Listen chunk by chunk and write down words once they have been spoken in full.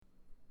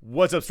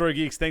What's up, Story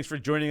Geeks? Thanks for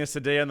joining us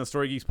today on the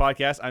Story Geeks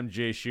podcast. I'm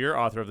Jay Shear,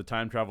 author of the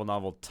time travel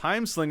novel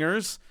Time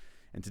Slingers.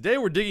 And today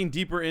we're digging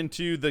deeper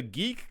into the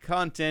geek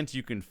content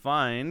you can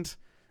find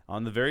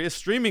on the various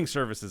streaming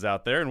services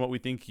out there and what we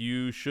think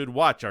you should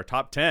watch, our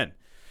top 10.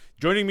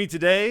 Joining me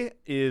today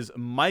is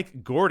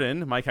Mike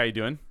Gordon. Mike, how you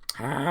doing?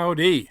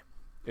 Howdy.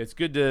 It's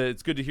good to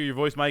hear your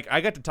voice, Mike. I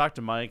got to talk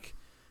to Mike.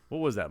 What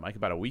was that, Mike?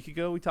 About a week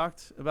ago we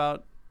talked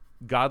about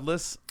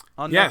Godless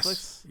on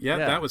Netflix? Yeah,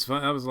 that was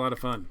fun. That was a lot of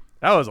fun.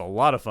 That was a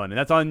lot of fun. And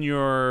that's on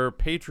your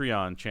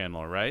Patreon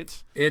channel,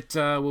 right? It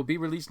will be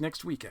released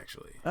next week,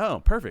 actually.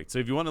 Oh, perfect. So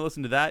if you want to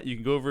listen to that, you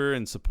can go over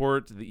and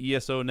support the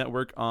ESO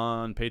network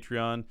on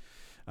Patreon.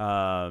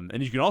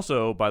 And you can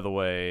also, by the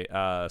way,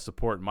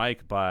 support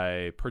Mike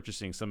by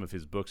purchasing some of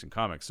his books and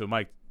comics. So,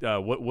 Mike,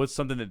 what's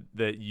something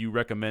that you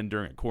recommend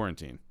during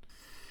quarantine?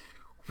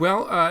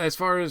 Well, as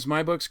far as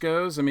my books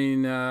goes, I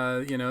mean,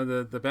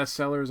 the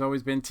bestseller has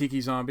always been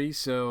Tiki Zombie,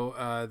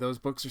 so those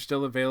books are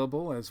still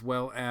available, as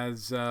well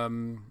as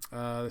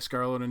the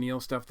Scarlett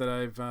O'Neal stuff that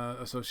I've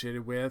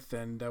associated with,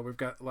 and we've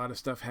got a lot of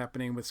stuff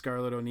happening with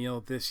Scarlett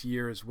O'Neal this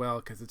year as well,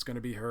 because it's going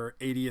to be her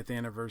 80th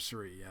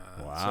anniversary.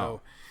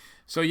 Wow.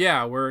 So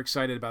yeah, we're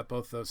excited about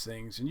both those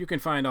things, and you can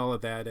find all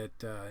of that at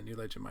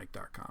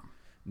newlegendmike.com.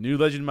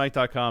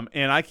 Newlegendmike.com,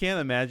 and I can't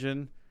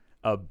imagine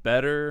a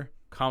better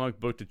comic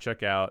book to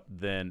check out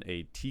than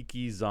a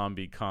Tiki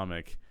Zombie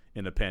comic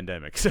in a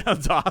pandemic.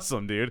 Sounds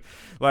awesome, dude.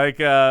 Like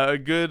a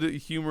good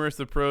humorous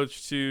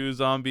approach to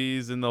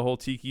zombies and the whole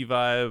Tiki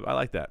vibe. I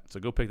like that. So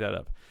go pick that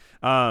up.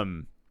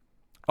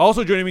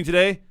 Also joining me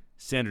today,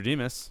 Sandra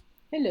Demas.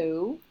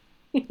 Hello.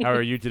 How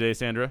are you today,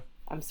 Sandra?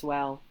 I'm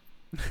swell.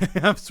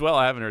 I'm swell.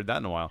 I haven't heard that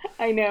in a while.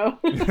 I know.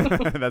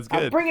 That's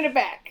good. I'm bringing it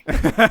back.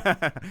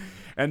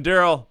 And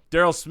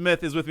Daryl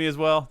Smith is with me as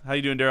well. How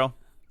you doing, Daryl?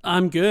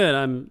 I'm good.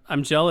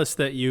 I'm jealous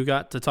that you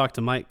got to talk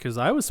to Mike, because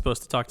I was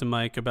supposed to talk to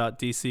Mike about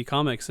DC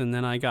Comics, and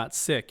then I got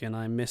sick and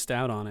I missed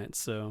out on it.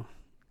 So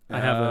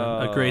I have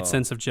a great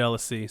sense of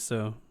jealousy.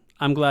 So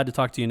I'm glad to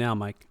talk to you now,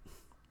 Mike.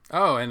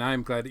 Oh, and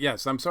I'm glad.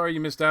 Yes, I'm sorry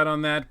you missed out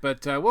on that,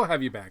 but we'll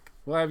have you back.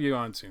 We'll have you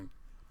on soon.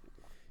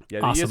 Yeah,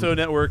 the Awesome. ESO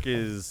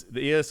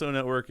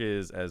network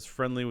is as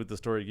friendly with the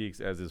Story Geeks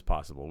as is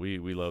possible.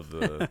 We love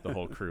the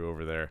whole crew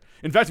over there.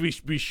 In fact,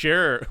 we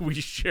share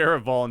a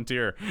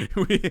volunteer.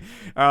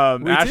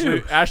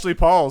 Ashley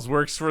Pauls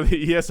works for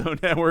the ESO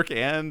network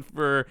and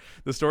for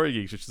the Story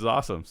Geeks, which is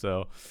awesome.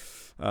 So,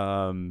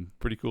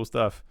 pretty cool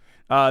stuff.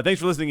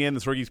 Thanks for listening in. The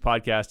Story Geeks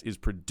podcast is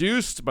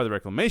produced by the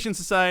Reclamation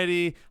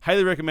Society.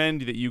 Highly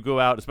recommend that you go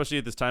out, especially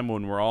at this time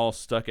when we're all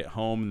stuck at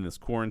home in this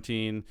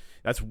quarantine.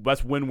 That's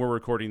when we're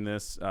recording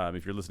this.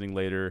 If you're listening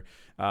later,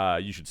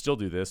 you should still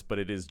do this. But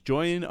it is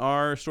join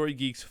our Story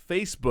Geeks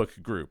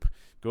Facebook group.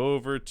 Go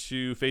over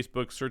to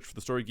Facebook, search for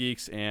the Story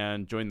Geeks,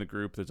 and join the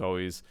group. There's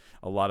always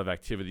a lot of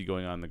activity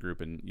going on in the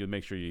group, and you'll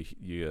make sure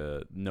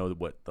you know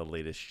what the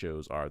latest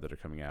shows are that are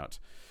coming out.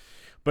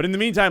 But in the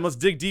meantime, let's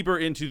dig deeper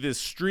into this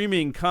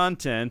streaming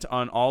content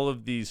on all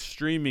of these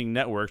streaming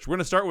networks. We're going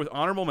to start with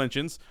honorable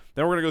mentions.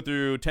 Then we're going to go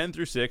through 10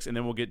 through 6, and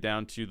then we'll get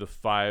down to the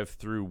 5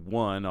 through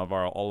 1 of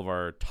all of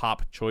our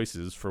top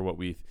choices for what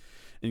we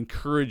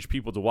encourage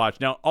people to watch.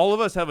 Now, all of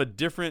us have a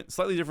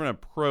slightly different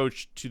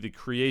approach to the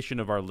creation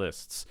of our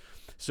lists.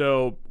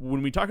 So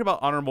when we talk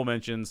about honorable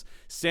mentions,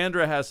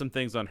 Sandra has some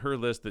things on her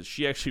list that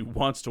she actually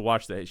wants to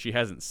watch that she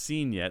hasn't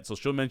seen yet. So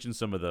she'll mention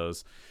some of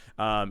those.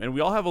 And we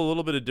all have a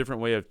little bit of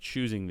different way of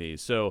choosing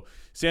these. So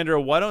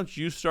Sandra, why don't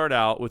you start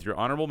out with your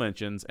honorable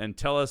mentions and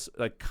tell us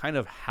like kind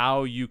of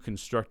how you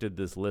constructed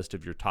this list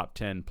of your top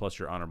 10 plus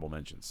your honorable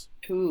mentions.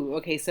 Ooh,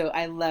 okay. So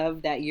I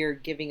love that you're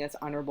giving us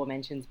honorable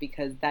mentions,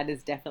 because that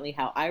is definitely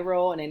how I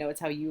roll, and I know it's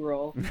how you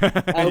roll.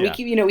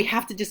 Yeah. We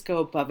have to just go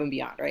above and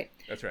beyond, right?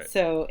 That's right.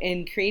 So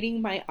in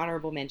creating my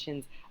honorable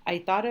mentions, I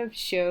thought of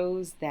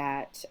shows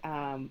that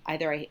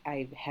either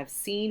I have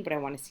seen but I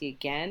want to see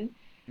again,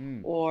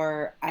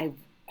 or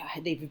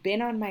they've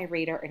been on my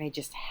radar and I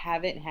just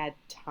haven't had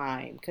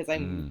time because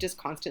I'm just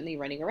constantly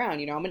running around.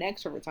 You know, I'm an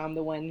extrovert, so I'm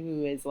the one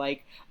who is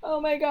like, oh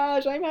my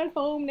gosh, I'm at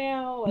home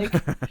now.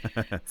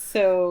 Like,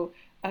 so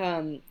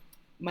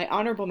my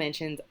honorable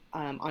mentions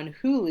on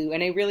Hulu,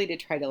 and I really did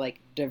try to like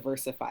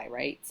diversify,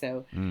 right?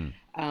 So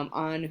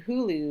on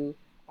Hulu,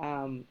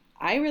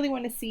 I really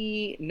want to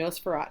see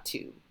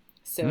Nosferatu.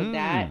 So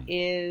that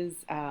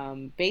is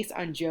based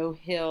on Joe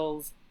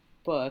Hill's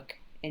book.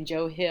 And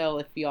Joe Hill,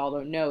 if you all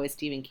don't know, is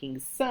Stephen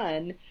King's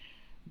son,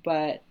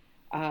 but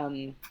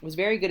was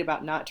very good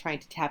about not trying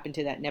to tap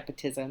into that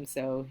nepotism.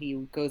 So he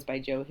goes by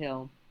Joe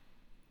Hill.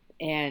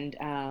 And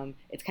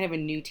it's kind of a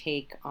new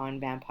take on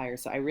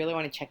vampires. So I really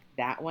want to check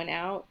that one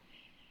out.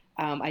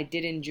 I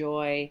did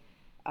enjoy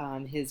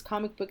his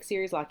comic book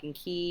series, Lock and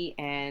Key,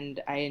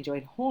 and I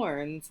enjoyed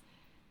Horns.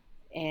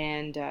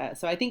 And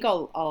so I think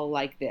I'll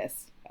like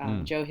this.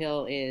 Joe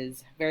Hill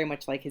is very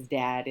much like his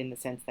dad in the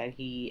sense that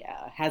he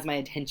has my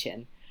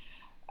attention.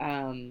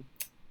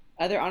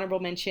 Other honorable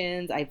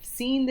mentions, I've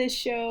seen this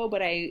show,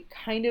 but I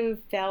kind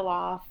of fell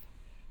off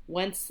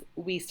once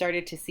we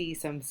started to see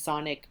some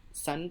sonic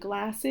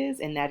sunglasses,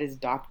 and that is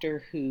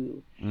Doctor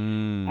Who.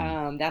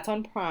 That's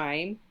on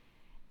Prime,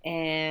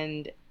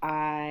 and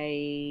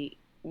I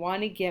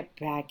want to get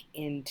back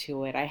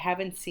into it. I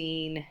haven't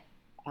seen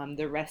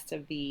the rest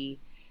of the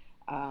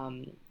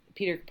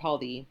Peter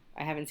Capaldi.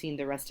 I haven't seen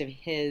the rest of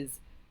his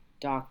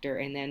Doctor,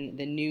 and then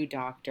the new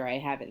Doctor. I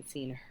haven't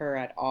seen her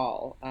at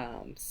all.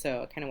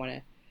 So I kind of want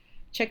to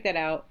check that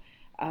out.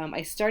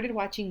 I started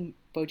watching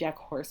BoJack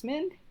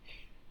Horseman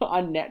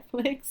on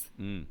Netflix.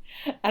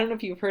 I don't know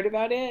if you've heard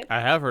about it.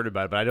 I have heard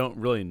about it, but I don't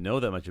really know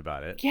that much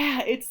about it.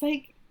 Yeah, it's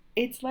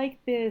like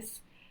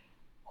this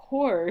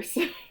horse,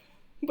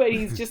 but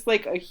he's just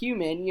like a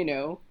human,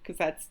 because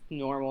that's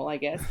normal, I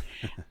guess.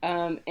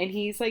 And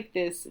he's like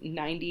this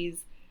 90s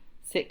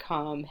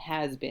sitcom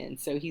has-been.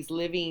 So he's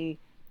living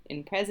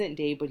in present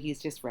day, but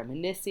he's just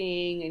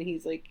reminiscing, and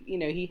he's like,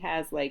 he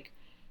has like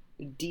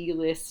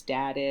D-list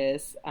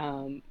status.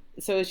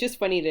 So it's just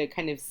funny to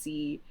kind of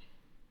see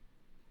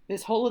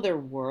this whole other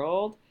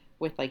world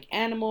with like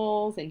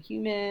animals and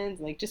humans,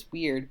 like just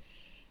weird.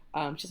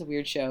 Just a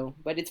weird show,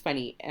 but it's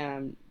funny.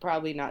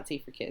 Probably not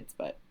safe for kids,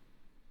 but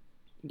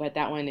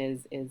that one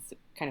is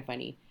kind of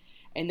funny.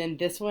 And then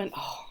this one,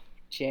 oh,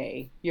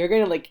 Jay, you're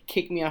gonna like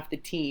kick me off the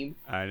team.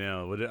 I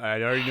know.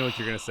 I already know what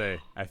you're gonna say.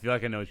 I feel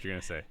like I know what you're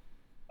gonna say.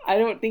 I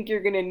don't think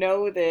you're gonna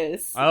know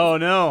this. Oh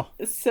no!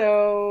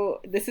 So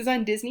this is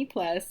on Disney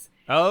Plus.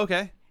 Oh,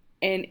 okay.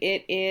 And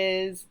it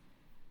is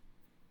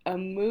a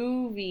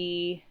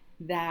movie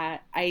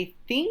that I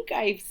think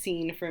I've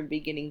seen from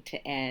beginning to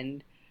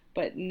end,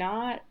 but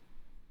not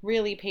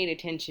really paid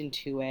attention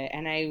to it.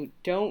 And I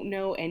don't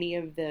know any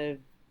of the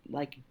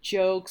like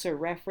jokes or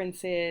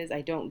references.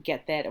 I don't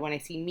get that. When I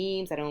see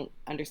memes, I don't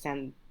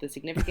understand the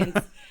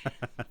significance.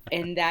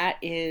 And that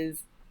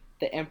is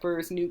The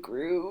Emperor's New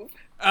Groove.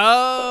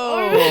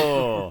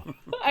 Oh!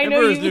 I know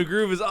Emperor's New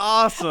Groove is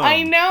awesome.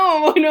 I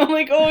know. And I'm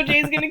like, oh,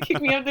 Jay's going to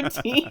kick me off the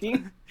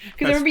team.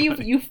 Because I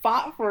remember you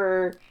fought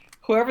for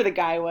whoever the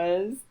guy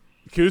was.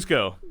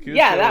 Cusco.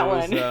 Yeah, that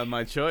was, one.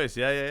 My choice.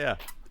 Yeah.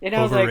 And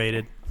I was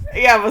Overrated. Like,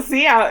 yeah, well,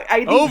 see, I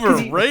think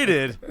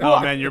overrated.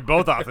 Oh man, you're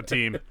both off the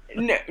team.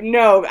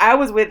 No, I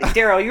was with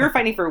Daryl. You were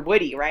fighting for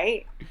Woody,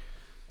 right?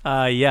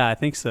 Yeah, I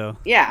think so.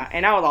 Yeah,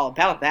 and I was all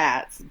about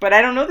that. But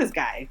I don't know this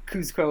guy,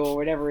 Cusco or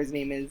whatever his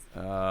name is.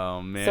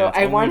 Oh man. So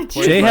I wanted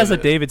to. Jay has a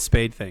David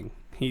Spade thing.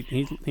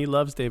 He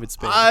loves David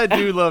Spade. I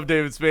do love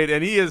David Spade,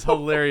 and he is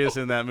hilarious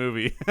in that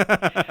movie.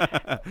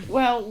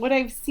 Well, what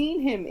I've seen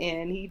him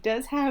in, he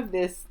does have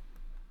this.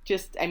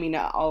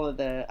 All of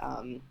the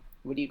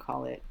what do you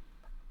call it?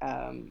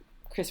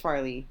 Chris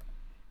Farley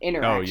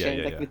interaction,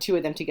 yeah. the two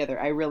of them together,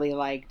 I really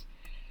liked.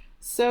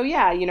 So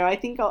yeah, I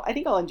think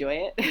I'll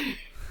enjoy it.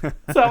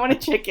 So I want to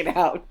check it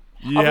out.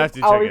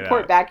 I'll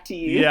report back to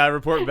you. Yeah,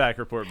 report back.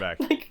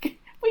 Like,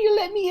 will you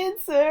let me in,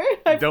 sir?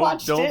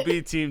 Don't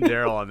be Team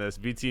Daryl on this.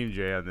 Be Team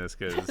Jay on this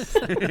because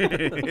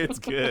it's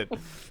good.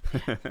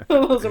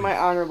 Those are my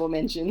honorable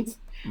mentions.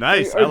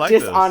 Nice. Or I like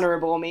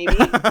dishonorable, maybe.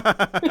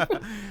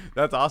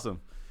 That's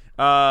awesome.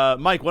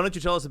 Mike, why don't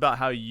you tell us about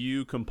how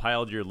you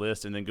compiled your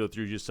list and then go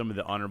through just some of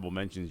the honorable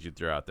mentions you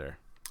threw out there?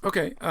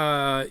 Okay.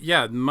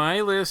 Yeah,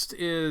 my list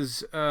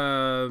is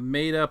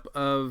made up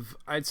of,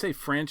 I'd say,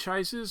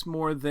 franchises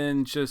more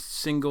than just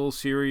single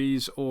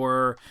series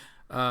or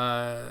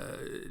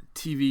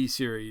TV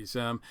series.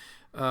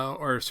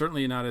 Or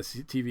certainly not a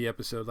TV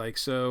episode.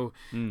 So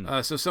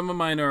some of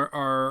mine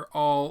are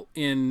all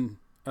in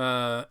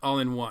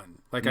one.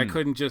 Like I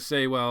couldn't just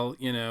say, well,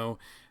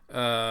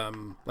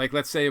 like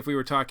let's say if we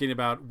were talking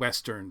about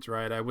westerns,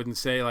 right? I wouldn't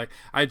say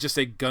I'd just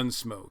say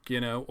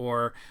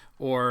Gunsmoke,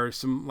 or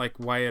some like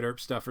Wyatt Earp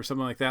stuff or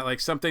something like that,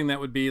 like something that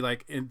would be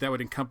like that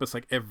would encompass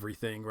like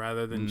everything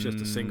rather than just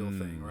a single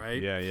thing,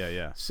 right?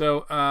 Yeah.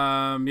 So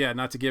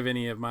not to give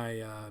any of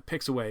my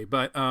picks away,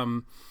 but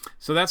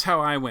so that's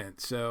how I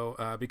went.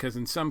 So because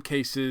in some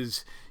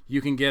cases you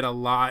can get a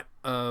lot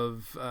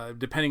of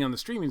depending on the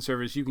streaming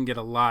service, you can get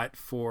a lot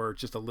for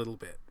just a little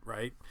bit,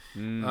 right?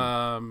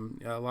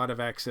 A lot of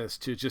access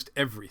to just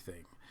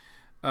everything.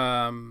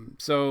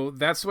 So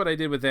that's what I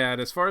did with that.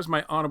 As far as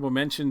my honorable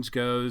mentions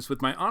goes,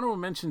 with my honorable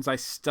mentions, I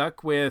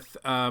stuck with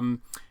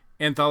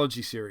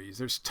anthology series.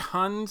 There's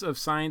tons of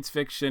science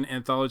fiction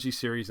anthology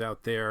series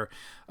out there,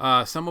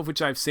 some of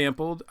which I've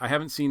sampled. I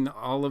haven't seen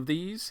all of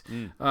these.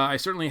 I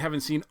certainly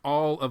haven't seen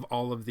all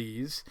of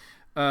these.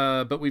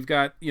 But we've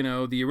got,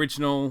 the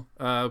original,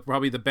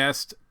 probably the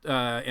best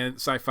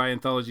sci-fi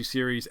anthology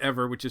series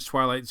ever, which is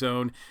Twilight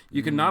Zone.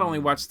 You can not only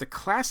watch the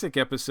classic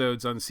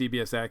episodes on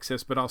CBS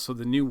Access, but also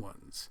the new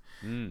ones.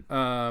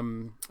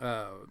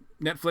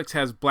 Netflix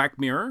has Black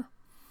Mirror,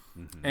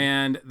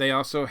 and they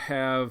also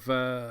have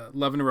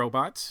Love and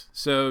Robots.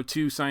 So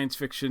 2 science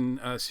fiction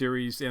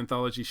series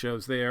anthology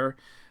shows there.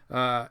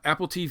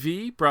 Apple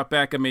TV brought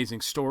back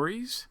Amazing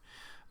Stories.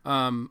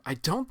 I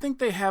don't think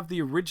they have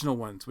the original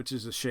ones, which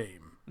is a shame.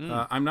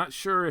 I'm not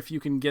sure if you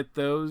can get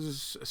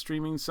those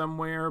streaming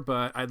somewhere,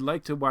 but I'd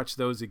like to watch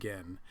those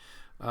again.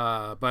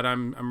 But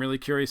I'm really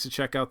curious to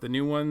check out the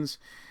new ones.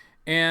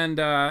 And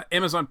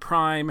Amazon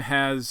Prime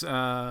has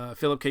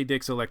Philip K.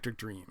 Dick's Electric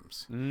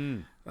Dreams.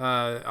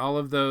 All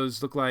of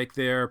those look like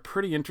they're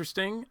pretty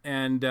interesting,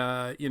 and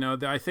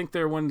I think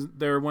they're ones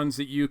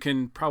that you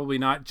can probably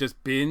not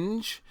just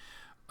binge,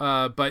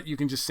 but you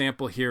can just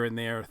sample here and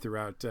there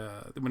throughout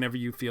whenever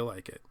you feel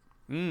like it.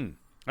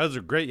 Those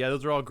are great. Yeah,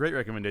 those are all great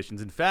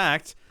recommendations. In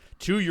fact,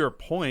 to your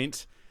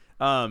point,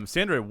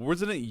 Sandra,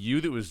 wasn't it you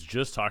that was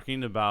just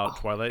talking about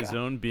Twilight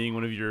Zone being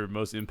one of your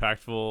most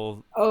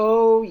impactful?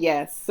 Oh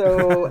yes.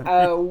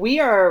 So we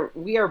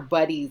are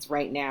buddies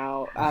right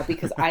now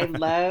because I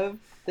love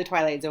the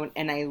Twilight Zone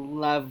and I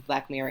love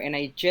Black Mirror, and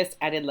I just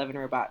added Love and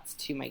Robots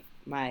to my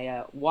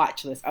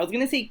watch list. I was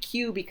gonna say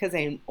queue because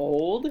I'm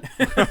old,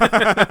 but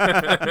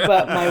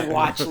my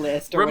watch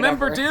list. Or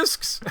Remember whatever.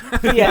 discs?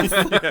 Yes.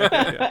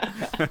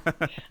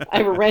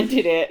 I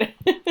rented it.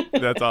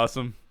 That's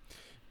awesome.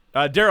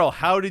 Daryl,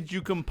 how did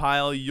you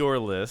compile your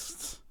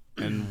list,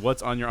 and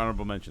what's on your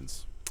honorable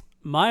mentions?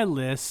 My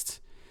list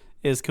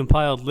is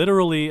compiled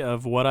literally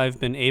of what I've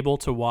been able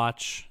to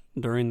watch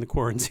during the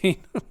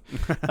quarantine.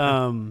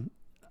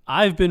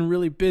 I've been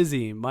really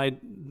busy.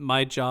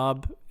 My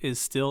job is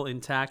still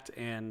intact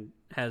and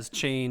has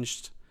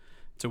changed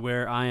to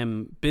where I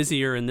am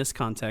busier in this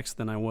context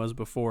than I was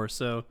before.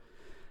 So,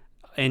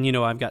 and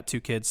I've got 2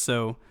 kids,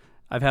 so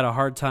I've had a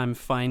hard time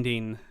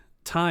finding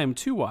time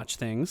to watch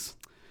things.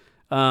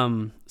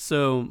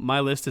 So my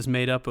list is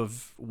made up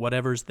of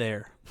whatever's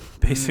there,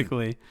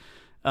 basically.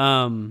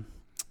 And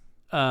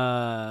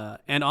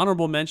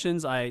honorable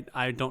mentions,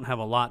 I don't have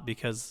a lot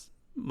because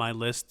my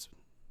list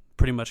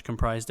pretty much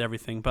comprised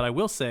everything. But I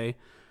will say,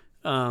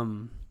 I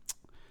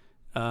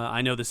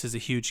know this is a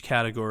huge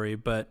category,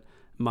 but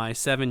my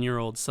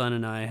 7-year-old son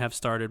and I have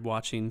started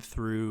watching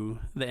through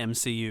the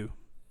MCU.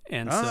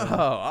 And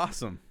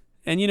Awesome.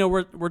 And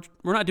we're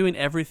not doing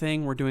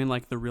everything. We're doing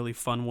like the really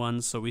fun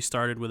ones. So we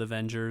started with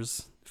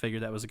Avengers.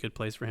 Figured that was a good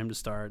place for him to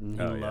start, and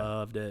he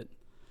loved it.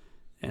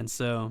 And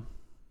so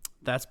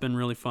that's been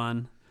really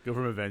fun. Go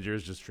from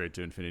Avengers just straight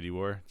to Infinity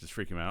War. Just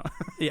freak him out.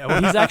 Yeah,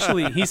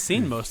 well, he's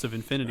seen most of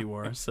Infinity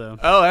War. So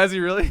Oh, has he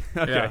really?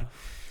 Okay.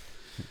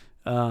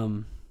 Yeah.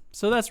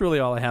 So that's really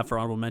all I have for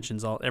honorable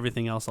mentions.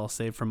 Everything else I'll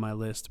save from my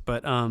list.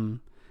 But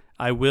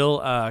I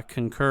will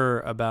concur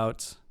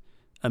about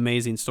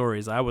Amazing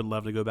Stories. I would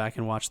love to go back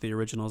and watch the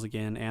originals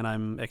again, and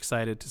I'm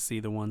excited to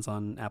see the ones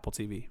on Apple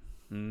TV.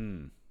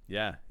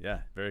 Yeah.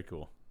 Very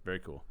cool. Very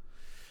cool.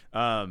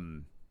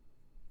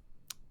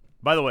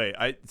 By the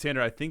way,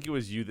 Sandra, I think it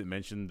was you that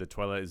mentioned the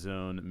Twilight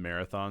Zone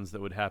marathons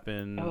that would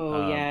happen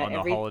on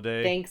the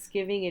holiday.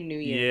 Thanksgiving and New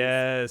Year's.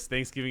 Yes,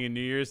 Thanksgiving and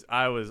New Year's.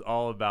 I was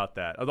all about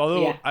that.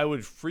 Although I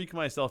would freak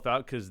myself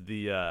out because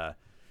the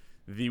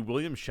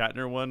William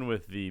Shatner one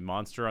with the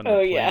monster on the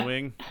plane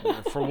wing,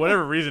 for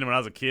whatever reason, when I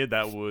was a kid,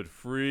 that would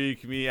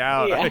freak me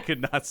out. Yeah. I could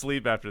not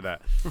sleep after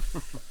that.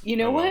 You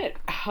know what?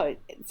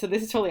 So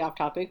this is totally off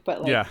topic,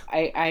 but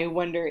I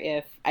wonder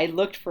if I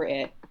looked for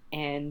it,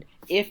 and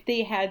if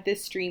they had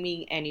this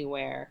streaming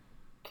anywhere,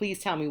 please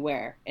tell me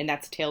where. And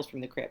that's Tales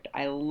from the Crypt.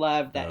 I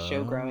loved that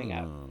show growing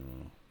up.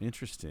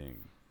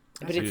 Interesting.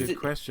 That's a good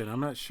question. I'm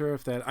not sure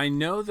if that. I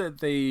know that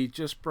they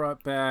just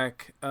brought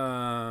back.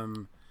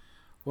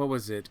 What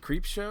was it?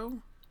 Creepshow?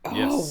 Oh,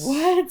 yes.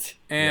 What?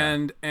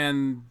 And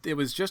it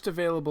was just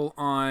available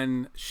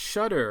on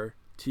Shudder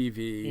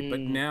TV, but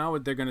now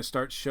they're going to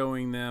start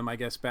showing them, I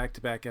guess,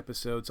 back-to-back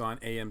episodes on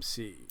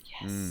AMC.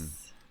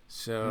 Yes.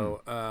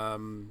 So,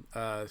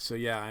 so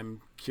yeah,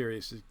 I'm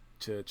curious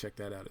to check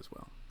that out as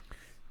well.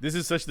 This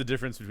is such the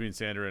difference between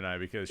Sandra and I,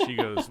 because she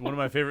goes, one of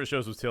my favorite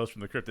shows was Tales from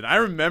the Crypt. And I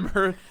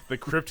remember the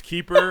Crypt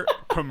Keeper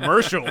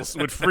commercials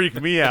would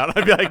freak me out.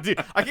 I'd be like,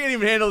 dude, I can't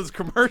even handle this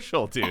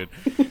commercial, dude.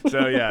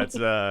 So yeah, it's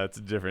a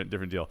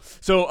different deal.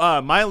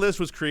 So my list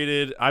was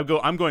created.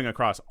 I'm going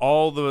across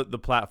all the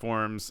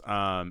platforms,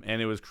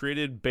 and it was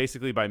created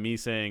basically by me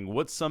saying,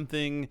 what's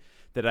something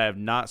that I have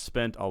not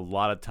spent a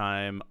lot of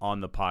time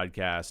on the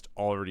podcast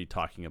already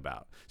talking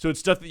about. So it's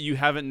stuff that you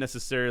haven't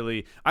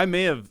necessarily, I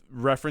may have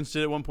referenced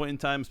it at one point in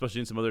time, especially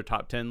in some other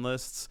top 10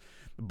 lists,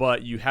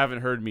 but you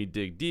haven't heard me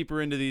dig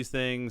deeper into these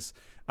things.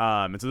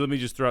 And so let me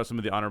just throw out some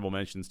of the honorable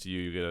mentions to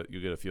you.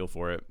 You get a feel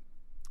for it.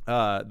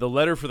 The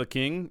Letter for the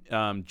King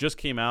just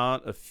came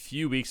out a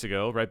few weeks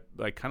ago, right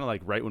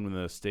when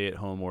the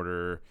stay-at-home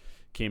order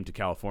came to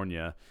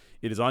California.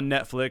 It is on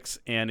Netflix,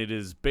 and it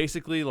is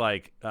basically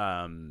like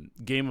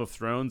Game of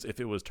Thrones if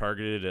it was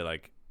targeted at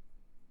like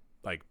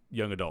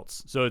young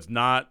adults. So it's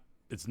not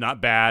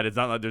bad. It's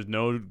not like there's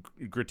no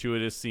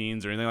gratuitous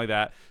scenes or anything like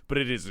that, but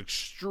it is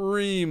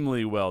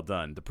extremely well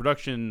done. The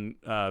production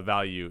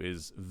value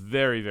is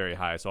very, very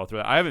high. So I'll throw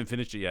that. I haven't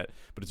finished it yet,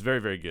 but it's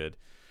very, very good.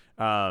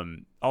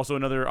 Also,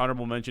 another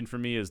honorable mention for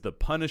me is The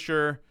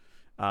Punisher.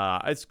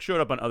 It's showed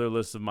up on other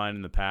lists of mine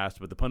in the past,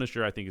 but The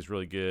Punisher I think is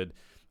really good.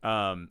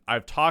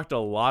 I've talked a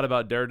lot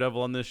about Daredevil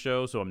on this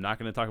show, so I'm not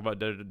going to talk about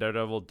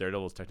Daredevil.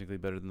 Daredevil is technically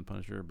better than The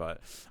Punisher,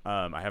 but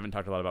I haven't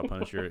talked a lot about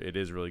Punisher. It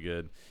is really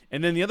good.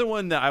 And then the other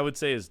one that I would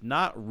say is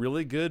not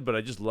really good, but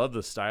I just love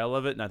the style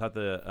of it, and I thought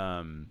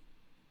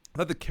I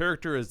thought the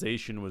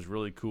characterization was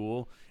really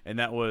cool, and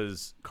that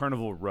was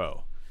Carnival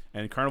Row.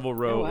 And Carnival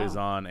Row is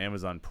on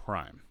Amazon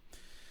Prime.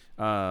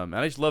 And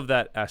I just love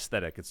that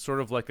aesthetic. It's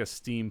sort of like a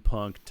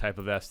steampunk type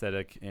of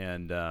aesthetic,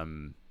 and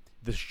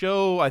the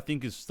show, I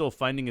think, is still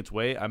finding its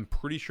way. I'm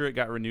pretty sure it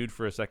got renewed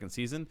for a second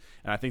season,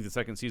 and I think the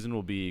second season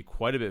will be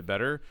quite a bit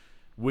better,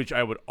 which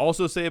I would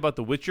also say about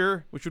The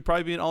Witcher, which would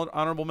probably be an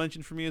honorable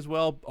mention for me as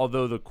well,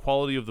 although the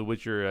quality of The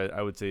Witcher,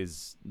 I would say,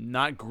 is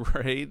not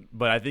great,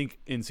 but I think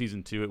in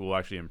season 2 it will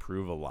actually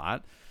improve a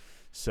lot.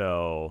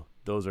 So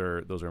those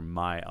are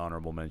my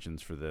honorable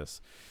mentions for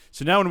this.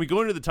 So now when we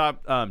go into the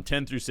top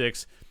 10 through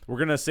 6, we're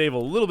going to save a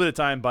little bit of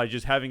time by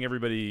just having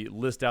everybody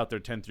list out their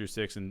 10 through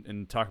 6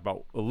 and talk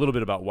about a little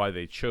bit about why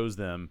they chose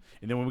them.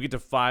 And then when we get to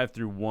 5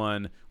 through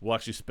 1, we'll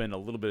actually spend a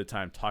little bit of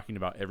time talking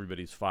about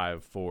everybody's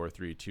 5, 4,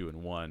 3, 2,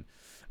 and 1.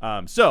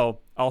 So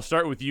I'll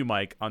start with you,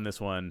 Mike, on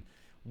this one.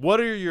 What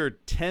are your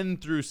 10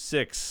 through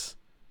 6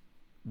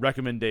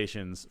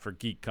 recommendations for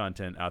geek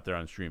content out there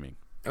on streaming?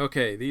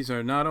 Okay, these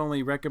are not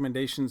only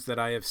recommendations that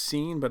I have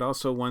seen, but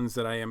also ones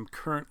that I am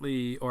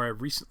currently or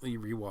have recently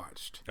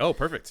rewatched. Oh,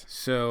 perfect.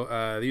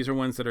 So these are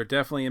ones that are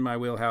definitely in my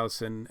wheelhouse,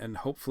 and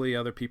hopefully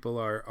other people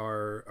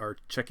are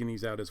checking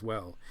these out as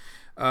well.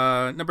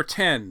 Number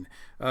 10,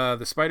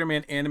 the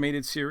Spider-Man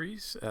animated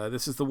series.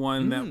 This is the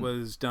one that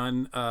was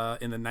done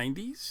in the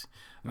 90s.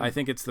 I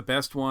think it's the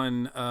best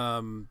one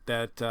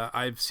that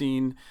I've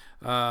seen.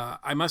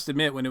 I must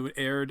admit, when it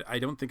aired, I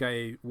don't think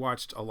I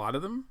watched a lot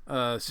of them.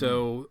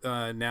 So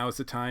now is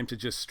the time to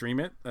just stream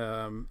it.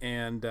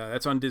 And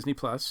that's on Disney+.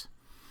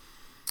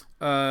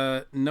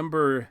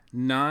 Number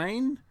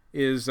 9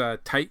 is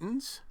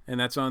Titans, and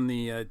that's on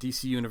the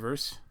DC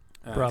Universe.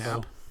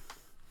 Bravo.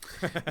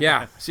 App.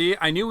 Yeah. See,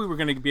 I knew we were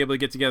going to be able to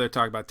get together and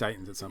talk about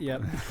Titans at some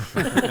point.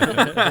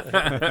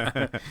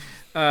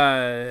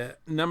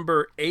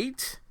 Number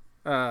 8.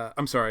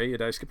 I'm sorry,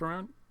 did I skip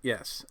around?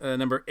 Yes.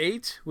 Number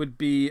 8 would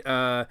be.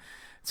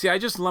 See, I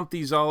just lumped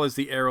these all as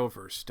the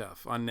Arrowverse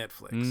stuff on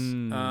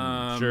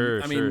Netflix.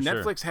 Sure. I mean,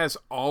 Netflix has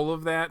all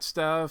of that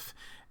stuff,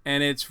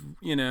 and it's,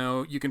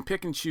 you can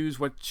pick and choose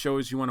what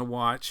shows you want to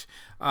watch.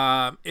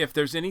 If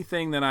there's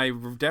anything that I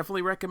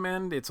definitely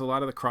recommend, it's a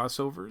lot of the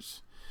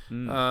crossovers.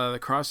 The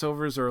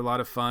crossovers are a lot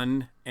of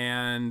fun,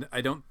 and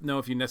I don't know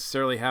if you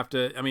necessarily have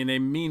to. I mean, they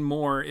mean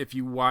more if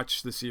you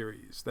watch the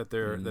series that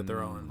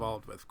they're all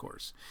involved with, of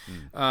course.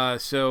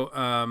 But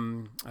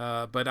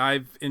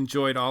I've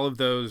enjoyed all of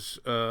those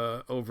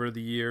over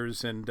the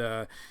years, and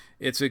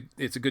it's a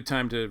good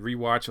time to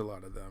rewatch a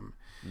lot of them.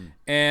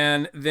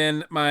 And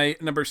then my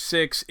number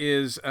 6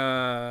 is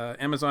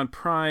Amazon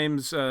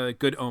Prime's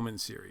Good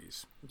Omens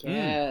series.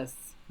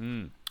 Yes,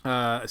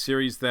 a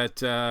series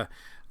that.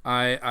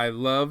 I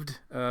loved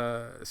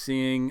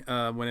seeing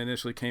when it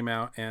initially came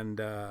out, and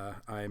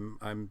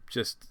I'm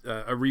just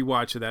a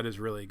rewatch of that is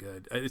really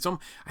good.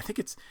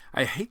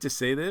 I hate to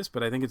say this,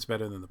 but I think it's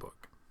better than the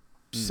book.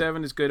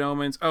 7 is Good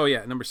Omens. Oh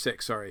yeah, number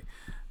 6. Sorry,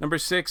 number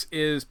 6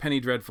 is Penny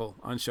Dreadful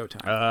on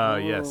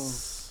Showtime.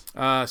 Yes.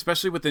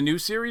 Especially with the new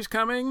series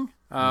coming,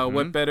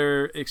 what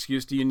better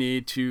excuse do you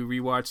need to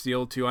rewatch the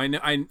old two? I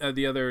know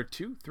the other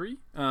 2, 3.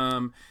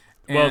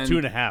 Well,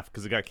 2.5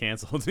 because it got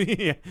canceled.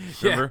 Remember?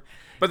 Yeah,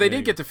 but they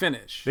did get to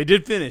finish. They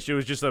did finish. It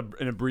was just an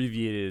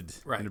abbreviated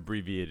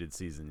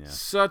season. Yeah,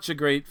 such a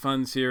great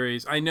fun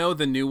series. I know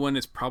the new one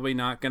is probably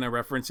not going to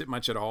reference it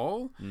much at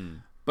all,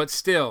 but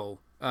still,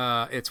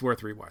 it's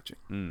worth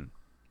rewatching.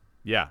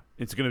 Yeah,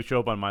 it's going to show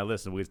up on my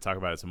list, and we have to talk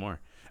about it some more.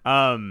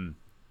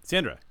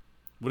 Sandra,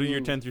 what are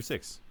your 10 through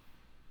 6?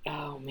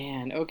 Oh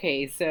man.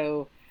 Okay,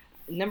 so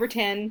number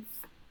 10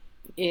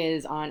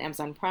 is on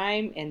Amazon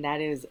Prime, and that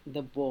is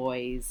The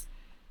Boys.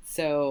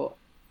 So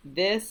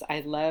this, I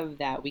love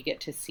that we get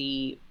to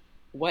see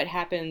what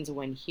happens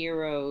when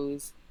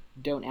heroes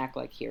don't act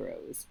like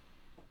heroes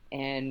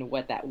and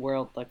what that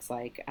world looks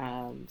like.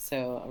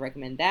 So I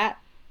recommend that.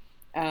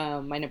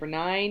 My number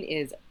 9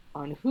 is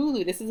on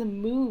Hulu. This is a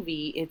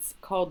movie. It's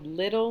called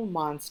Little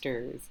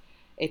Monsters.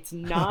 It's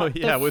not not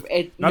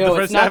the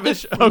Fred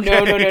Savage? No.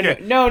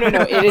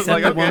 It is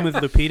the one with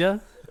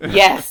Lupita?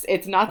 Yes,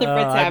 it's not the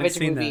Fred I haven't Savage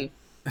seen movie.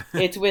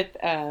 It's with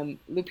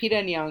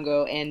Lupita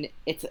Nyong'o, and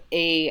it's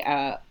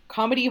a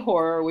comedy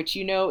horror, which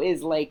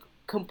is like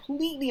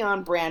completely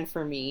on brand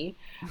for me.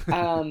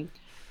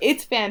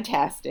 It's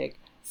fantastic.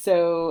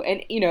 So,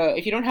 and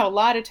if you don't have a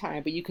lot of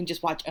time, but you can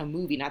just watch a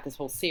movie, not this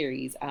whole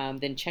series,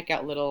 then check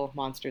out Little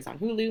Monsters on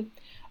Hulu.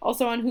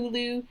 Also on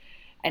Hulu,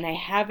 and I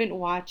haven't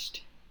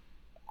watched,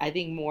 I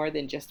think, more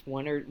than just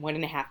 1 or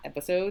 1.5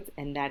 episodes,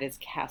 and that is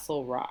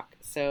Castle Rock.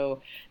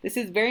 So this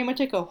is very much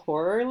like a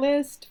horror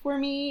list for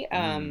me.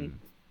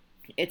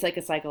 It's like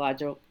a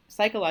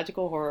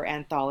psychological horror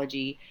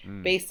anthology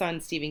based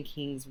on Stephen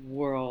King's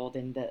world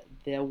and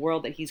the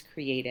world that he's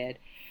created.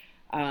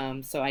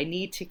 So I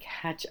need to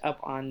catch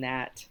up on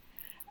that.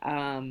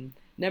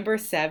 Number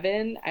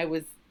 7, I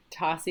was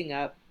tossing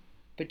up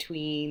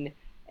between,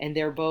 and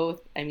they're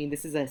both, I mean,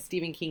 this is a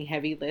Stephen King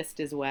heavy list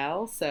as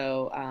well.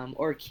 So,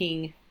 or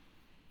King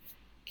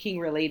King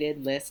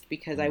related list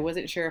because I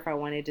wasn't sure if I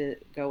wanted to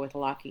go with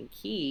Lock and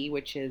Key,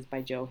 which is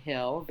by Joe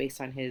Hill, based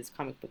on his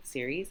comic book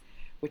series,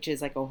 which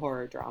is like a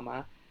horror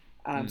drama.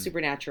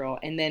 Supernatural,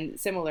 and then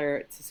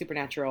similar to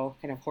Supernatural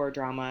kind of horror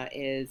drama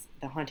is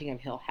The Haunting of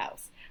Hill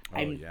House.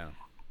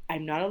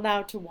 I'm not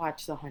allowed to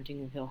watch The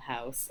Haunting of Hill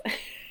House.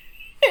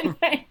 And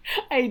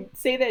I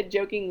say that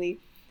jokingly.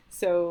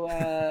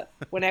 So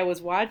when I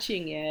was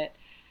watching it,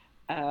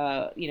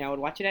 I would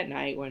watch it at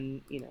night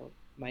when,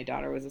 my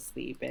daughter was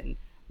asleep, and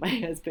my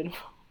husband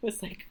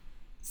was like,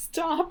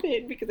 "Stop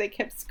it," because I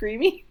kept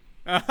screaming.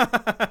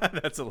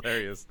 That's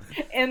hilarious.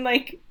 And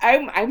like,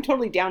 I'm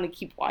totally down to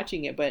keep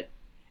watching it, but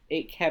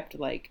it kept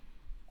I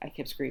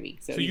kept screaming.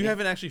 So you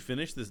haven't actually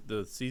finished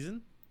the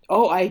season?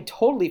 Oh, I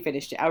totally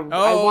finished it. I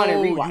want to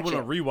rewatch it. You want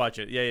to rewatch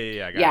it?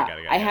 Yeah. Got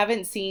it. I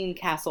haven't seen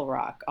Castle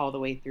Rock all the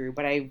way through,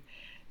 but I've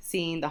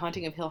seen The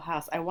Haunting of Hill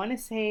House. I want to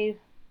say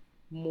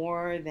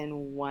more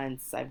than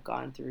once I've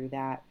gone through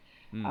that.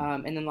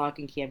 And then Lock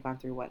and Key I've gone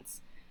through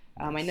once.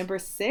 My number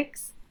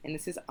 6, and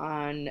this is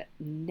on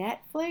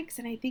Netflix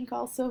and I think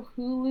also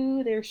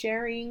Hulu, they're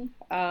sharing.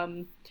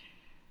 And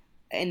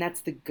that's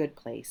The Good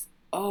Place.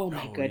 Oh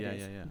my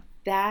goodness. Yeah.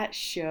 That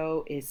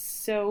show is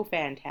so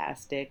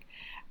fantastic.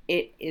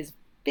 It is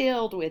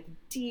filled with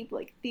deep,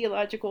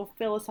 theological,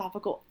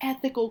 philosophical,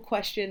 ethical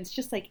questions,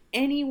 just like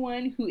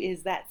anyone who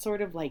is that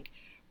sort of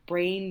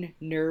brain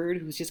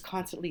nerd who's just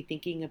constantly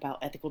thinking about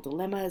ethical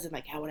dilemmas and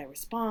how would I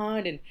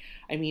respond. And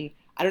I mean,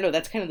 I don't know,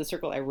 that's kind of the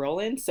circle I roll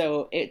in.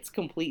 So it's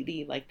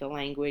completely the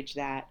language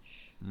that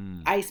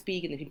I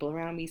speak and the people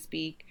around me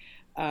speak.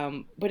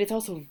 But it's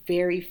also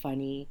very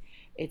funny.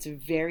 It's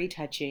very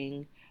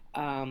touching.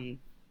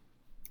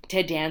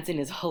 Ted Danson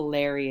is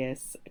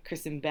hilarious.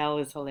 Kristen Bell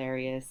is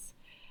hilarious.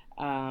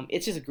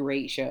 It's just a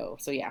great show.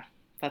 So yeah,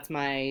 that's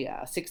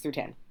my 6 through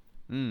 10.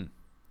 Nice.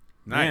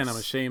 Man, I'm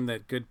ashamed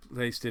that Good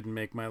Place didn't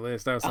make my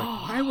list. I was like,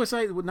 why was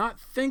I not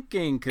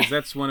thinking? Because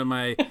that's one of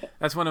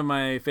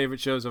my favorite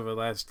shows over the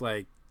last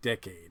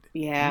decade.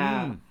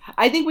 Yeah,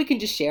 I think we can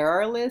just share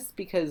our list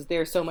because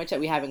there's so much that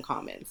we have in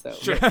common. So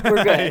sure.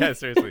 We're good. Yeah,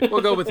 seriously,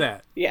 we'll go with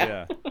that.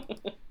 Yeah.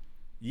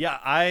 Yeah,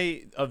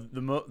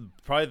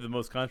 probably the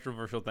most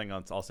controversial thing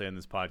I'll say in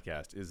this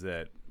podcast is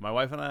that my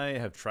wife and I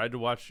have tried to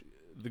watch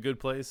The Good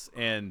Place,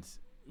 and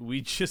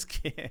we just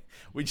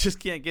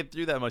can't get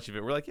through that much of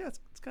it. We're like, yeah, it's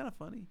kind of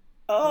funny.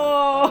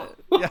 Oh,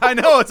 yeah, I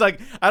know. It's I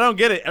don't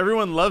get it.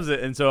 Everyone loves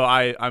it, and so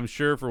I'm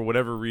sure for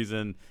whatever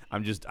reason, I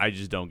just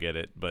don't get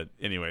it. But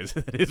anyways,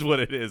 it is what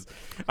it is.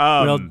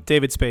 Well,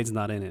 David Spade's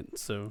not in it,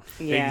 so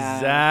yeah.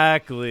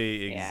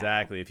 Exactly.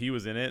 Yeah. If he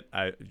was in it,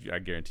 I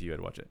guarantee you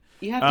I'd watch it.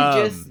 You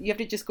have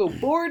to just go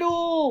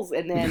Bortles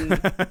and then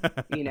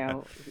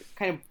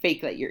kind of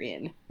fake that you're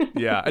in.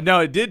 Yeah. No,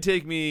 it did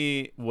take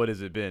me, what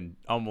has it been?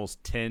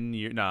 Almost 10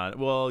 years. A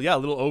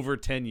little over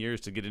 10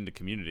 years to get into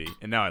Community,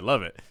 and now I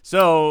love it.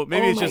 So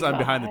maybe it's just I'm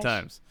behind the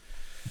times.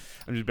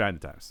 I'm just behind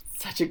the times.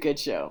 Such a good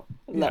show.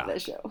 I love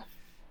that show.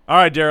 All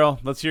right, Daryl,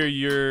 let's hear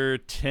your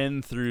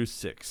 10 through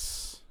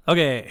 6.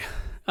 Okay.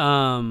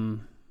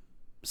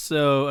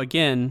 So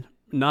again,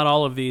 not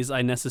all of these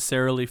I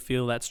necessarily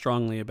feel that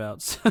strongly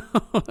about. So,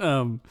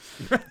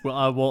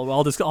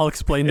 I'll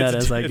explain that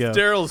as I go. It's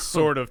Daryl's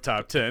sort of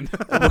top 10.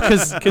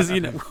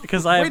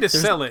 Because I way to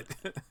sell it.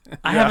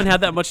 I haven't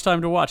had that much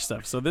time to watch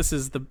stuff, so this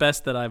is the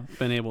best that I've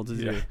been able to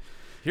do. Yeah.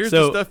 Here's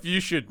the stuff you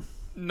should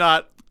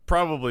not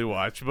probably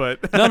watch,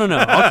 but no.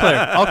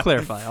 I'll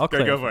clarify.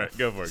 Go for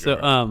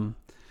it.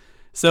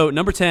 So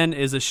number 10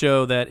 is a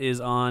show that is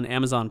on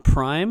Amazon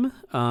Prime.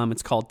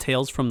 It's called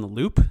Tales from the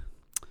Loop.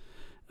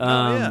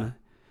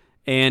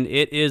 And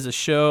it is a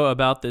show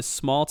about this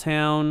small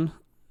town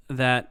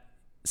that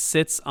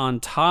sits on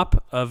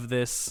top of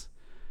this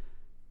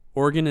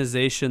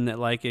organization that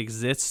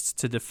exists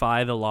to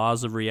defy the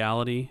laws of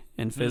reality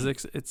and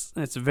physics.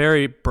 It's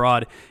very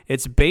broad.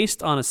 It's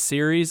based on a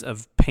series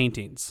of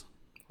paintings.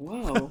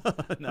 Whoa.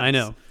 Nice. I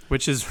know,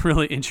 which is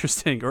really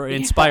interesting, or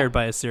inspired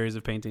by a series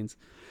of paintings.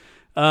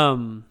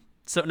 So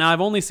now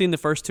I've only seen the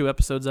first 2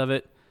 episodes of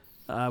it.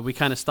 We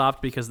kind of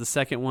stopped because the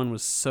second one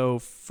was so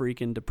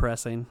freaking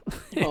depressing.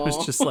 It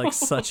was just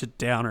such a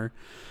downer.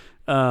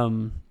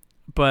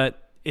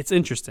 But it's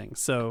interesting.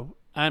 So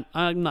I'm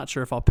not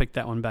sure if I'll pick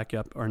that one back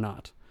up or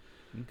not.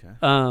 Okay.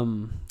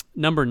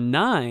 Number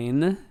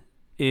 9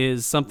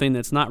 is something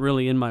that's not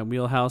really in my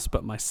wheelhouse,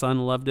 but my son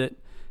loved it,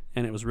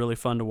 and it was really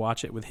fun to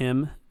watch it with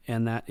him,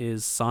 and that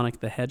is Sonic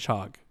the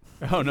Hedgehog.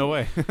 Oh, no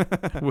way.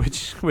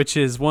 which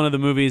is one of the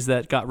movies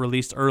that got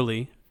released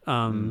early.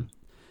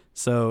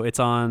 So it's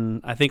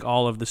on, I think,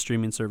 all of the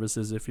streaming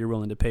services if you're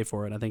willing to pay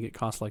for it. I think it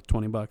costs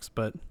 $20,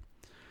 but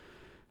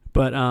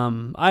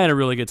I had a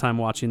really good time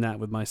watching that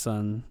with my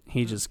son.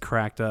 He just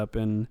cracked up,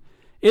 and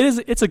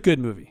it's a good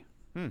movie.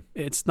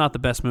 It's not the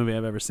best movie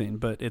I've ever seen,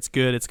 but it's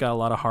good. It's got a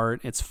lot of heart.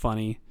 It's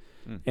funny.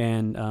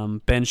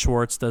 And Ben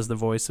Schwartz does the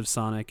voice of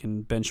Sonic,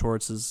 and Ben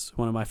Schwartz is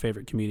one of my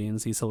favorite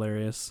comedians. He's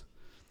hilarious.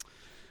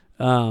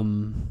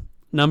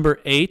 Number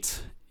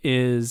 8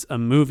 is a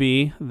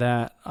movie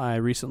that I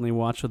recently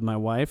watched with my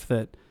wife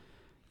that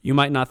you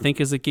might not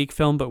think is a geek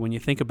film, but when you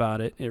think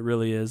about it, it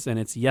really is, and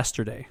it's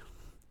Yesterday.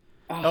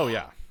 Oh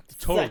yeah, it's a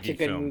total Such geek a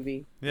good film.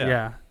 movie.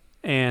 Yeah.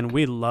 And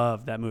we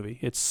love that movie.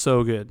 It's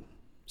so good.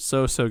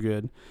 So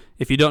good.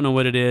 If you don't know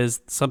what it is,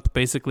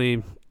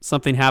 basically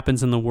something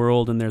happens in the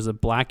world and there's a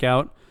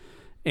blackout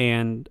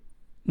and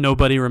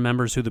nobody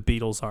remembers who the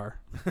Beatles are.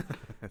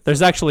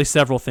 There's actually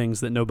several things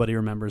that nobody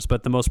remembers,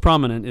 but the most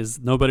prominent is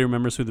nobody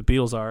remembers who the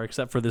Beatles are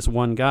except for this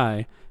one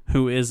guy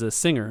who is a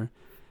singer,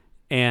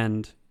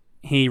 and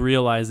he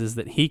realizes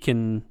that he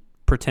can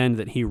pretend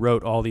that he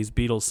wrote all these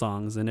Beatles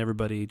songs, and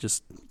everybody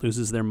just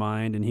loses their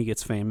mind and he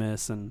gets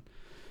famous, and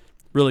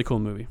really cool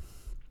movie.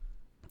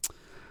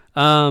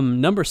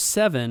 Number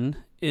 7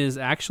 is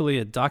actually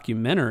a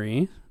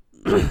documentary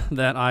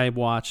that I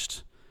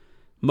watched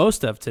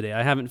most of today.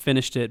 I haven't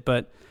finished it,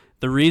 but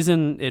the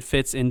reason it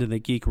fits into the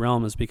geek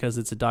realm is because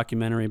it's a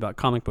documentary about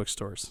comic book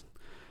stores.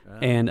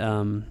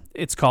 And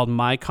it's called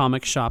My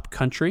Comic Shop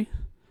Country.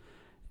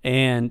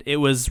 And it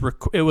was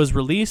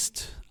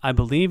released, I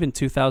believe, in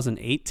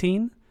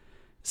 2018.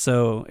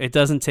 So it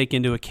doesn't take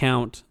into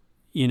account,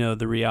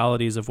 the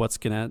realities of what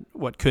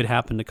could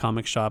happen to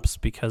comic shops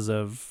because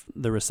of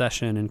the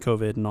recession and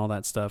COVID and all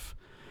that stuff.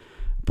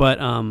 But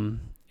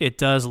it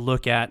does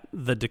look at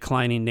the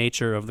declining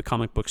nature of the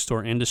comic book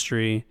store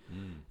industry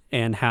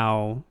and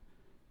how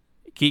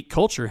geek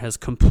culture has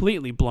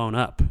completely blown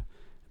up,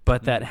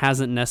 but that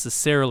hasn't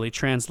necessarily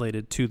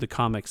translated to the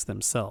comics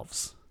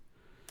themselves.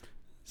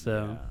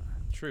 So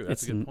true.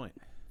 That's a good point.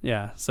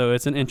 Yeah, so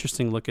it's an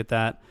interesting look at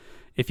that.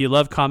 If you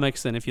love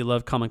comics and if you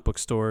love comic book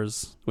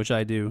stores, which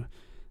I do,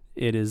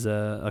 it is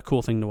a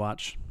cool thing to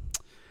watch.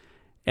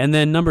 And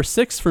then number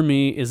 6 for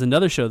me is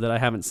another show that I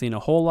haven't seen a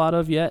whole lot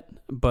of yet,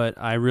 but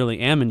I really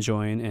am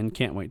enjoying and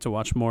can't wait to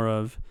watch more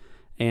of.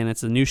 And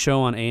it's a new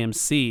show on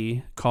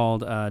AMC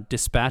called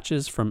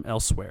Dispatches from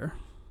Elsewhere.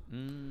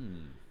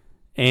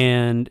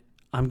 And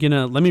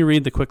let me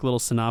read the quick little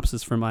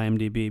synopsis from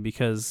IMDb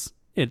because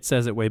it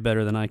says it way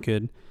better than I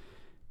could.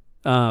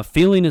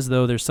 Feeling as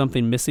though there's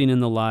something missing in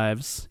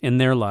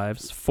their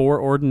lives, 4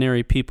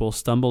 ordinary people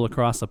stumble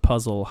across a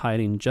puzzle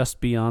hiding just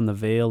beyond the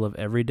veil of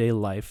everyday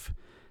life,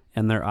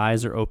 and their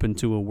eyes are open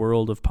to a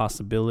world of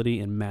possibility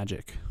and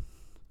magic.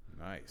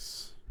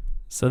 Nice.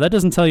 So that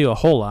doesn't tell you a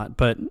whole lot,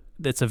 but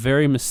it's a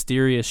very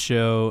mysterious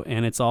show,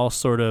 and it's all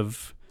sort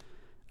of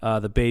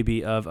the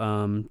baby of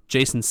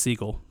Jason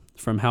Segel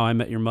from How I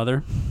Met Your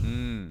Mother,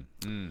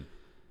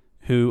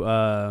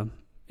 who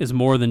is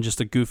more than just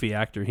a goofy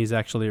actor. He's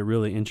actually a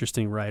really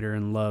interesting writer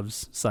and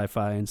loves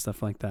sci-fi and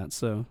stuff like that.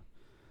 So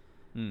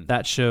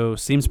that show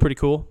seems pretty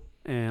cool,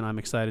 and I'm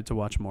excited to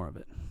watch more of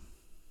it.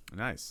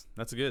 Nice.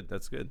 That's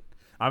good.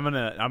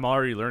 I'm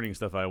already learning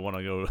stuff I want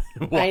to go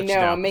watch I know.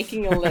 now. I'm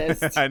making a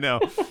list. I know.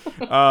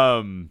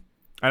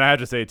 And I have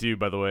to say, too,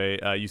 by the way,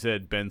 you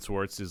said Ben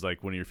Schwartz is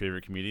like one of your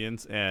favorite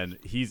comedians, and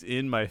he's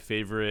in my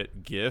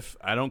favorite GIF.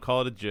 I don't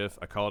call it a GIF.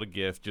 I call it a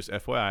GIF, just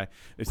FYI.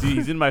 See,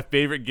 he's in my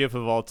favorite GIF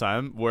of all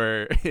time,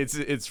 where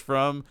it's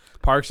from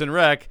Parks and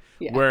Rec,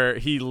 where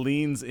he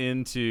leans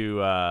into,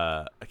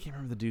 I can't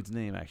remember the dude's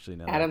name, actually.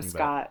 Now Adam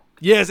Scott.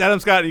 Yes, Adam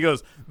Scott. And he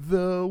goes,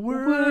 the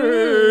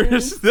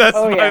worst. That's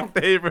my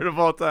favorite of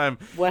all time.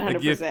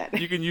 100%.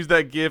 You can use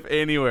that GIF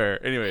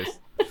anywhere. Anyways,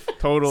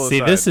 total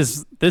See,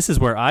 aside. this is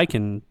where I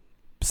can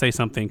say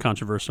something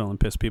controversial and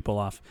piss people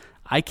off.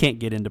 I can't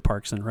get into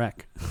Parks and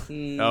Rec.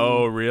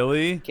 Oh,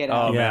 really? Get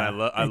out. Oh,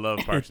 man, I love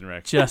Parks and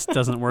Rec. Just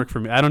doesn't work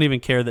for me. I don't even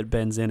care that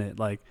Ben's in it.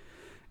 Like,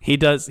 he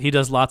does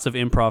lots of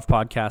improv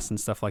podcasts and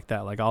stuff like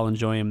that. Like, I'll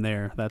enjoy him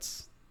there.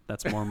 That's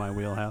more my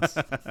wheelhouse.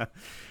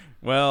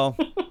 Well,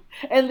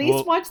 at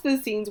least watch the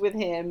scenes with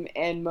him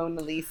and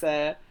Mona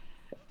Lisa,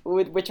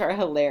 which are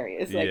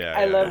hilarious. Like,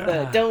 I love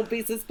the "Don't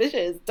be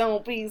suspicious,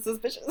 don't be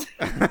suspicious."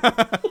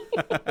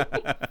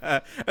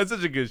 That's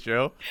such a good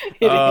show.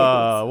 It is.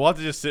 We'll have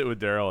to just sit with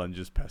Daryl and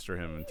just pester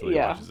him until he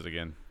watches it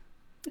again.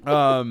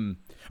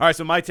 All right,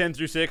 so my 10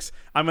 through 6,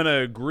 I'm going to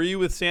agree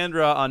with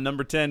Sandra on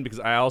number 10 because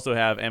I also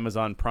have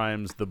Amazon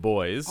Prime's The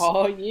Boys.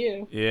 Oh,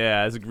 you.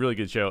 Yeah, it's a really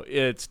good show.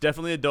 It's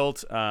definitely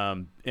adult.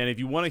 And if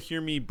you want to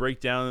hear me break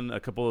down a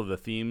couple of the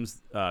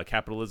themes,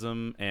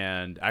 capitalism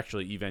and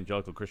actually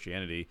evangelical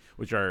Christianity,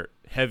 which are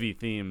heavy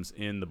themes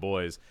in The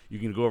Boys, you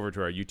can go over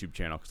to our YouTube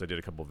channel because I did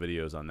a couple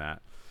videos on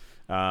that.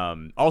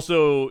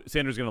 Also,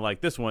 Sandra's going to like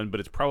this one, but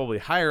it's probably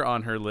higher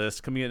on her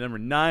list. Coming at number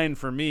 9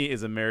 for me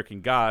is American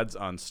Gods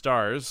on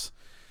Starz.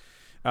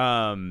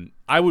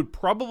 I would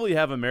probably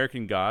have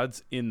American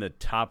Gods in the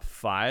top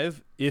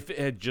 5 if it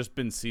had just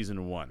been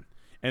season 1.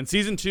 And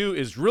season 2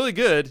 is really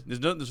good.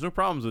 There's no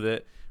problems with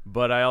it,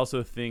 but I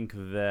also think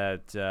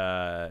that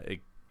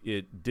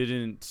it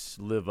didn't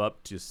live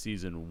up to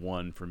season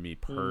 1 for me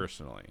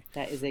personally.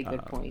 That is a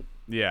good point.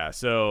 Yeah,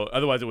 so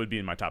otherwise it would be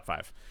in my top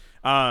 5.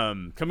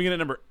 Coming in at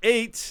number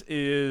 8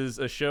 is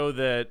a show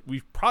that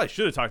we probably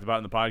should have talked about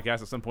in the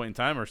podcast at some point in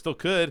time, or still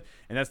could,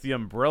 and that's The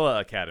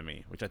Umbrella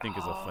Academy, which I think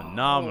is a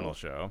phenomenal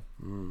show.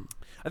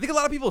 I think a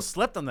lot of people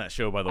slept on that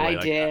show, by the way. I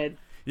did.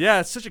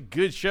 Yeah, it's such a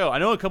good show. I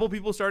know a couple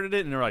people started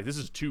it and they're like, "This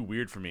is too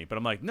weird for me," but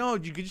I'm like, "No,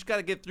 you just got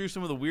to get through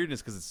some of the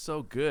weirdness because it's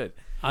so good."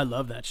 I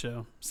love that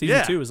show.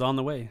 Season 2 is on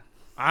the way.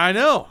 I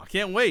know. I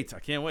can't wait.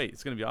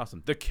 It's gonna be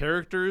awesome. The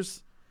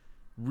characters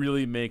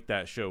really make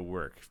that show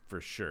work for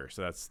sure.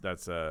 So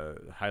that's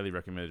highly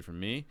recommended from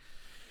me.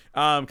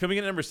 Coming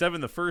in at number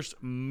 7, the first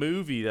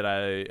movie that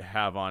I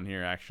have on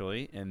here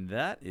actually, and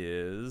that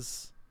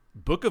is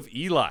Book of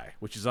Eli,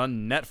 which is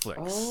on Netflix.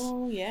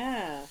 Oh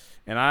yeah.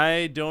 And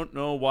I don't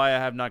know why I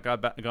have not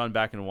gone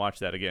back and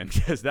watched that again,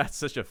 because that's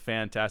such a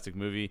fantastic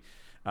movie.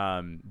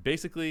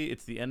 Basically,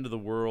 it's the end of the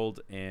world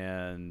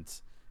and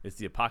it's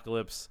the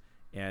apocalypse,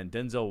 and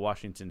Denzel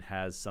Washington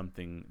has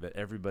something that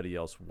everybody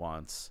else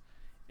wants,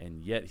 and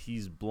yet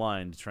he's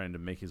blind trying to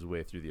make his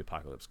way through the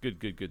apocalypse.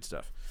 Good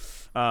stuff.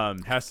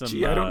 Has some.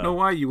 Gee, I don't know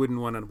why you wouldn't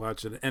want to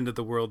watch an end of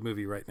the world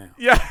movie right now.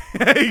 Yeah,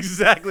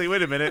 exactly.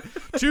 Wait a minute.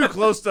 Too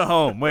close to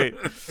home. Wait.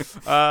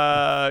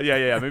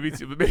 Yeah. Maybe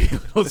a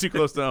little too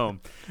close to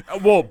home.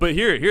 Well, but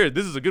here.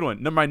 This is a good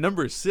one. My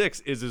number 6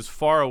 is as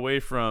far away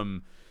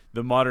from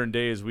the modern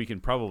day as we can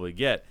probably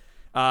get.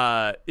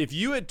 If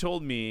you had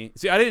told me,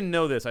 I didn't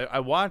know this. I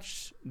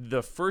watched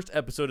the first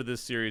episode of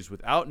this series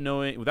without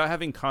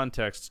having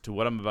context to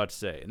what I'm about to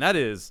say. And that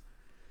is,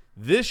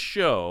 this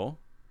show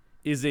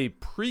is a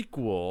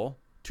prequel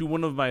to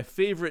one of my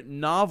favorite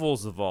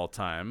novels of all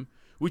time,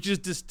 which is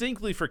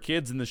distinctly for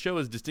kids. And the show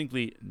is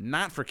distinctly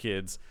not for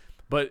kids,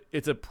 but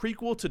it's a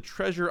prequel to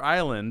Treasure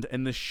Island.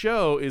 And the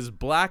show is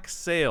Black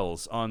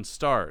Sails on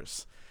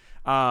Starz.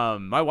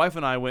 My wife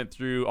and I went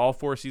through all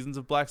 4 seasons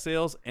of Black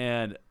Sails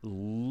and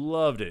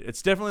loved it.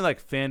 It's definitely like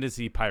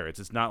fantasy pirates.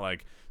 It's not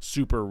like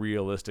super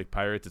realistic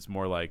pirates. It's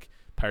more like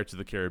Pirates of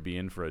the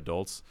Caribbean for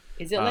adults.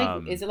 Is it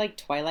like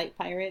Twilight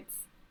Pirates?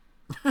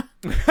 I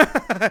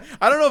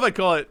don't know if I'd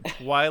call it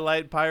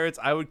Twilight Pirates.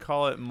 I would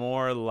call it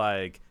more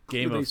like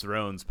Game of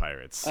Thrones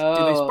pirates. Oh.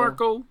 Do they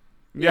sparkle?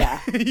 Yeah.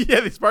 Yeah,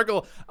 they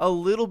sparkle a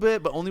little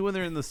bit, but only when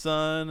they're in the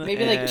sun.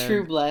 Maybe like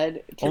True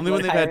Blood. Only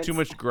when they've had too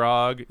much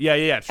grog.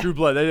 Yeah. True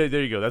Blood. There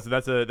you go.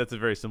 That's a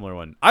very similar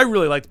one. I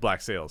really liked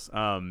Black Sails.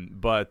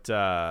 But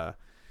I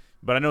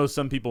know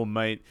some people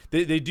might.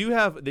 They do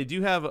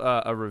have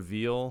a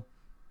reveal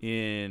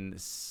in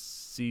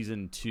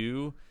season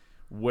 2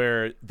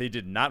 where they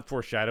did not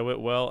foreshadow it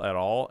well at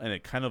all, and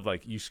it kind of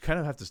like you kind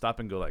of have to stop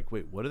and go like,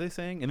 wait, what are they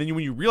saying? And then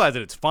when you realize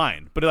it, it's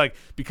fine. But like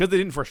because they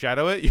didn't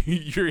foreshadow it,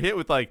 you're hit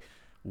with like,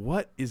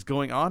 what is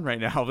going on right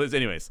now? But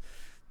anyways,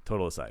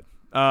 total aside.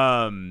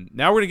 Now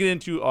we're gonna get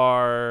into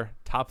our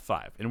top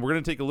 5, and we're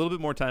gonna take a little bit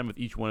more time with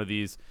each one of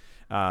these.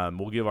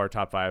 We'll give our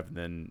top 5, and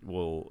then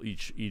we'll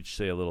each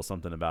say a little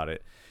something about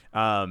it.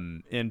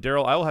 And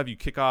Daryl, I will have you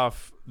kick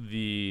off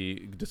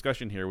the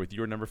discussion here with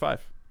your number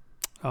 5.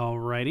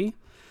 Alrighty.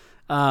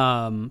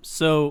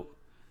 So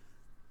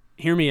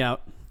hear me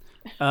out.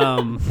 It's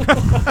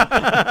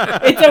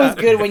always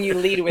good when you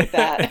lead with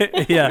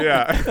that.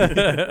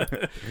 Yeah.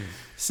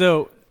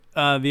 So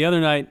the other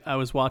night I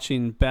was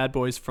watching Bad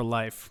Boys for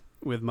Life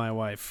with my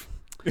wife.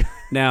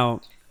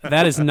 Now,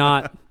 that is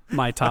not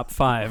my top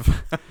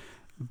 5,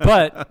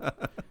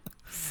 but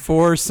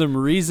for some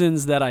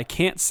reasons that I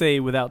can't say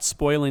without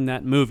spoiling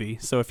that movie.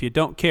 So if you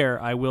don't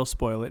care, I will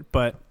spoil it,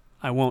 but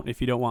I won't if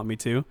you don't want me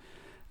to.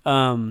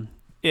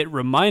 It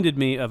reminded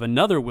me of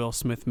another Will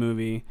Smith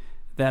movie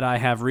that I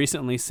have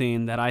recently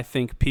seen that I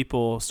think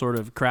people sort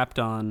of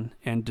crapped on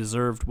and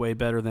deserved way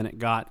better than it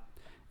got,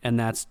 and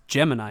that's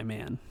Gemini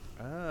Man.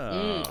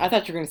 Oh. I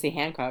thought you were going to say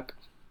Hancock.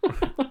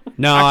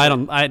 No, I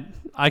don't. I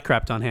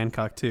crapped on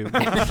Hancock too.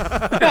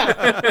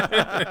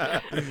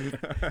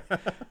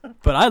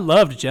 But I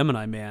loved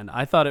Gemini Man.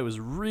 I thought it was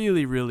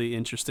really, really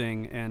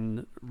interesting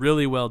and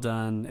really well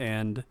done.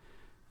 And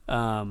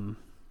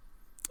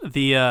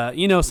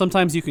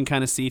sometimes you can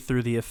kind of see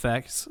through the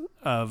effects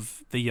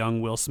of the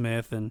young Will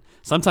Smith, and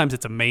sometimes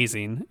it's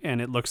amazing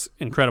and it looks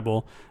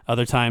incredible.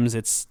 Other times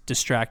it's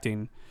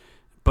distracting.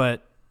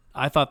 But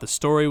I thought the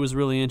story was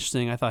really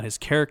interesting. I thought his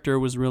character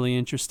was really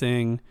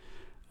interesting.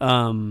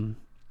 The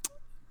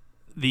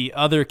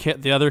other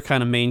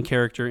kind of main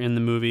character in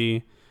the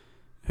movie,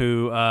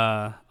 who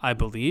I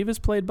believe is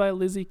played by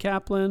Lizzie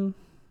Kaplan,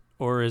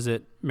 or is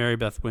it Mary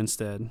Elizabeth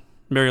Winstead?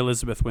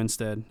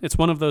 It's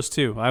one of those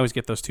two. I always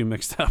get those two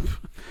mixed up.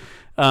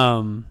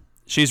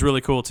 She's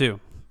really cool too.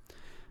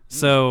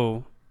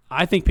 So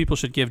I think people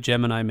should give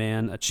Gemini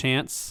Man a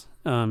chance.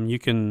 You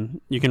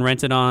can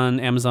rent it on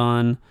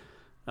Amazon.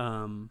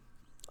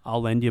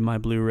 I'll lend you my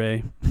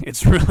Blu-ray.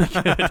 It's really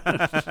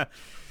good.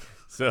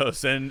 So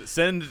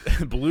send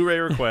Blu-ray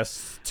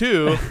requests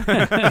to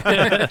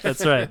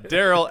That's right.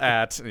 Daryl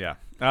at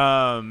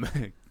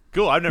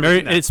cool. I've never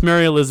seen that. It's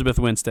Mary Elizabeth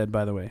Winstead,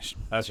 by the way.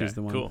 Okay, she's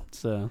the one. cool.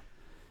 So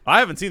I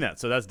haven't seen that,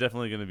 so that's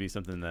definitely going to be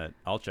something that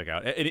I'll check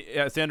out.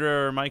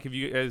 Sandra or Mike, have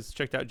you guys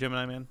checked out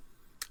Gemini Man?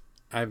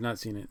 I have not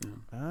seen it, no.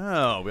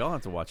 Oh, we all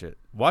have to watch it.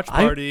 Watch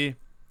party.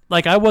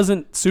 I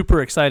wasn't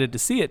super excited to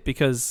see it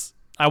because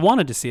I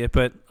wanted to see it,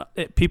 but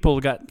people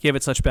gave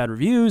it such bad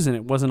reviews, and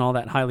it wasn't all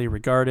that highly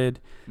regarded.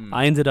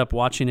 I ended up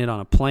watching it on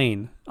a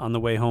plane on the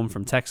way home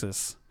from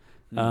Texas,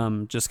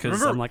 Just because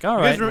Remember- I'm like, all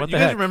You guys right, re- what you the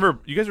guys heck? remember?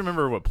 You guys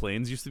remember what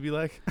planes used to be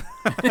like?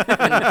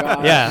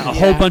 Yeah, a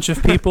whole bunch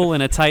of people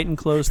in a tight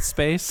enclosed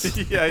space.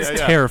 Yeah, It's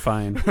yeah.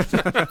 terrifying.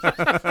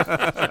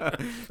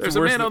 There's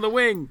a man on the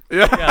wing.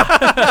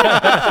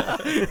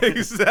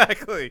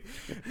 Exactly.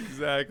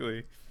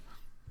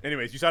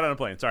 Anyways, you saw it on a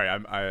plane. Sorry,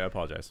 I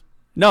apologize.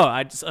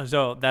 No,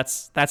 so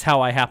that's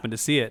how I happened to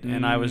see it,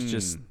 and I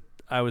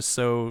was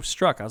so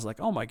struck. I was like,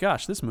 oh my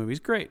gosh, this movie's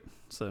great.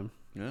 So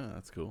Yeah,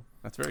 that's cool.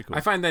 That's very cool.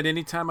 I find that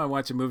anytime I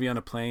watch a movie on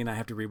a plane, I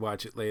have to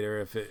rewatch it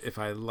later if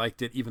I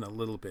liked it even a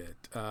little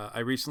bit. I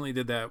recently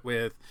did that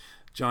with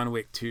John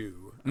Wick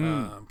 2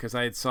 because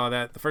I saw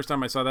that the first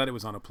time I saw that it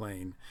was on a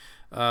plane.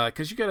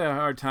 Because you get a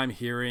hard time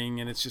hearing,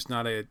 and it's just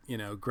not a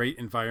great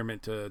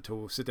environment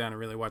to sit down and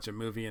really watch a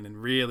movie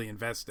and really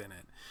invest in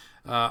it.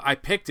 I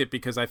picked it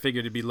because I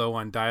figured it'd be low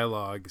on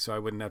dialogue, so I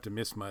wouldn't have to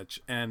miss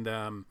much, and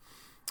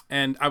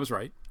I was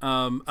right.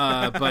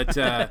 But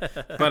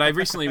I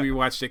recently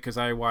rewatched it because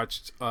I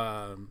watched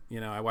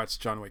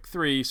John Wick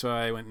 3, so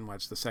I went and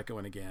watched the second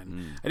one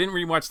again. I didn't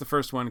rewatch the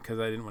first one because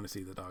I didn't want to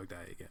see the dog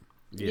die again.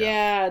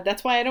 Yeah,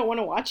 that's why I don't want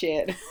to watch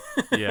it.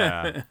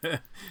 Yeah,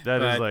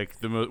 that is like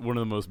one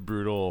of the most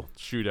brutal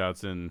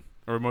shootouts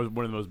one of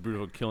the most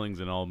brutal killings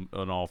in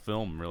all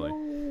film,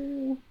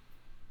 really.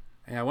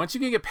 Yeah, once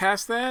you can get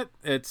past that,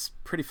 it's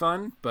pretty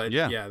fun. But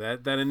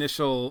that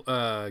initial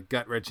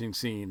gut wrenching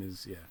scene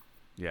is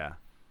Yeah.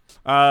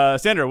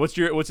 Sandra, what's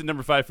at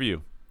number 5 for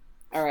you?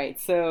 All right,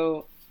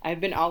 so I've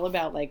been all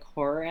about like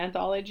horror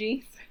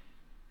anthologies.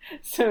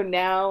 So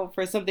now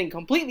for something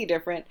completely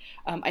different,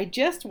 I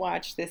just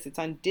watched this. It's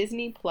on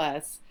Disney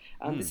Plus.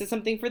 This is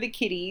something for the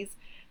kiddies,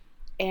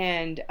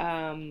 and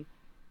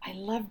I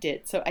loved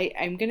it. So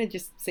I'm gonna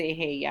just say,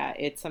 hey, yeah,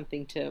 it's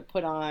something to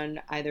put on,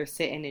 either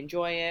sit and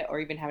enjoy it, or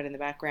even have it in the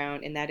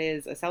background. And that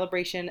is a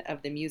celebration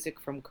of the music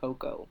from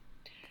Coco.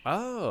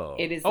 Oh,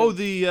 it is.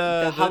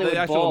 The Hollywood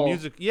actual Bowl.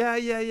 music. Yeah.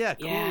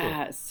 Cool.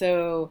 Yeah.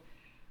 So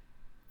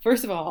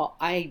first of all,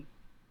 I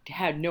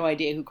had no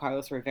idea who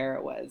Carlos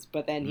Rivera was,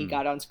 but then he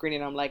got on screen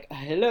and I'm like,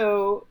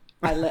 hello,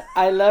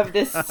 I love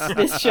this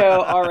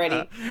show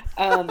already.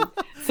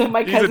 So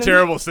my cousin, he's a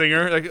terrible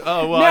singer. Like,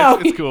 oh well,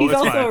 no, it's cool. He's it's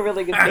also fine. a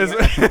really good singer.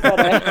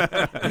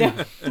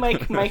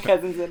 But, my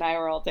cousins and I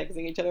were all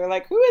texting each other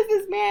like, who is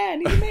this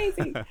man? He's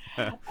amazing.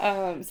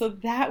 So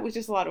that was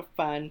just a lot of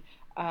fun.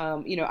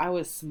 I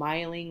was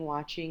smiling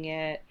watching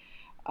it.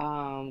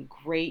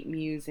 Great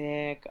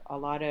music, a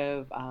lot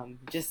of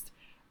just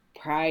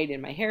pride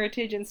in my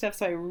heritage and stuff.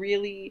 So I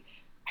really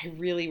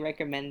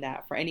recommend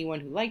that for anyone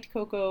who liked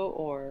Coco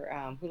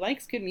or who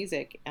likes good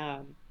music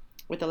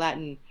with a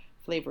Latin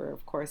flavor,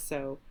 of course.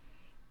 So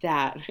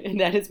that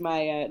is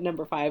my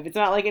number 5. It's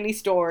not like any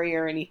story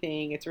or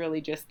anything. It's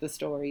really just the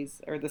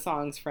stories or the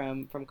songs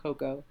from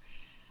Coco.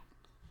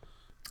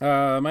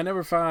 My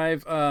number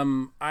 5.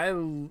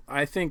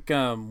 I think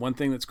one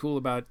thing that's cool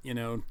about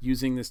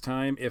using this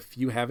time, if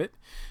you have it,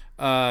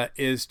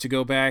 is to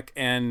go back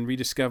and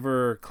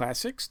rediscover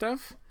classic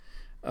stuff,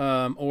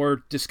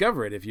 or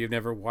discover it if you've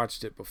never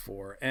watched it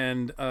before.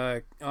 And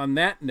on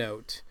that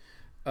note,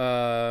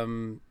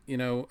 Sandra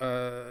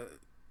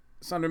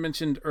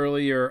mentioned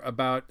earlier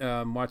about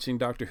watching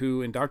Doctor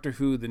Who, and Doctor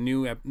Who, the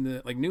new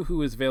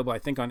Who is available, I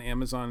think, on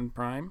Amazon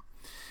Prime.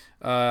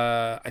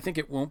 I think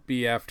it won't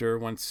be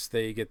once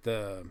they get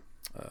the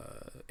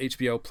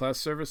HBO Plus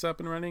service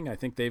up and running. I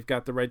think they've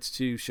got the rights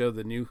to show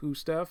the new Who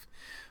stuff.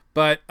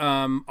 But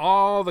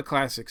all the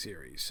classic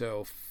series,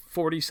 so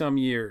 40-some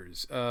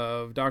years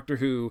of Doctor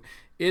Who,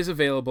 is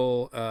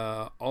available.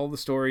 All the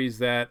stories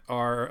that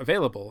are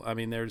available. I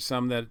mean, there's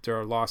some that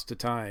are lost to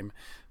time.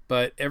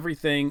 But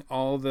everything,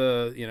 all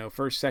the,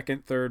 first,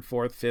 second, third,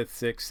 fourth, fifth,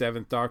 sixth,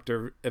 seventh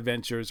Doctor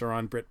adventures are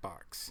on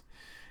BritBox.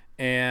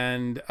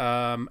 And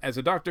as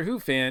a Doctor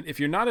Who fan, if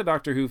you're not a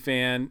Doctor Who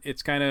fan,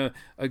 it's kind of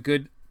a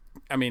good...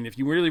 I mean, if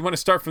you really want to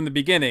start from the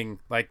beginning,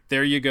 like,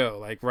 there you go.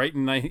 Like, right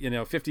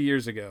in 50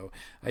 years ago,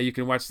 you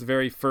can watch the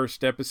very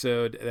first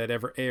episode that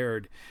ever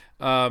aired.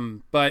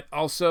 But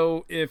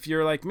also, if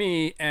you're like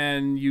me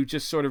and you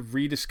just sort of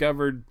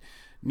rediscovered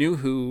New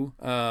Who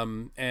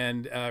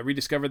and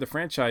rediscovered the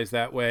franchise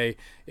that way,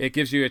 it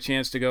gives you a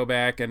chance to go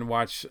back and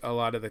watch a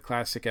lot of the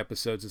classic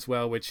episodes as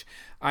well, which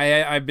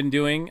I've been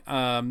doing.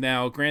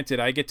 Now, granted,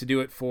 I get to do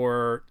it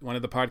for one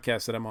of the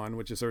podcasts that I'm on,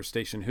 which is Earth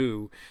Station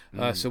Who.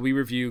 So we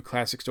review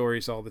classic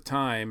stories all the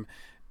time.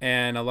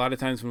 And a lot of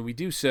times when we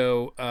do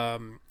so,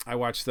 I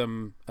watch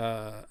them for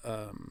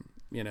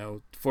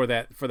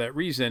that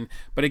reason,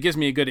 but it gives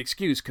me a good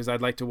excuse because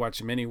I'd like to watch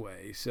them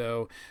anyway.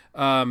 So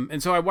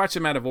and so I watch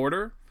them out of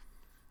order.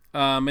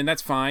 And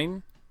that's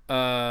fine.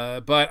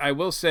 But I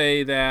will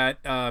say that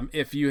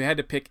if you had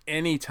to pick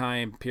any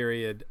time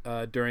period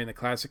during the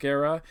classic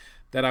era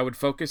that I would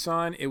focus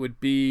on, it would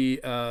be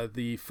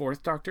the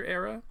 4th Doctor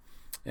era.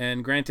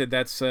 And granted,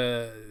 that's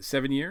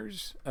 7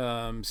 years.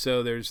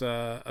 So there's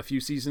a few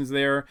seasons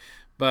there.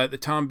 But the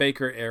Tom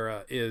Baker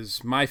era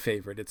is my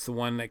favorite. It's the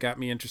one that got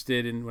me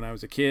interested in when I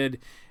was a kid.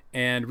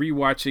 And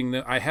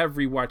I have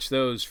rewatched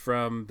those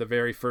from the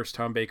very first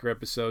Tom Baker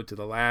episode to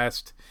the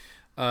last.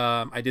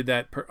 I did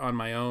that on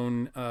my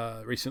own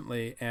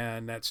recently,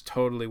 and that's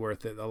totally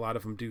worth it. A lot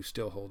of them do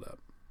still hold up.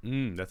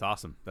 That's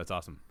awesome. That's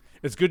awesome.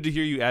 It's good to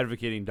hear you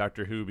advocating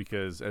Doctor Who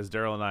because, as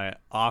Daryl and I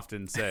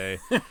often say,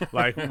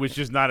 like, which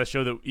is not a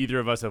show that either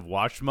of us have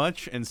watched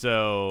much, and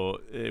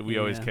so we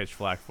always catch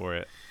flack for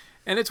it.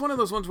 And it's one of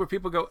those ones where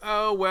people go,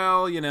 oh,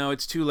 well,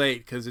 it's too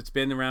late because it's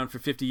been around for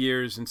 50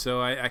 years, and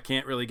so I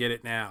can't really get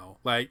it now.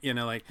 Like,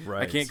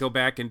 right. I can't go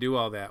back and do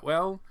all that.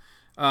 Well,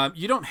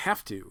 you don't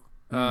have to.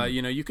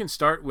 You can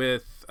start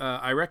with.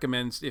 I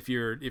recommend if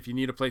you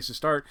need a place to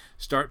start,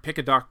 pick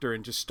a Doctor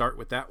and just start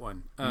with that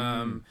one.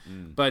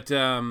 But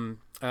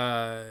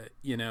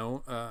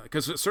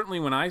because certainly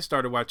when I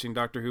started watching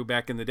Doctor Who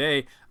back in the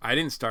day, I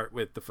didn't start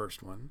with the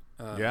first one.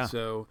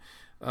 So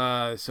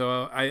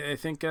I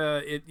think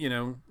it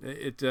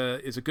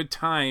is a good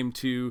time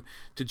to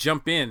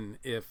jump in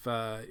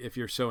if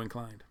you're so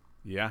inclined.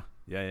 Yeah,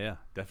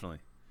 definitely.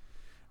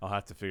 I'll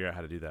have to figure out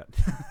how to do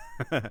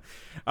that.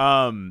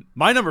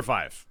 My number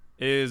 5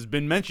 is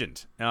been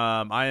mentioned.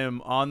 I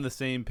am on the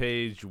same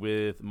page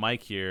with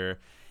Mike here.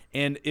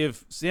 And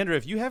Sandra,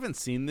 if you haven't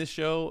seen this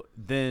show,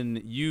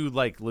 then you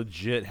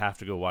legit have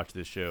to go watch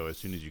this show as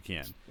soon as you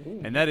can.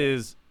 Ooh. And that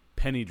is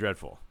Penny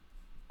Dreadful.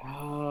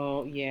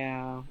 Oh,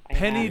 yeah.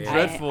 Penny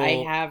Dreadful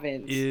I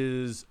haven't.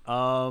 is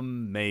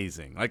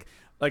amazing.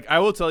 Like I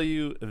will tell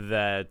you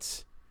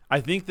that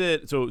I think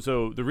that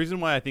so the reason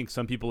why I think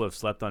some people have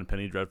slept on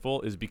Penny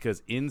Dreadful is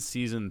because in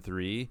season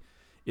 3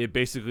 it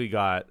basically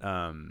got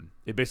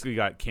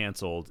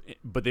canceled,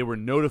 but they were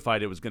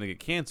notified it was going to get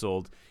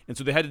canceled, and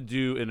so they had to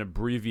do an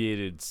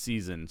abbreviated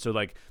season. So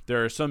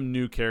there are some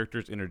new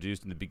characters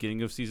introduced in the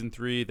beginning of season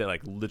 3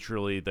 that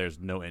literally there's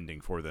no ending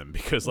for them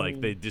because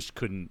they just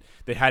couldn't.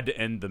 They had to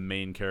end the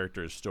main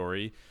character's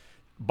story.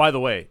 By the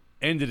way,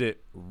 ended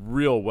it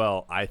real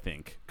well, I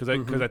think, because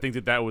I think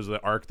that was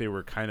the arc they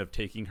were kind of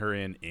taking her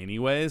in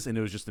anyways, and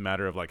it was just a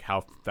matter of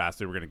how fast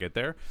they were going to get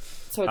there.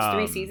 So it's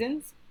 3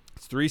 seasons.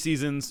 It's 3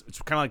 seasons.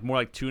 It's kind of more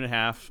like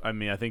 2.5. I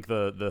mean, I think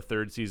the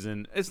third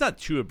season, it's not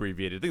too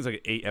abbreviated. I think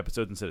it's 8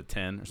 episodes instead of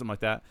 10 or something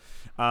like that.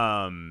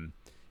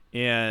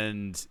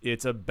 And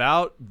it's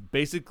about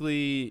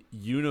basically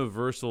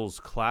Universal's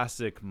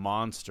classic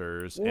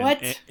monsters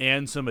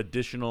and some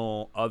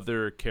additional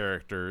other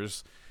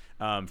characters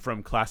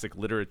from classic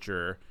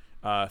literature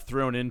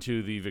thrown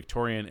into the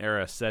Victorian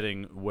era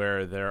setting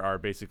where there are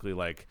basically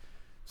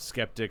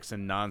skeptics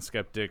and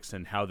non-skeptics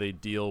and how they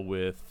deal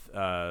with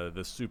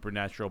the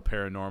supernatural,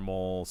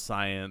 paranormal,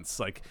 science.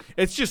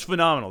 It's just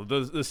phenomenal.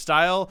 The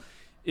style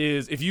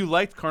is, if you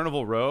liked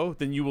Carnival Row,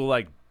 then you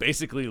will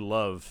basically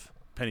love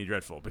Penny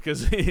Dreadful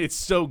because it's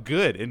so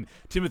good. And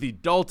Timothy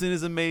Dalton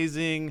is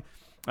amazing.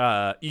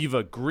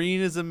 Eva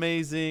Green is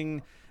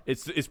amazing.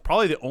 It's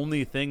probably the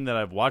only thing that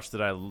I've watched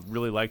that I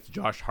really liked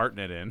Josh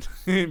Hartnett in.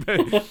 You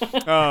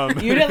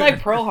didn't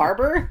like Pearl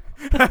Harbor?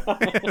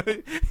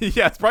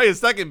 Yeah, it's probably his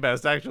second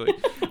best actually.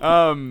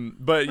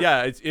 But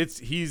yeah,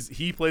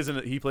 he plays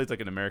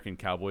like an American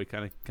cowboy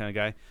kind of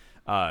guy,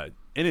 and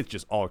it's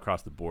just all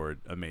across the board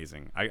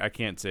amazing. I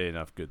can't say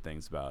enough good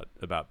things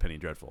about Penny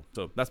Dreadful.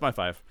 So that's my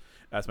 5.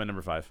 That's my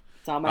number 5.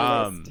 It's on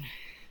my list.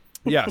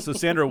 Yeah. So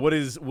Sandra, what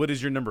is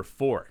your number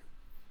 4?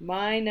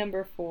 My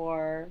number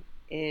 4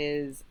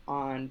 is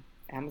on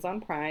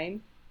Amazon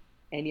Prime,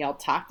 and y'all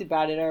talked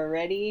about it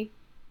already.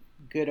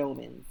 Good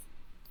Omens.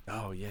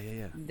 Oh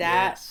yeah.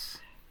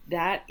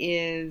 That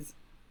is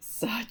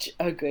such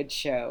a good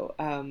show.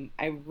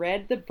 I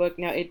read the book.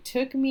 Now it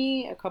took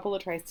me a couple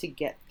of tries to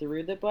get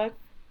through the book,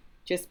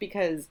 just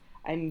because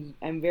I'm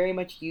very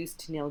much used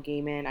to Neil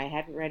Gaiman. I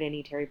hadn't read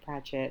any Terry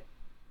Pratchett,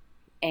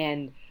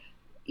 and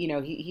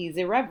he's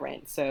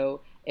irreverent,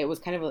 so it was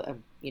kind of a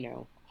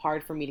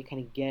hard for me to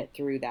kind of get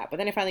through that. But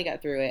then I finally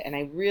got through it, and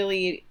I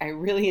really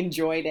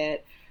enjoyed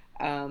it.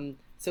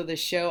 So the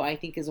show, I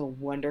think, is a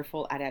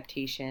wonderful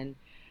adaptation.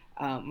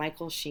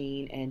 Michael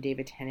Sheen and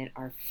David Tennant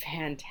are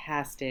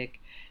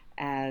fantastic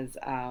as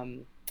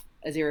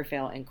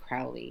Aziraphale and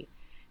Crowley.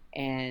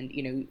 And,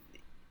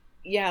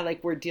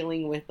 we're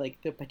dealing with,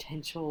 the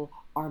potential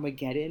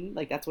Armageddon.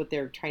 That's what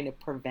they're trying to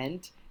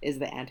prevent, is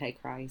the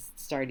Antichrist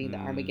starting the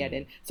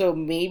Armageddon. So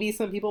maybe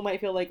some people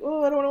might feel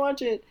oh, I don't want to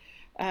watch it.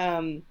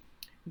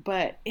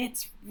 But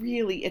it's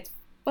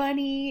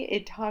funny.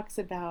 It talks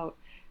about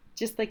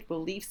just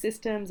belief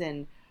systems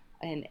and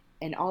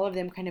all of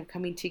them kind of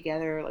coming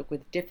together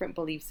with different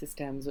belief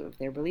systems. If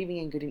they're believing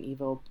in good and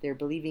evil, they're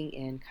believing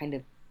in kind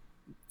of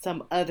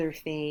some other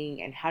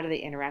thing, and how do they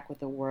interact with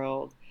the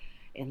world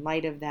in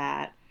light of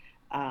that.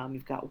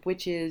 You've got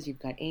witches, you've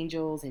got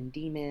angels and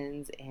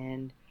demons,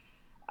 and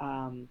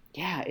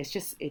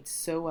it's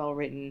so well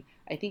written.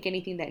 I think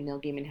anything that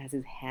Neil Gaiman has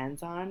his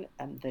hands on,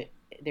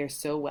 they're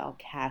so well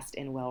cast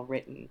and well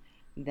written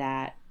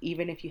that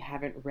even if you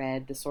haven't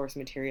read the source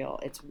material,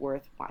 it's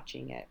worth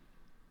watching it.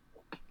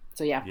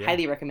 So yeah.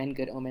 Highly recommend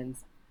Good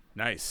Omens.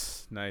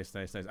 Nice.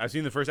 I've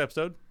seen the first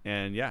episode,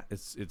 and yeah,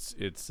 it's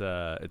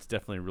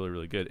definitely really,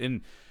 really good.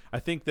 And I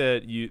think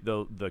that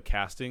the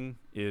casting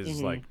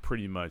is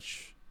pretty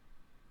much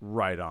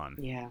right on.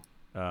 Yeah.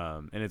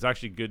 And it's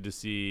actually good to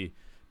see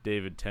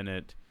David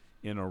Tennant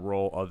in a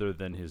role other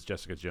than his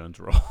Jessica Jones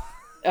role.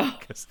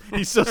 Because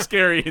he's so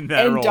scary in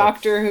that role. And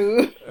Doctor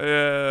Who.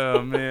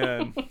 Oh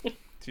man,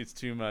 it's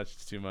too much.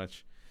 It's too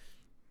much.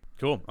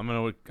 Cool. I'm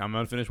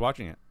gonna finish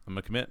watching it. I'm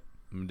gonna commit.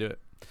 I'm gonna do it.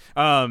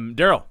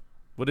 Daryl,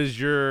 what is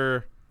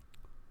your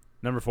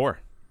number 4?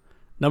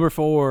 Number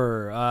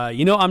 4.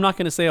 I'm not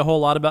going to say a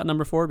whole lot about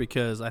number 4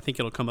 because I think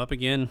it'll come up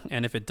again,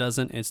 and if it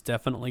doesn't, it's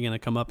definitely going to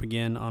come up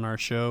again on our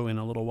show in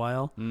a little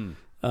while.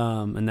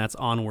 And that's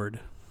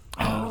Onward.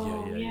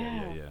 Oh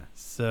yeah.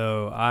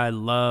 So I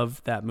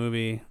love that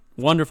movie.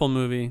 Wonderful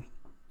movie.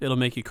 It'll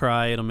make you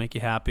cry. It'll make you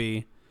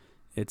happy.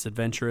 It's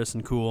adventurous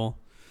and cool.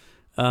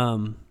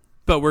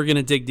 But we're going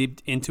to dig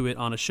deep into it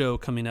on a show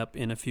coming up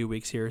in a few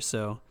weeks here,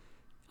 so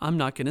I'm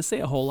not going to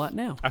say a whole lot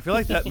now. I feel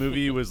like that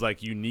movie was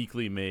like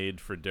uniquely made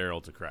for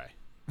Daryl to cry.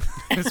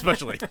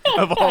 Especially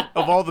of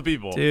all the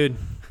people. Dude,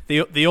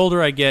 the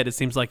older I get, it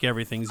seems like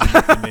everything's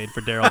uniquely made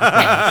for Daryl to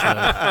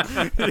cry.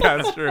 So. Yeah,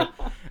 that's true.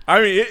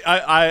 I mean,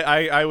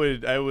 I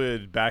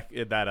would back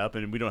that up,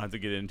 and we don't have to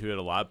get into it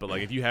a lot. But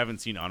like, if you haven't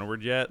seen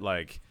Onward yet,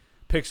 like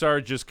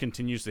Pixar just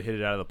continues to hit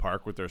it out of the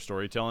park with their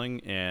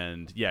storytelling,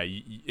 and yeah,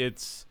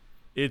 it's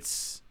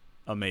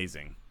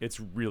amazing. It's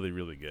really,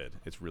 really good.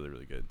 It's really,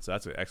 really good. So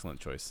that's an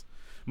excellent choice.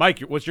 Mike,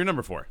 what's your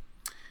number 4?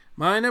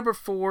 My number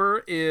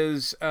 4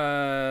 is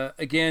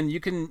again, you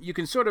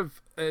can sort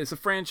of it's a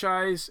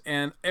franchise,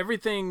 and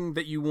everything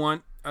that you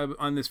want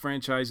on this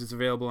franchise is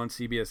available on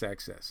CBS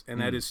Access,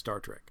 and that is Star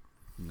Trek.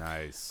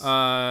 Nice.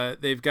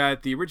 They've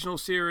got the original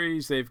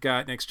series, they've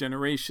got Next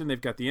Generation,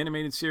 they've got the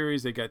animated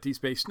series, they've got Deep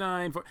Space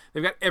Nine,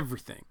 they've got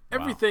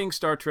everything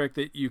Star Trek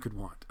that you could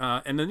want,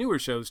 and the newer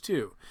shows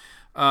too.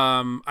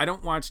 I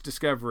don't watch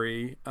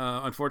Discovery.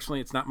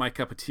 Unfortunately, it's not my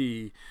cup of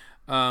tea.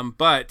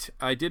 But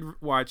I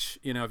did watch,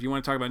 if you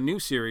want to talk about new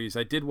series,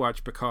 I did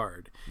watch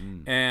Picard.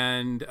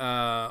 And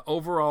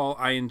overall,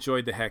 I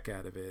enjoyed the heck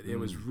out of it. It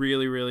was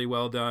really, really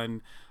well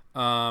done.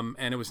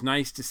 And it was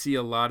nice to see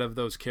a lot of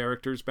those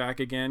characters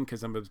back again,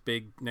 because I'm a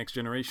big Next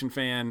Generation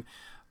fan.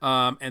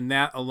 And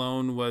that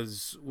alone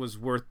was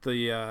worth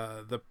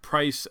the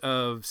price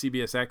of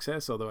CBS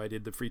Access, although I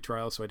did the free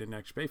trial, so I didn't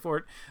actually pay for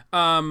it.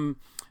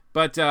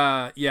 But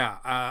I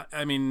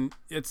mean,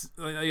 it's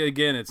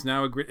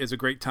now is a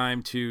great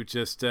time to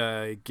just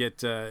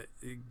get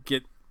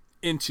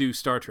into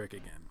Star Trek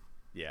again.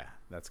 Yeah,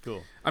 that's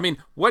cool. I mean,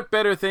 what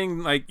better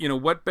thing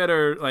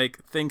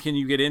thing can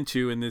you get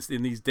into in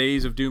these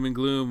days of doom and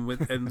gloom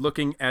and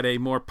looking at a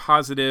more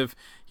positive,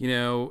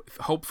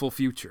 hopeful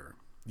future?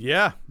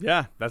 Yeah,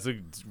 that's a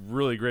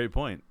really great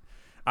point.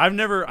 I've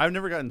never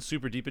gotten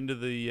super deep into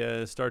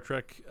the Star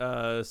Trek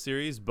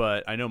series,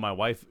 but I know my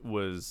wife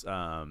was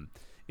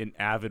an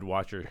avid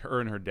watcher. Her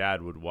and her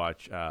dad would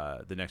watch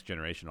The Next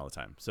Generation all the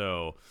time.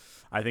 So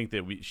I think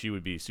that she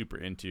would be super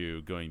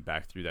into going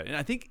back through that. And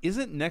I think,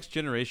 isn't Next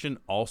Generation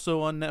also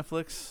on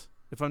Netflix,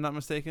 if I'm not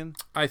mistaken?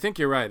 I think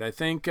you're right. I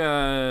think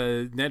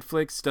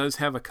Netflix does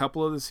have a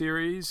couple of the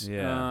series.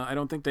 Yeah. I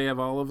don't think they have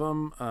all of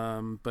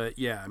them. But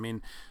yeah, I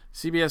mean,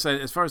 CBS,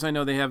 as far as I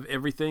know, they have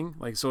everything.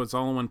 So it's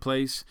all in one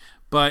place.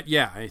 But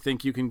yeah, I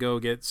think you can go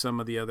get some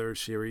of the other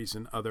series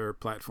and other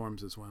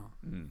platforms as well.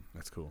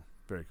 That's cool.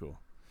 Very cool.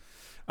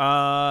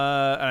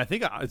 And I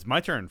think it's my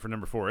turn for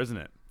number 4, isn't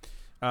it?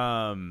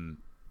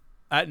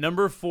 At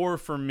number 4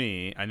 for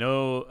me, I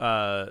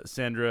know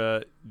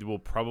Sandra will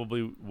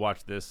probably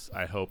watch this,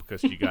 I hope,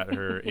 because she got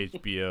her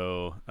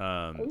HBO.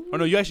 Oh,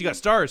 no, you actually got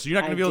Starz, so you're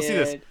not going to be able to see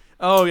this.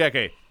 Oh, yeah,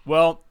 okay.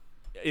 Well,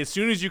 as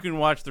soon as you can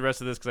watch the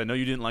rest of this, because I know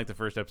you didn't like the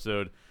first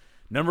episode,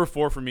 number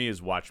 4 for me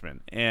is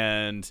Watchmen.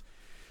 And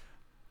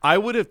I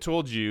would have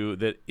told you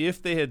that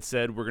if they had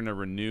said we're going to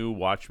renew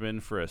Watchmen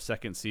for a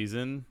second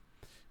season...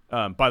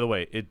 by the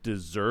way, it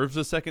deserves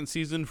a second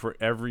season for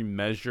every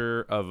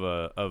measure of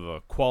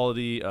a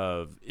quality,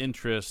 of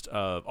interest,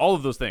 of all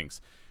of those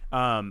things.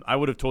 I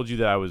would have told you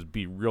that I would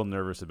be real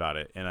nervous about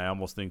it, and I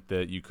almost think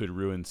that you could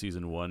ruin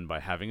season 1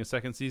 by having a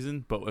second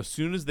season. But as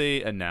soon as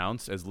they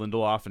announced, as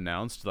Lindelof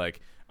announced,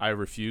 I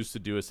refuse to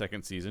do a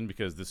second season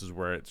because this is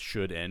where it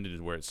should end. It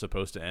is where it's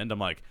supposed to end. I'm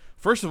like,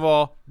 first of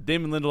all,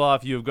 Damon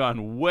Lindelof, you have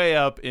gone way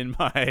up in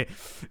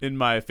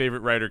my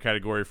favorite writer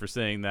category for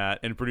saying that,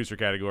 and producer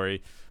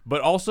category.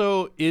 But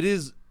also, it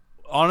is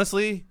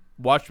honestly,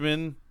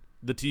 Watchmen,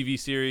 the TV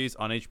series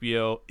on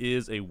HBO,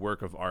 is a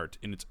work of art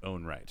in its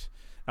own right,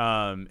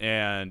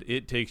 and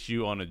it takes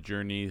you on a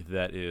journey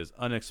that is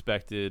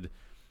unexpected,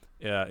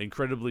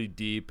 incredibly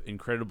deep,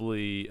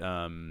 incredibly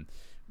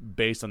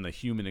based on the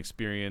human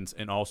experience,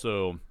 and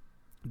also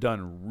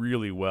done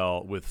really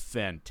well with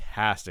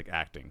fantastic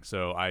acting.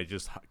 So I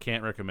just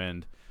can't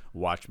recommend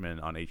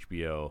Watchmen on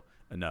HBO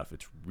enough.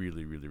 It's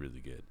really, really,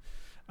 really good.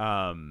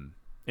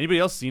 Anybody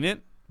else seen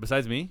it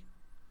besides me?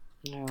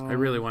 No. I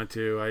really want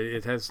to.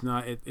 It has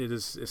not. It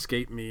has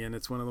escaped me, and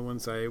it's one of the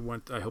ones I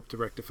hope to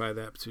rectify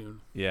that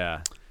soon.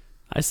 Yeah,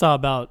 I saw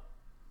about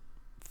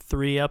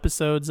 3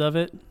 episodes of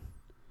it,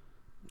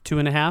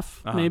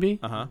 2.5 maybe.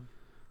 Uh-huh.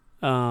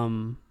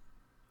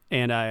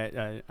 And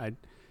I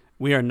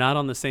We are not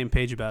on the same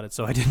page about it,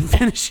 so I didn't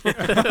finish it.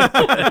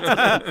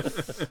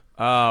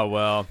 Oh,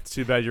 well, it's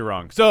too bad you're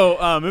wrong. So,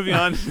 moving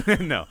on.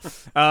 No.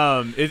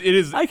 It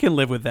is... I can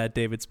live with that,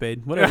 David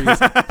Spade. Whatever you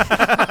say.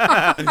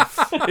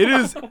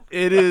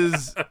 It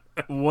is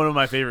one of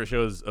my favorite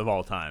shows of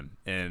all time,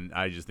 and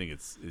I just think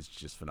it's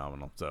just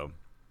phenomenal. So,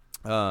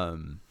 let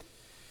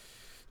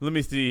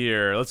me see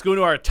here. Let's go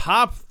into our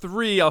top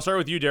 3. I'll start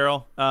with you,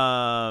 Daryl.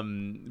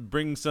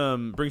 Bring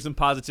some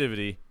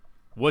positivity.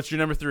 What's your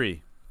number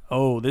 3?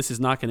 Oh, this is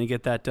not going to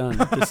get that done.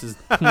 This is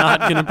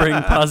not going to bring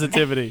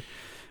positivity.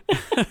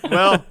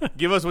 Well,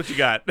 give us what you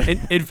got.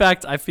 In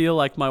fact, I feel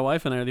like my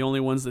wife and I are the only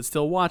ones that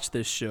still watch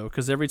this show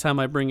because every time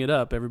I bring it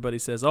up, everybody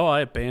says, "Oh, I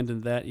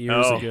abandoned that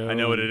years ago." I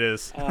know what it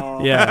is.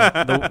 Oh.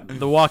 Yeah,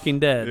 the Walking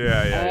Dead.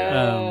 Yeah.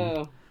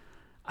 Oh.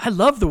 I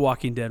love The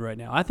Walking Dead right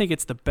now. I think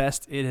it's the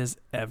best it has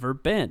ever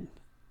been.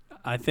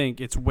 I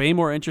think it's way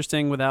more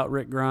interesting without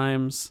Rick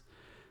Grimes.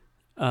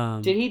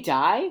 Did he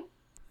die?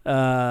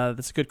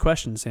 That's a good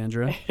question,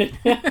 Sandra.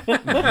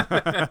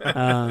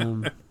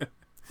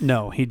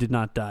 No, he did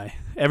not die.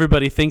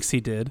 Everybody thinks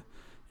he did.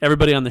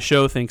 Everybody on the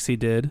show thinks he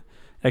did,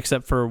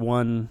 except for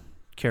one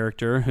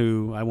character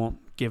who I won't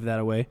give that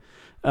away.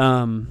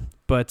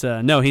 But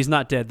no, he's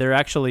not dead. They're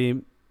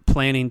actually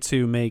planning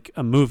to make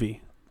a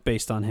movie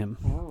based on him.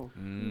 Oh.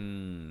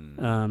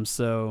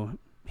 So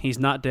he's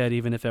not dead,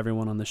 even if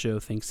everyone on the show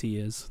thinks he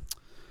is.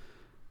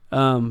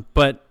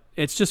 But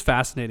it's just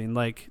fascinating.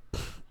 Like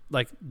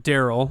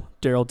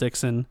Daryl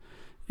Dixon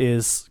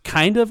is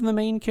kind of the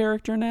main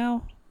character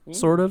now,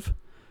 sort of.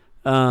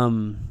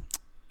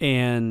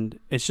 And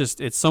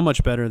it's so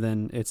much better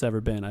than it's ever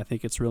been. I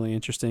think it's really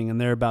interesting,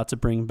 and they're about to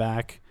bring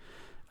back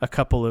a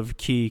couple of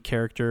key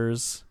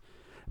characters.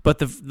 But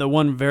the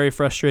one very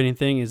frustrating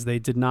thing is they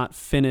did not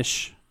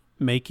finish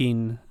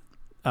making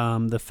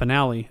the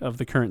finale of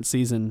the current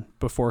season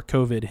before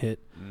COVID hit.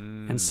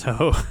 And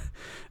so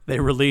they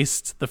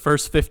released the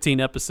first 15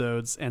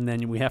 episodes, and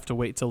then we have to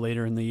wait till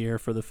later in the year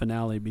for the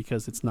finale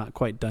because it's not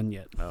quite done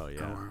yet. Oh,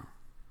 yeah.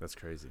 That's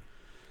crazy.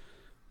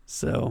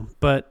 So,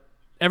 but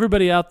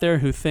everybody out there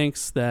who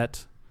thinks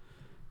that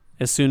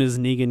as soon as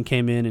Negan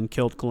came in and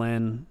killed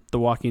Glenn, The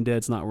Walking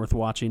Dead's not worth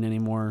watching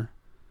anymore,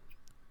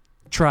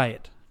 try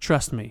it.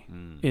 Trust me,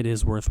 it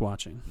is worth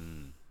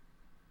watching.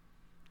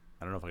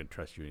 I don't know if I can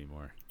trust you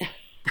anymore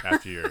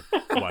after your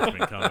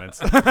Watchmen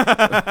comments.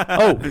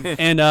 Oh,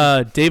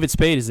 and David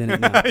Spade is in it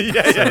now.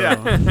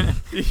 Yeah.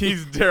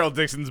 He's Daryl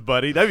Dixon's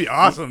buddy. That'd be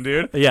awesome,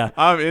 dude. Yeah.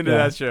 I'm into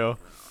that show.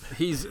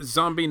 He's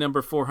zombie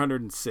number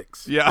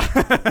 406.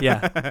 Yeah.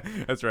 Yeah.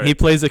 That's right. He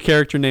plays a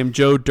character named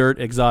Joe Dirt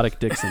Exotic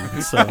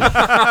Dixon. So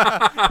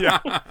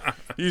Yeah.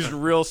 He's a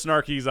real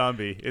snarky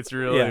zombie. It's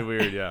really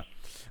weird, yeah.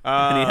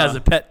 And he has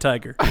a pet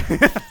tiger.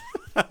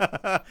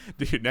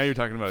 Dude, now you're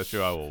talking about a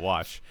show I will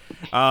watch.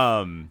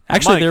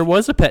 Actually, there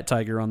was a pet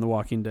tiger on The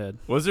Walking Dead.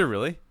 Was there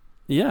really?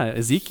 Yeah,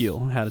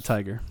 Ezekiel had a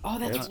tiger. Oh,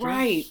 that's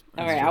right.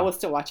 All right, I was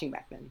still watching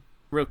back then.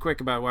 Real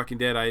quick about Walking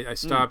Dead, I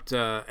stopped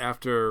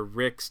after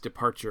Rick's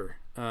departure.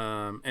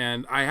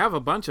 And I have a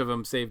bunch of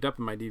them saved up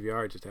in my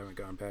DVR. I just haven't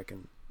gone back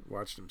and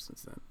watched them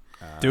since then.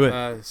 Do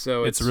it.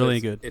 So it's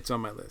really good. It's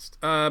on my list.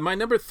 My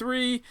number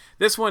 3,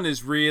 this one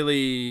is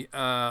really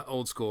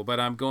old school, but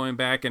I'm going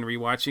back and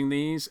rewatching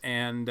these,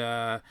 and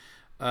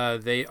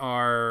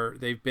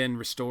they've been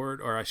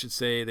restored, or I should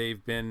say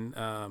they've been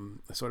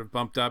sort of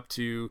bumped up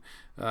to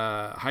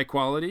high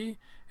quality,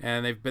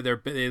 and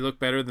they look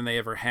better than they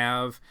ever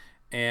have.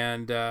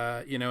 And,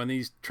 in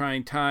these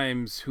trying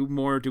times, who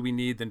more do we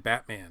need than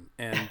Batman?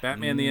 And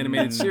Batman, the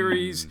Animated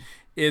Series,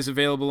 is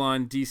available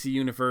on DC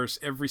Universe,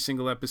 every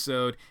single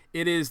episode.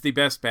 It is the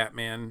best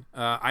Batman,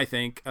 I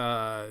think.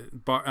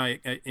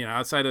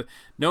 Outside of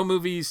no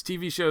movies,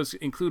 TV shows,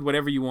 include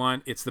whatever you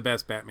want. It's the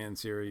best Batman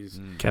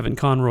series. Kevin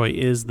Conroy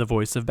is the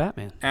voice of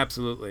Batman.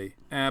 Absolutely.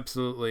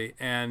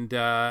 And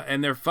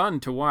they're fun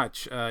to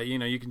watch.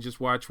 You can just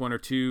watch one or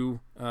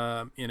two,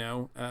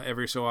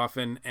 every so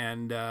often,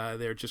 and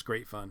they're just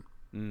great fun.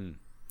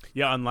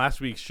 Yeah, on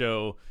last week's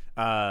show,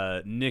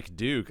 Nick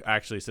Duke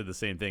actually said the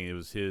same thing. It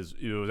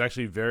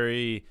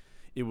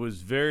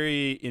was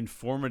very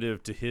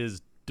informative to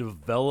his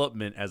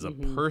development as a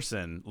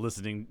person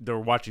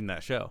watching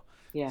that show.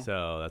 Yeah.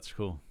 So that's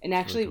cool. And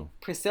that's actually, really cool.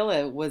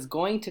 Priscilla was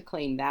going to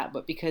claim that,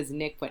 but because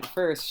Nick went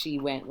first, she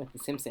went with The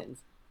Simpsons.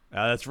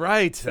 That's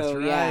right. So,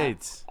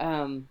 right.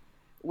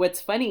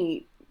 What's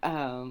funny,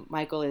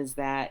 Michael, is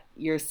that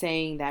you're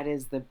saying that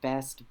is the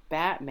best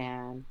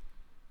Batman,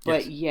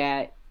 but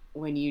yet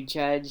when you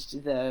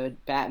judged the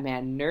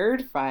Batman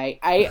nerd fight,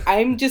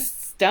 I'm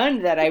just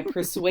stunned that I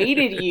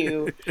persuaded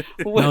you.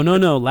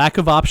 No. Lack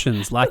of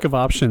options.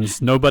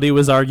 Nobody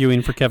was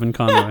arguing for Kevin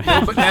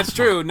Conroy. But that's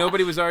true.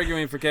 Nobody was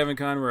arguing for Kevin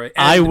Conroy.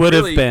 I would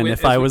have been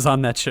if I was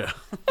on that show.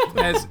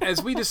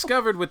 As we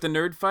discovered with the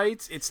nerd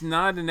fights, it's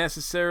not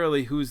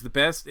necessarily who's the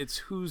best, it's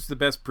who's the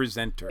best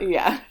presenter.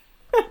 Yeah.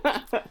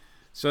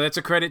 So that's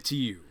a credit to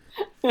you.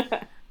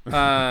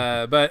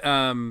 No,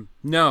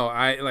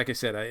 like I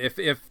said,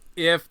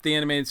 if the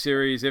animated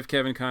series, if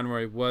Kevin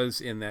Conroy was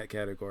in that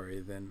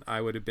category, then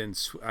I would have been.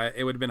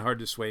 It would have been hard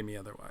to sway me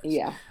otherwise.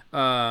 Yeah.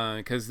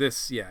 Because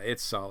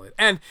it's solid.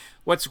 And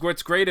what's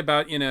great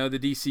about the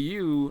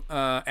DCU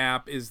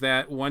app is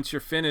that once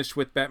you're finished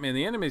with Batman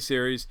the Animated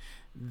Series,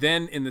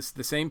 then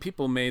the same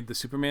people made the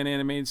Superman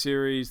animated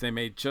series. They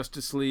made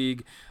Justice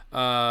League,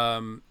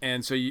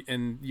 and so you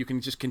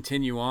can just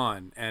continue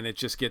on, and it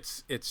just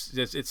it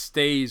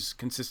stays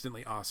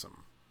consistently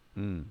awesome.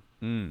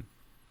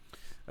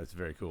 That's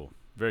very cool.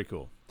 Very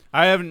cool.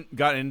 I haven't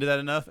gotten into that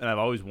enough, and I've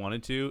always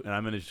wanted to, and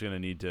I'm just going to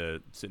need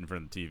to sit in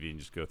front of the TV and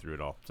just go through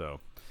it all. So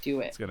do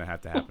it. It's going to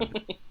have to happen.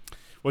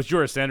 What's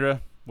yours,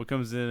 Sandra? What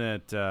comes in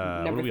at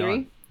number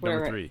 3?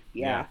 Number 3.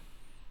 Yeah.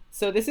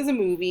 So this is a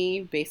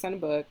movie based on a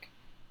book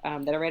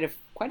that I read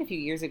quite a few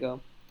years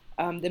ago.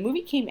 The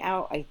movie came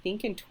out, I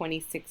think, in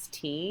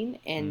 2016,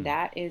 and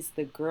that is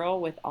The Girl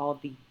with All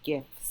the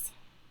Gifts.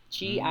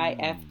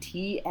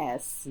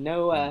 GIFTS.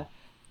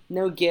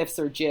 No gifts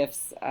or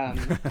gifs.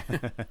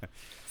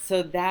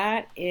 So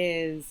that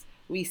is,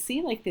 we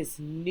see like this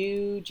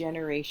new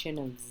generation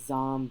of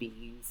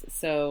zombies.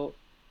 So,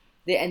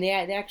 they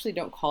actually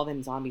don't call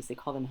them zombies; they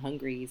call them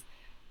hungries.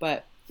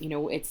 But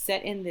it's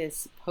set in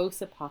this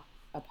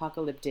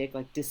post-apocalyptic,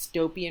 like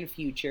dystopian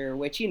future,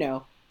 which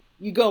you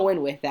go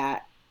in with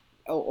that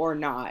or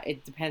not.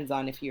 It depends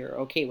on if you're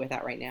okay with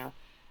that right now.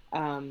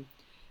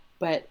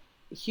 But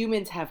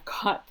humans have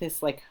caught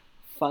this like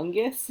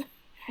fungus.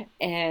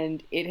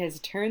 And it has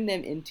turned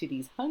them into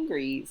these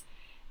hungries.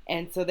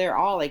 And so they're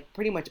all like,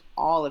 pretty much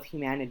all of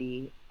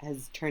humanity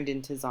has turned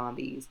into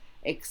zombies,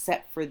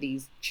 except for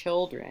these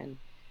children.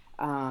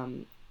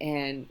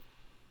 And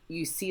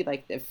you see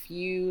like the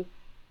few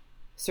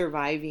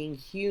surviving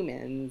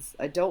humans,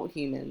 adult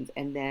humans,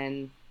 and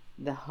then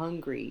the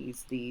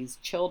hungries, these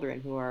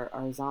children who are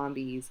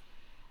zombies.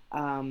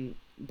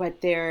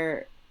 But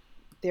they're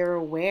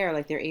aware,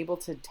 like they're able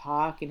to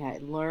talk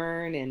and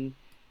learn and,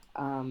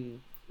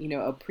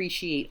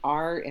 appreciate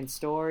art and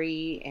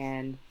story.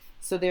 And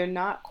so they're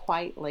not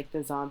quite like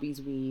the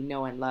zombies we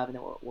know and love and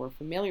that we're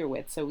familiar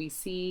with. So we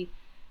see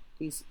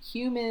these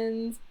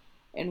humans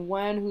and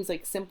one who's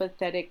like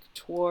sympathetic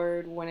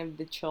toward one of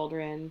the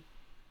children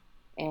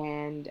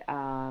and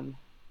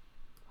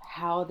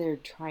how they're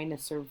trying to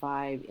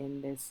survive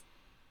in this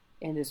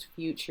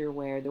future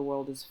where the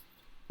world is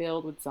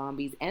filled with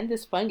zombies and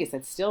this fungus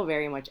that's still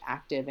very much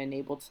active and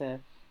able to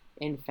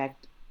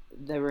infect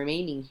the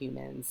remaining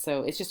humans.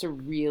 So it's just a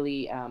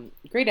really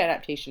great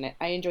adaptation.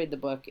 I enjoyed the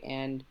book,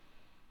 and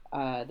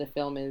the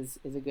film is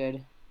a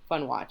good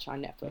fun watch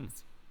on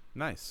Netflix.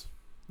 Nice.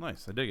 I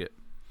dig it.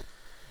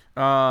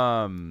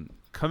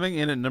 Coming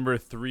in at number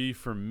 3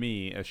 for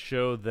me, a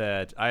show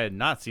that I had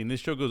not seen.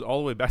 This show goes all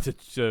the way back to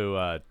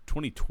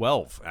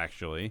 2012,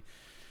 actually.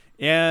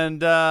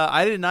 And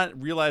I did not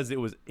realize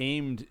it was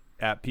aimed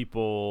at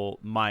people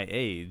my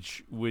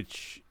age,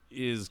 which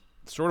is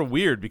sort of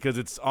weird because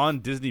it's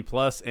on Disney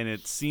Plus and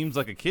it seems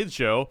like a kid's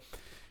show.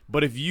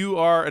 But if you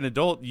are an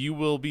adult, you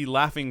will be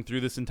laughing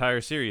through this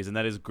entire series, and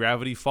that is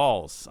Gravity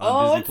Falls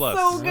on Disney Plus.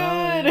 Oh, it's so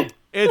good.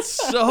 It's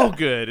so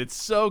good. It's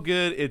so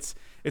good. It's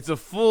a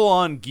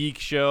full-on geek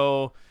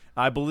show.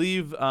 I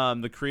believe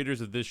the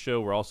creators of this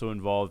show were also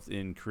involved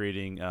in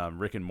creating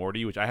Rick and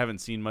Morty, which I haven't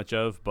seen much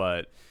of,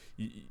 but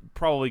you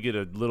probably get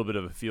a little bit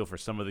of a feel for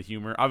some of the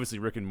humor. Obviously,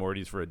 Rick and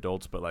Morty is for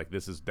adults, but like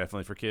this is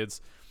definitely for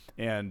kids.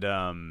 And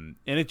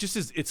it just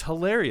is, it's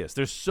hilarious.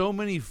 There's so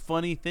many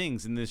funny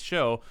things in this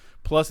show.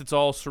 Plus, it's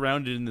all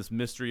surrounded in this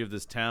mystery of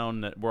this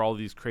town where all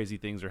these crazy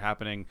things are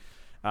happening.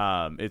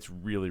 It's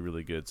really,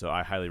 really good. So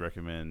I highly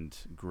recommend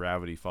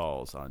Gravity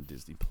Falls on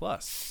Disney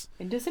Plus.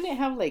 And doesn't it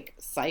have like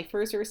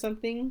ciphers or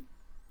something?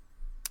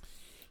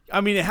 I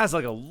mean, it has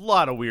like a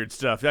lot of weird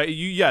stuff.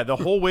 The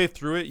whole way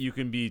through it, you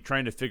can be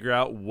trying to figure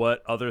out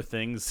what other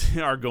things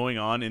are going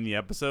on in the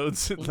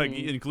episodes, like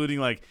including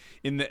like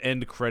in the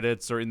end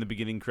credits or in the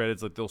beginning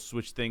credits. Like they'll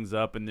switch things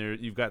up, and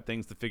you've got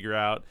things to figure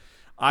out.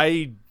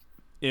 I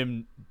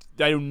do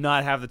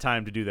not have the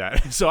time to do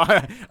that, so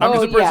I'm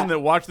just a person that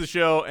watched the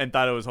show and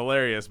thought it was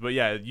hilarious. But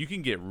yeah, you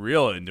can get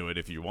real into it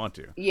if you want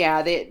to.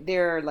 Yeah,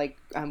 they're like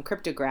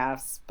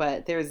cryptographs,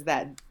 but there's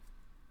that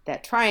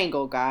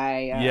triangle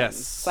guy,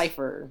 yes,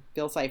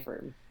 Bill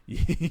Cipher.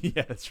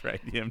 Yeah, that's right,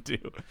 him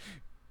too.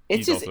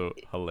 He's also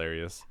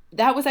hilarious.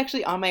 That was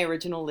actually on my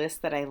original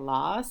list that I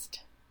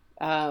lost.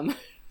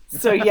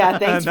 So yeah,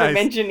 thanks nice. for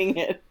mentioning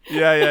it.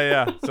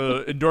 Yeah.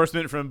 So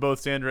endorsement from both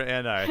Sandra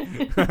and I.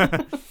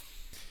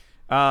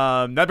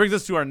 That brings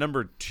us to our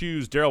number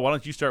 2s. Daryl, why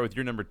don't you start with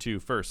your number 2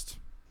 first?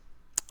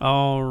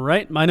 All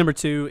right, my number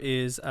 2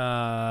 is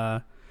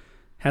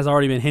has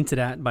already been hinted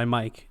at by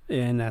Mike,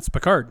 and that's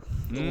Picard.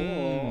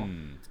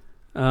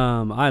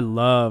 I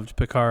loved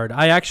Picard.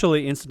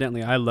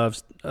 I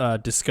loved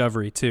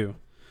Discovery too.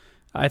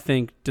 I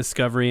think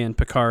Discovery and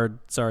Picard,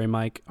 sorry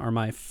Mike, are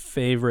my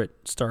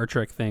favorite Star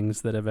Trek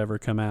things that have ever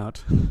come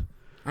out.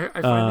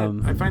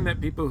 I find that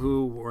people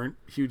who weren't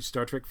huge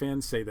Star Trek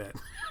fans say that.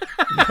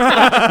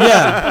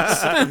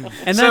 Yeah,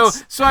 and so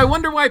I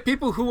wonder why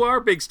people who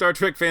are big Star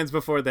Trek fans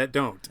before that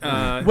don't.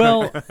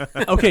 Well,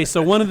 okay.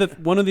 So one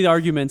of the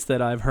arguments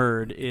that I've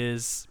heard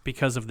is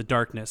because of the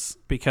darkness,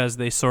 because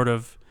they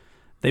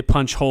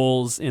punch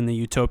holes in the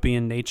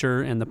utopian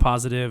nature and the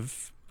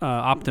positive,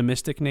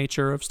 optimistic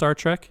nature of Star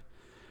Trek.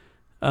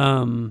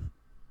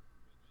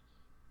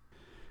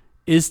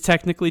 Is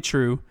technically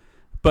true,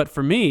 but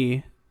for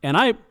me. And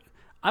I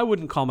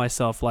wouldn't call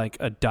myself like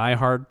a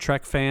diehard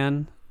Trek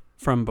fan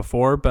from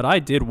before, but I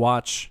did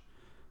watch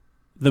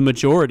the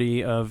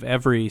majority of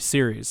every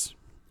series.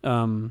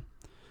 I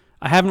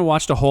haven't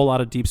watched a whole lot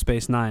of Deep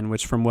Space Nine,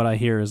 which from what I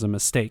hear is a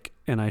mistake,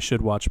 and I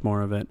should watch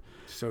more of it.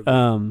 So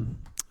good.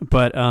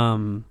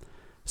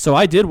 So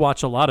I did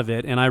watch a lot of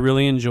it, and I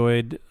really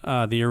enjoyed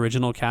the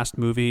original cast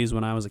movies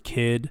when I was a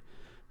kid.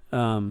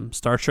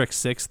 Star Trek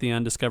VI, The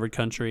Undiscovered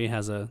Country,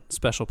 has a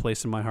special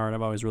place in my heart.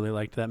 I've always really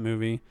liked that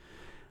movie.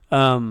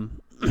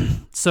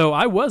 So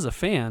I was a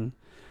fan,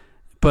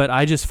 but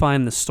I just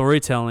find the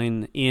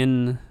storytelling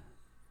in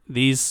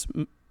these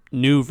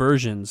new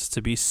versions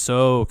to be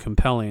so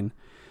compelling.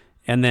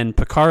 And then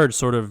Picard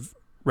sort of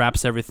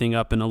wraps everything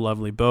up in a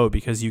lovely bow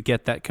because you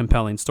get that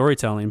compelling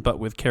storytelling, but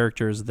with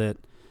characters and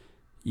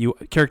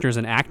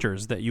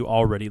actors that you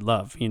already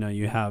love. You know,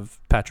 you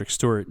have Patrick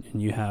Stewart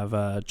and you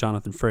have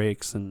Jonathan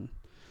Frakes. And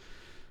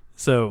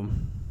so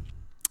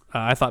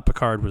I thought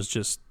Picard was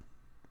just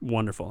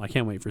wonderful. I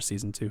can't wait for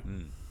season 2.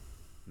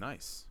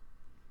 Nice.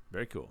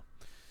 Very cool.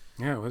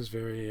 Yeah, it was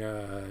very,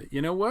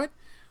 you know what?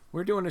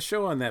 We're doing a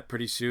show on that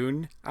pretty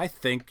soon. I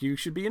think you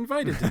should be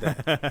invited to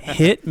that.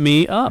 Hit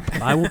me up.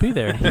 I will be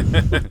there.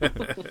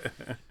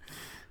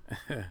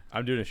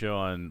 I'm doing a show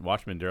on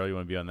Watchmen. Daryl, you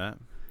want to be on that?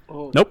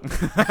 Oh. Nope. If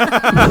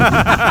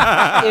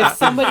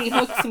somebody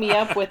hooks me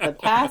up with a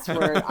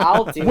password,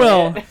 I'll do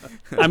it.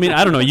 I mean,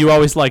 I don't know. You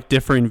always like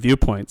differing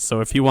viewpoints.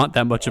 So if you want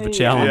that much of a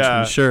challenge,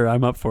 then sure,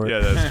 I'm up for it. Yeah,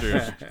 that's true.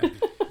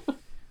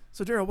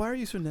 So, Daryl, why are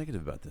you so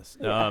negative about this?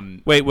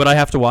 Wait, would I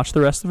have to watch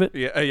the rest of it?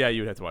 Yeah,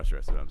 you would have to watch the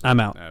rest of it. I'm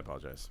out. I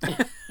apologize.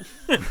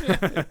 Who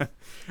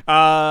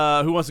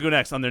wants to go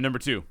next on their number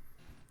 2?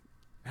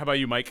 How about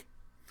you, Mike?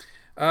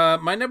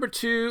 My number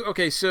 2.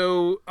 Okay,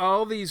 so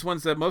all these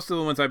ones most of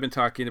the ones I've been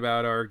talking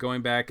about are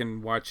going back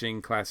and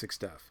watching classic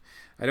stuff.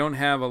 I don't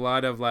have a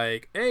lot of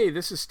like, hey,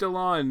 this is still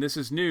on, this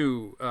is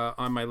new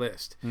on my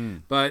list.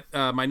 But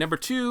my number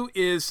 2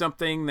 is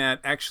something that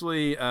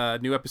actually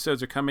new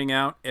episodes are coming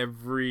out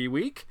every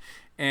week.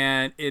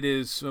 And it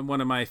is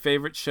one of my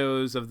favorite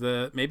shows of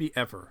maybe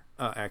ever,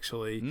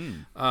 actually.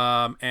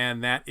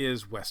 And that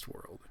is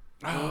Westworld.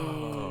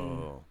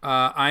 Oh.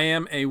 I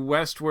am a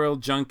Westworld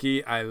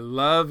junkie. I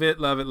love it,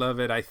 love it, love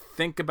it. I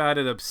think about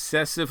it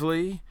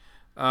obsessively.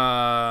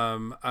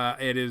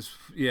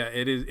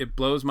 It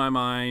blows my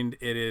mind.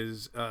 It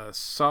is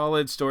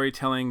solid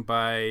storytelling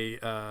by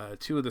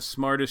 2 of the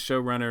smartest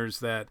showrunners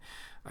that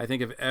I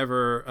think have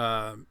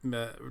ever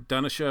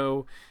done a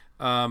show.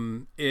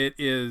 It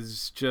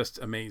is just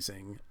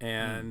amazing,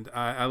 and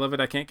I love it.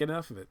 I can't get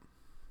enough of it.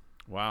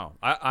 Wow.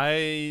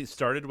 I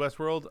started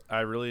Westworld. I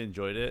really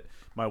enjoyed it.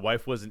 My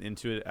wife wasn't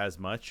into it as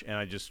much, and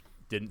I just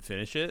didn't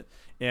finish it.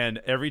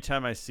 And every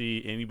time I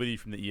see anybody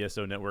from the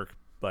ESO network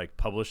like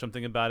publish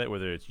something about it,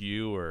 whether it's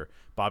you or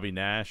Bobby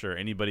Nash or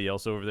anybody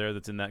else over there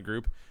that's in that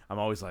group, I'm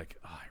always like,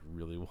 oh, I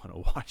really want to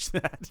watch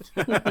that.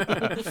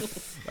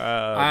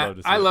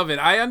 I love it.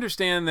 I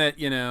understand that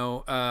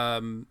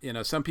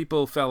some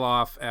people fell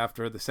off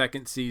after the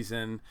second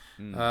season.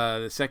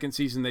 The second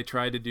season they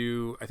tried to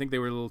do, I think they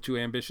were a little too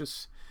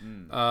ambitious.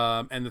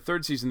 And the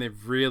third season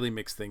they've really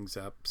mixed things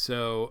up.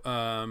 So,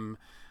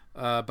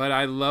 but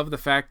I love the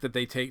fact that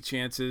they take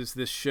chances.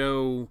 This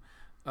show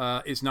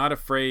is not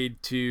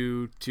afraid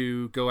to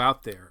go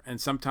out there, and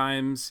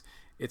sometimes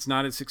it's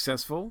not as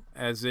successful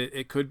as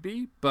it could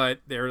be, but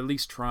they're at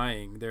least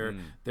trying. They're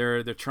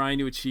trying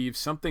to achieve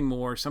something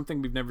more,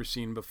 something we've never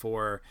seen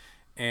before,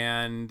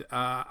 and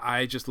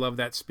I just love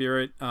that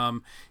spirit.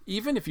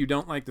 Even if you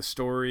don't like the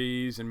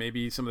stories and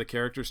maybe some of the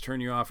characters turn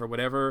you off or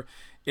whatever,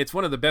 it's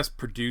one of the best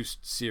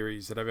produced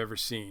series that I've ever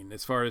seen,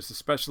 as far as the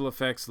special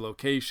effects, the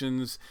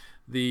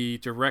the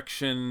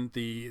direction,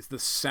 the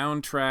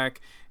soundtrack.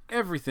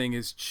 Everything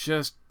is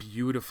just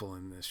beautiful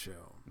in this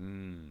show.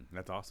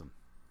 That's awesome.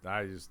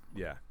 I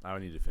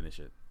would need to finish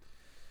it.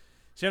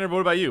 Sandra,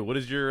 what about you? What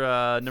is your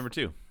number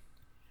 2?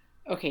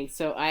 Okay,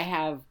 so I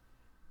have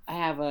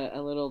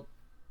a little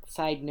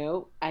side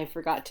note. I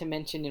forgot to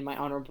mention in my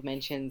honorable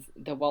mentions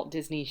the Walt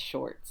Disney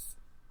shorts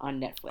on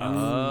Netflix.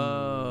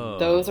 Oh.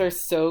 Those are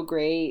so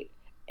great.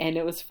 And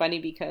it was funny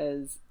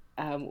because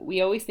we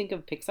always think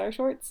of Pixar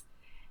shorts.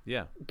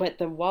 Yeah. But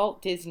the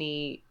Walt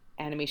Disney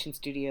Animation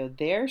Studio,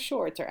 their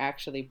shorts are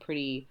actually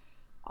pretty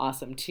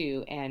awesome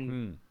too.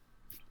 And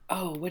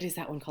what is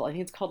that one called? I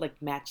think it's called like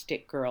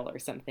Matchstick Girl or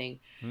something.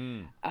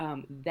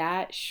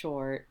 That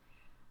short,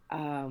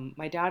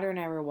 my daughter and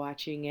I were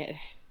watching it,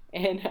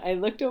 and I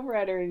looked over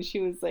at her, and she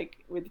was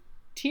like with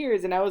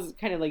tears, and I was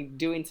kind of like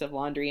doing some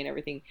laundry and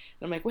everything.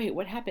 And I'm like, wait,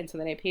 what happened? So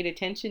then I paid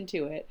attention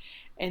to it,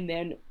 and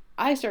then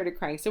I started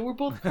crying. So we're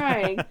both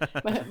crying.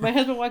 My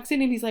husband walks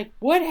in and he's like,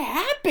 what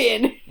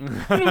happened?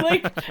 And I'm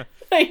like,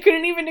 I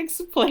couldn't even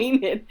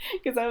explain it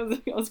because I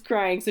was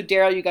crying. So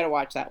Daryl, you got to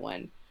watch that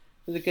one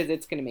because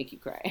it's going to make you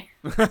cry.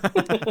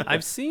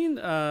 I've seen,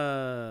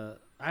 I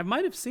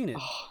might have seen it.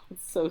 Oh,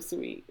 it's so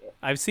sweet.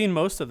 I've seen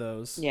most of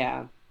those.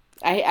 Yeah.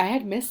 I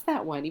had missed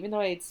that one, even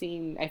though I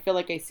feel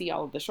like I see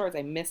all of the shorts.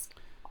 I missed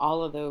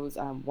all of those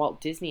Walt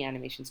Disney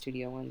Animation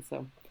Studio ones.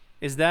 So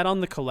is that on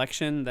the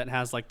collection that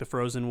has like the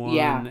Frozen one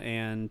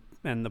and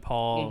the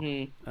Paul?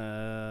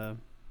 Mm-hmm.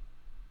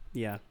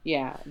 Yeah.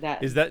 Yeah.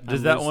 Does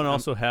that one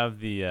also have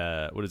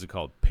the what is it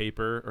called?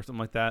 Paper or something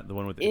like that? The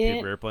one with the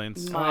paper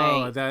airplanes?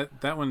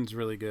 That one's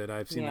really good.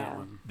 I've seen that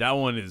one. That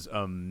one is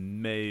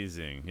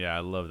amazing. Yeah,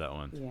 I love that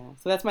one. Yeah.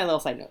 So that's my little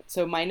side note.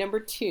 So my number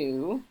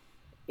 2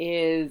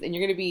 is, and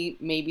you're going to be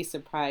maybe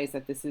surprised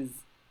that this is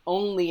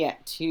only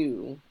at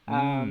 2.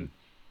 And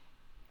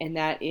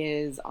that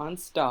is on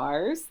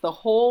Stars. The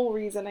whole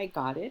reason I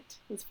got it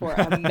is for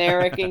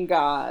American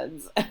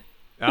Gods.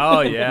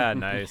 Oh yeah,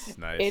 nice.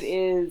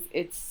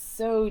 It's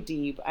so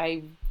deep.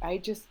 I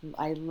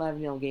love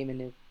Neil Gaiman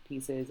to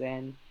pieces,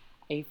 and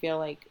I feel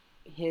like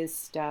his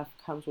stuff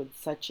comes with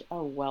such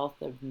a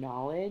wealth of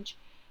knowledge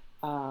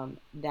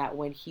that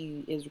when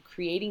he is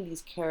creating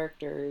these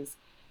characters,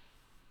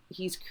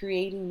 he's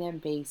creating them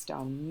based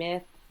on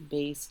myth,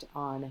 based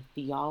on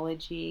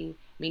theology.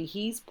 I mean,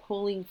 he's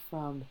pulling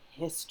from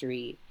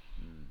history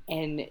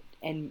and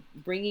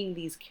bringing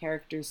these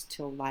characters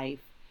to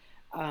life.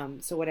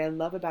 So what I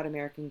love about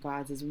American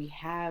Gods is we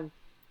have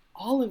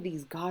all of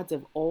these gods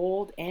of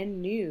old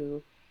and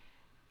new,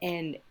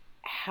 and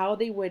how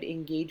they would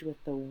engage with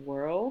the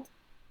world,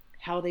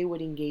 how they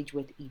would engage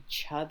with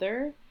each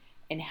other,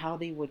 and how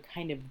they would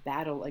kind of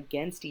battle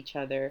against each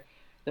other,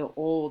 the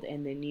old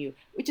and the new,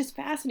 which is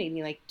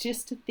fascinating. Like,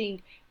 just to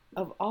think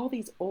of all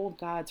these old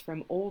gods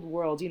from old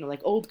worlds,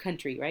 like old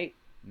country, right?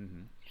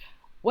 Mm-hmm.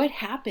 What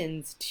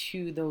happens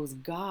to those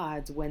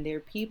gods when their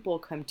people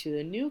come to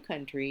the new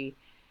country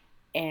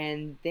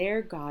and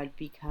their god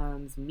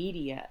becomes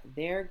media,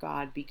 their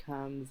god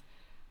becomes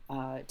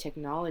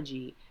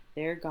technology,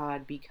 their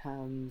god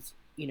becomes,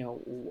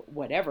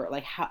 whatever.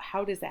 Like,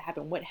 how does that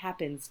happen? What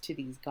happens to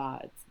these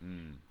gods?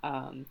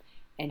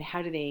 And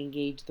how do they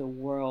engage the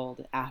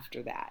world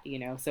after that?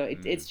 So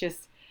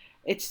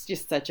it's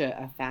just such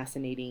a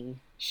fascinating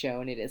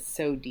show, and it is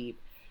so deep.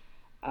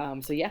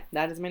 So yeah,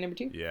 that is my number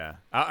 2. Yeah,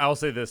 I'll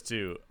say this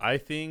too. I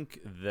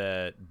think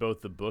that both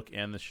the book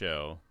and the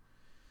show,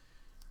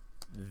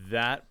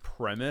 that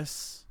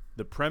premise,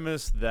 the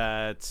premise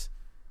that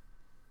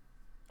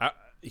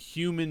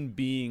human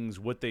beings,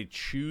 what they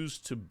choose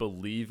to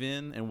believe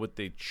in and what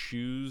they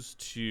choose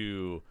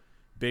to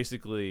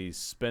basically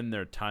spend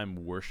their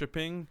time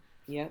worshiping,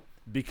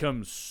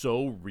 becomes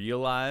so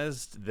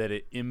realized that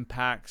it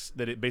impacts,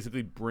 that it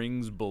basically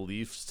brings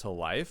beliefs to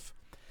life,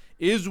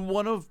 is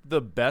one of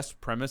the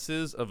best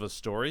premises of a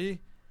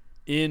story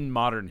in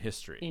modern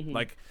history. Mm-hmm.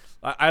 Like,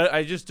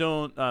 I just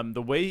don't,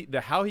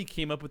 how he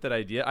came up with that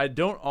idea, I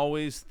don't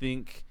always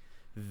think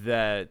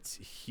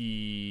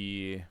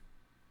he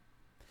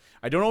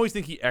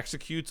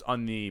executes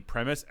on the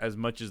premise as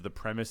much as the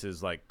premise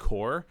is like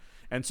core.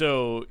 And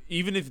so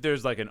even if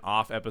there's like an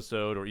off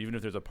episode, or even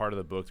if there's a part of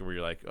the book where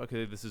you're like,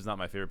 okay, this is not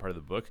my favorite part of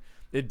the book,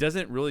 it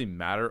doesn't really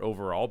matter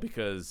overall,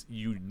 because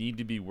you need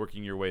to be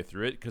working your way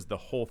through it because the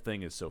whole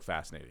thing is so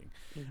fascinating.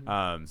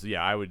 Mm-hmm. So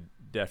yeah, I would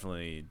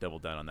definitely double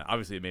down on that.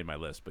 Obviously it made my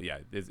list, but yeah,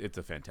 it's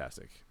a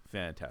fantastic.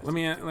 Let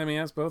me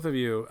ask both of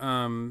you,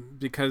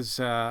 because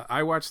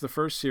I watched the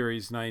first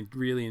series and I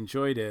really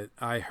enjoyed it.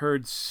 I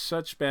heard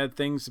such bad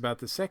things about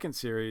the second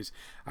series.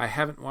 I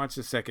haven't watched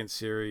the second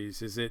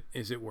series. Is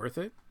it worth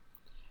it?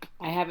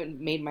 I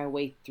haven't made my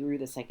way through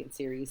the second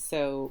series.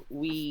 So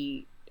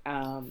we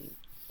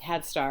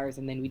had Stars,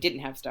 and then we didn't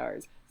have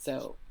Stars.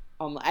 So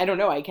I don't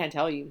know. I can't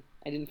tell you.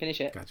 I didn't finish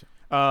it. Gotcha.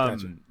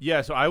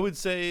 Yeah, so I would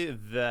say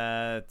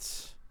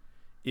that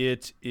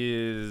it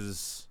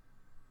is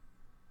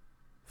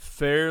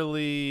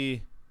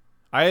fairly...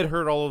 I had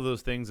heard all of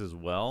those things as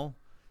well.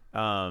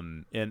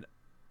 And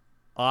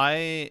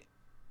I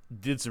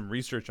did some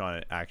research on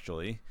it,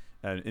 actually.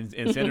 And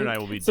Sandra and I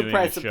will be doing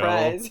a show.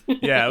 Surprise.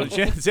 Yeah,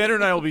 Sandra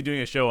and I will be doing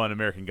a show on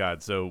American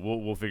Gods, so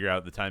we'll figure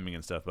out the timing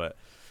and stuff. But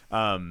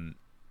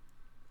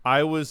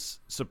I was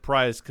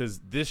surprised because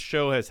this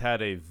show has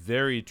had a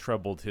very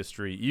troubled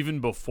history,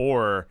 even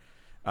before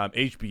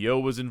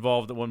HBO was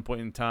involved at one point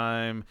in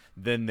time.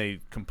 Then they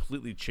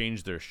completely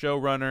changed their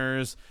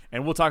showrunners,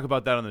 and we'll talk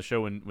about that on the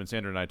show when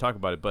Sandra and I talk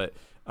about it. But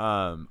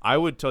I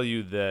would tell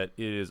you that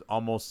it is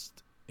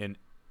almost an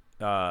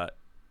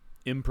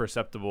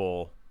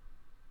imperceptible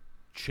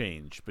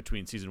change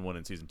between season 1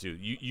 and season 2.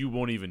 You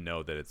won't even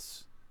know that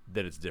it's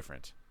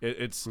different.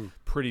 It's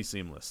pretty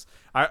seamless.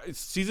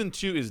 Season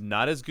 2 is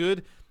not as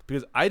good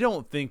because I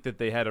don't think that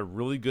they had a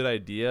really good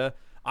idea.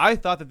 I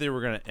thought that they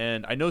were going to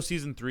end. I know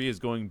season 3 is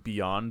going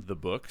beyond the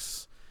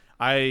books.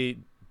 I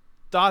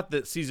thought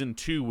that season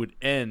 2 would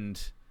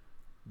end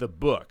the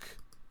book,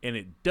 and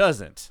it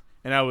doesn't.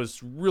 And I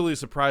was really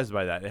surprised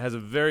by that. It has a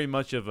very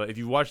much of a, if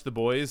you watch The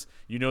Boys,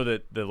 you know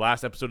that the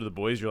last episode of The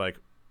Boys, you're like,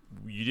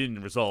 you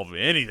didn't resolve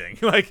anything.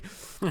 Like,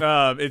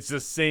 it's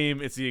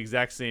the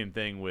exact same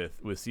thing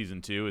with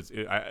season 2.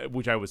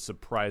 Which I was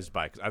surprised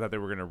by, because I thought they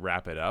were going to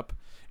wrap it up,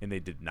 and they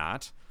did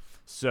not.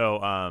 So,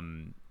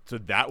 so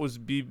that was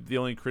the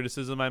only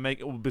criticism I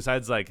make,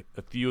 besides like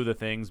a few of the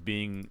things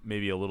being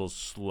maybe a little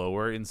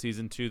slower in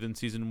season 2 than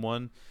season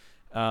 1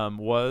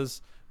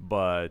 was.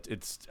 But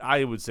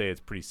I would say it's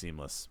pretty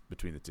seamless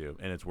between the two,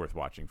 and it's worth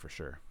watching for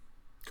sure.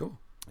 Cool.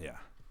 Yeah,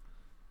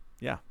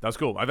 that was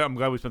cool. I'm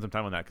glad we spent some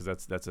time on that,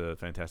 because that's a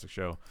fantastic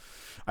show.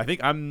 I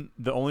think I'm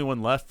the only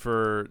one left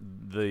for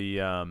the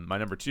my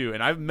number 2,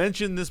 and I've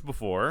mentioned this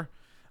before.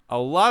 A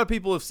lot of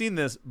people have seen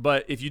this,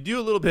 but if you do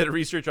a little bit of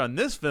research on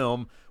this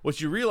film, what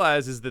you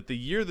realize is that the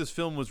year this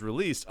film was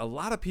released, a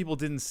lot of people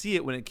didn't see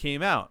it when it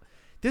came out.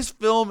 This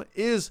film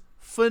is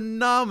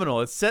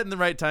phenomenal. It's set in the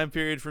right time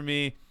period for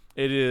me.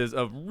 It is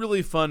a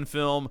really fun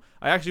film.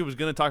 I actually was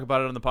going to talk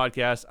about it on the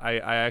podcast. I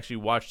actually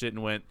watched it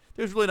and went,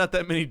 there's really not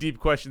that many deep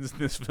questions in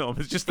this film.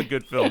 It's just a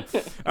good film.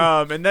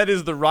 And that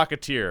is The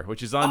Rocketeer,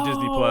 which is on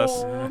Disney+.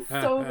 Oh,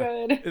 so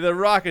good. The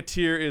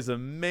Rocketeer is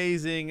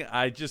amazing.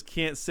 I just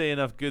can't say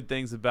enough good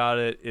things about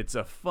it. It's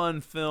a fun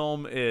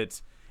film.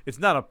 It's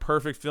not a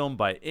perfect film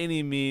by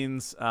any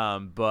means,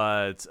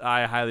 but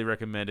I highly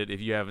recommend it. If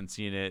you haven't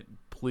seen it,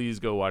 please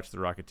go watch The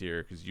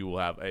Rocketeer, because you will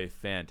have a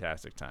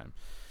fantastic time.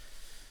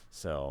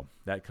 So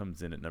that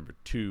comes in at number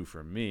 2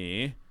 for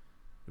me,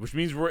 which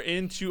means we're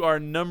into our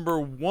number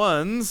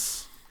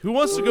 1s. Who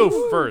wants to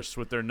go first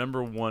with their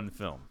number 1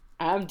 film?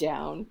 I'm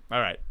down. All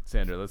right,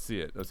 Sandra, let's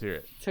see it. Let's hear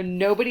it. So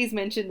nobody's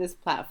mentioned this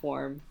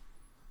platform,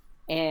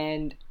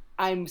 and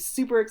I'm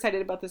super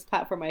excited about this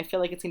platform. I feel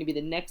like it's going to be the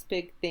next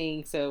big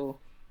thing. So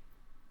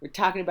we're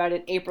talking about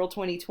it April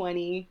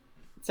 2020.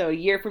 So a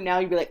year from now,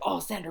 you'll be like, oh,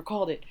 Sandra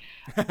called it.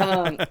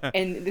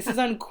 And this is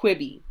on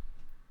Quibi.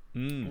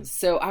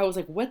 So I was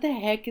like, what the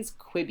heck is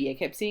Quibi? I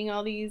kept seeing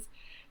all these,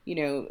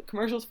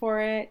 commercials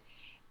for it.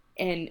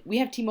 And we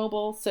have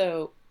T-Mobile,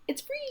 so it's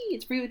free.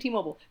 It's free with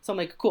T-Mobile. So I'm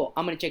like, cool,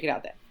 I'm going to check it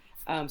out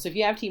then. So if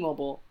you have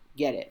T-Mobile,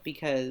 get it,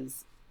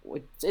 because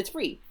it's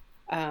free.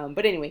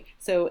 But anyway,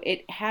 so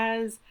it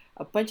has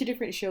a bunch of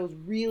different shows,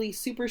 really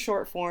super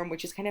short form,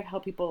 which is kind of how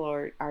people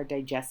are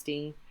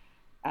digesting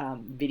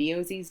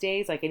videos these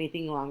days. Like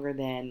anything longer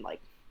than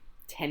like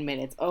 10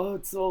 minutes. Oh,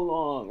 it's so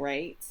long,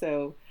 right?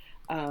 So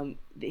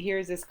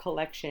here's this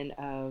collection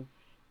of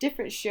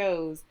different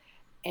shows,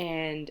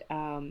 and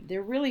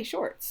they're really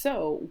short.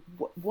 So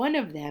one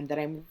of them that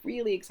I'm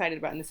really excited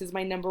about, and this is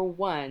my number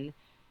 1,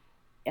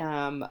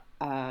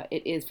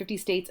 it is 50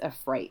 States of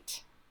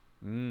Fright.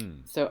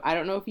 So I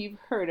don't know if you've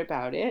heard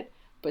about it,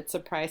 but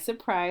surprise,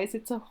 surprise,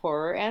 it's a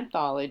horror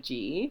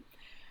anthology.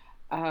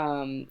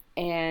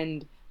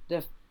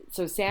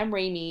 So Sam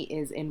Raimi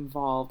is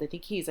involved. I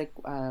think he's like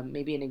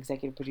maybe an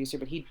executive producer,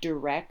 but he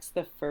directs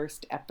the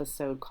first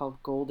episode called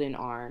Golden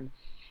Arm,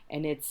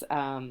 and it's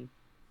a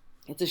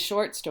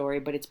short story,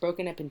 but it's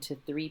broken up into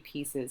 3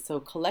 pieces. So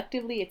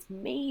collectively, it's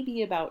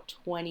maybe about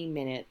 20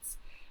 minutes.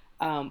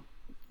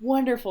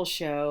 Wonderful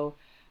show.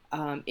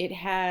 It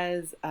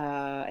has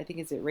I think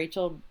it's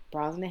Rachel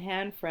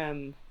Brosnahan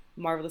from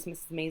Marvelous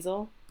Mrs.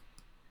 Maisel.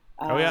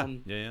 Oh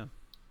yeah.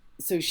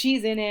 So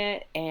she's in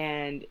it,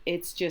 and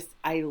it's just,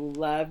 I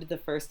loved the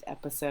first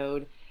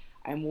episode.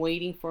 I'm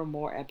waiting for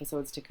more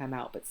episodes to come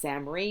out. But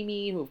Sam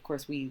Raimi, who of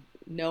course we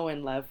know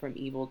and love from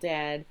Evil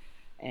Dead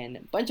and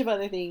a bunch of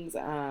other things,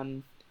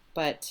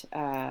 but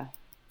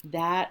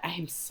that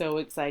I'm so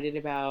excited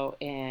about,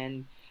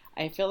 and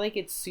I feel like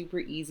it's super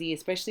easy,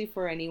 especially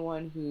for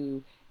anyone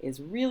who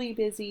is really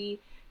busy.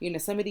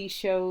 Some of these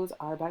shows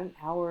are about an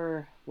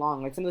hour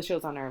long. Like some of the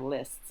shows on our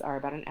lists are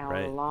about an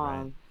hour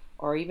long. Right.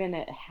 Or even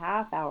a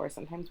half hour.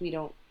 Sometimes we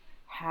don't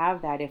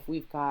have that if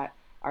we've got,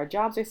 our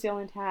jobs are still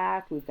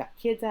intact, we've got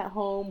kids at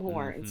home who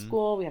aren't in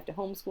school, we have to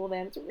homeschool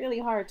them. It's really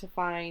hard to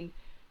find,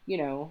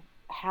 a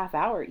half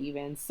hour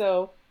even.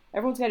 So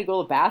everyone's got to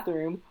go to the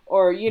bathroom,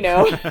 or,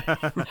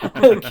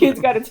 the kids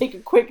got to take a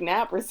quick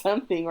nap or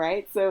something,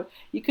 right? So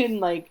you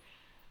can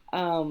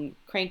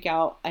crank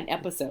out an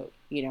episode,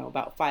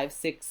 about 5,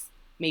 6,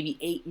 maybe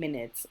 8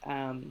 minutes.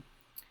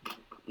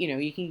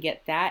 You can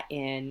get that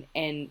in,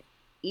 and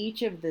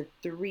each of the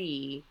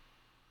 3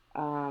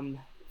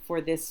 for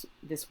this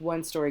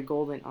one story,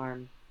 Golden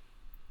Arm,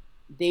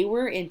 they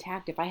were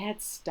intact. If I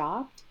had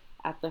stopped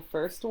at the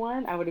first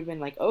one, I would have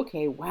been like,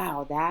 okay,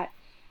 wow, I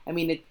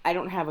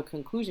don't have a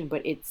conclusion,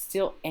 but it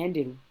still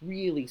ended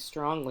really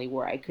strongly,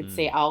 where I could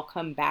say I'll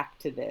come back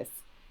to this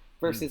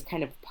versus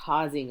kind of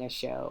pausing a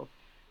show.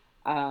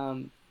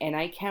 And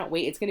I can't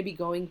wait. It's going to be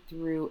going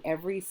through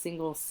every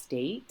single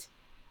state,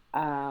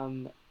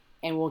 and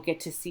we'll get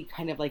to see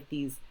kind of like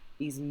these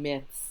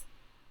myths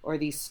or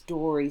these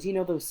stories,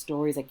 those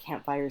stories, like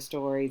campfire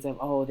stories of,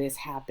 oh, this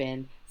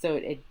happened. So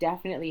it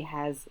definitely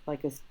has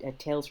like a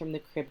Tales from the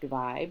Crypt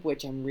vibe,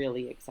 which I'm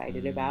really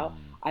excited about.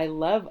 I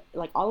love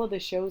like all of the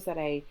shows that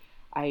I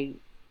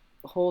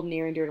hold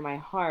near and dear to my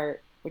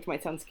heart, which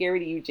might sound scary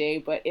to you, Jay,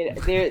 but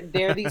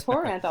there are these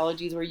horror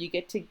anthologies where you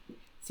get to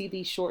see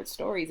these short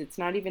stories. It's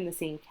not even the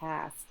same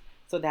cast.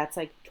 So that's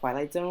like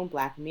Twilight Zone,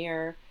 Black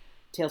Mirror,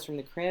 Tales from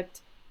the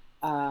Crypt.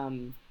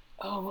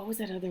 What was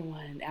that other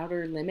one?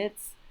 Outer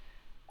Limits.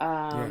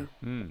 And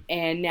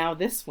now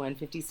this one,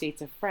 50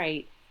 States of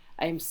Fright.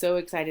 I'm so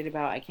excited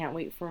about. I can't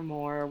wait for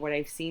more. What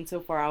I've seen so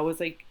far, it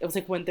was like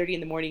 1:30 in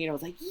the morning, and I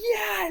was like, yeah,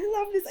 I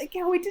love this. I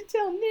can't wait to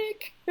tell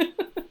Nick.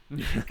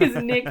 Because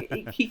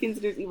Nick, he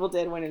considers Evil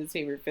Dead one of his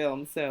favorite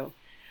films. So,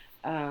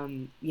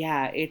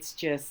 it's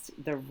just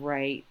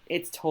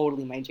it's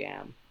totally my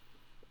jam.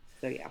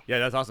 So, yeah. Yeah,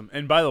 that's awesome.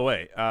 And by the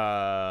way,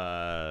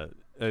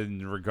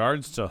 in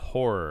regards to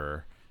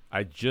horror,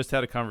 I just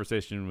had a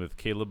conversation with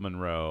Caleb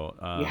Monroe.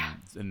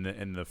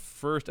 And the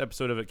first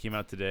episode of it came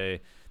out today.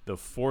 The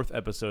fourth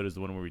episode is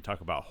the one where we talk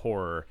about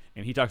horror,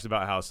 and he talks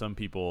about how some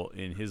people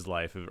in his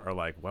life are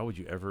like, why would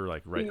you ever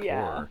like write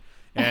horror?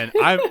 And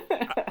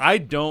I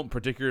don't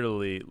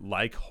particularly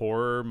like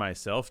horror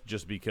myself,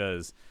 just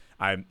because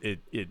I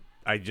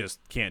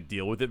just can't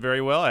deal with it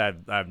very well. I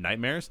have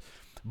nightmares.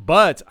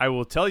 But I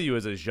will tell you,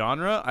 as a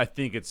genre, I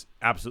think it's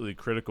absolutely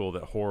critical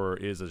that horror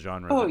is a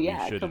genre that we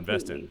should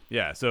invest in.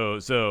 Yeah. So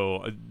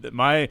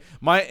my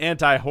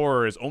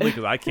anti-horror is only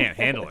because I can't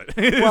handle it.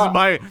 It's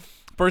my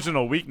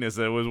personal weakness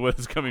that was what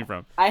it's coming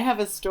from. I have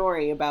a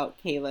story about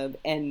Caleb,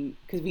 and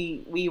because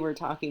we were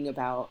talking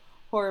about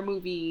horror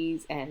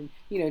movies, and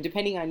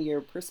depending on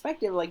your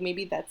perspective, like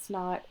maybe that's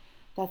not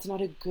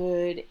a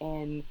good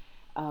and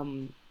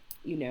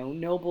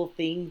noble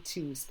thing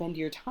to spend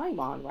your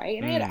time on,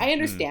 right? And I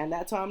understand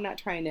that, so I'm not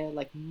trying to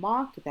like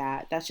mock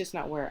that. That's just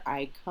not where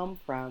I come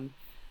from.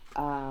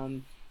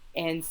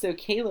 And so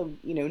Caleb,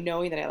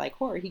 knowing that I like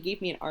horror, he gave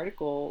me an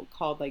article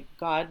called like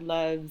God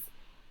Loves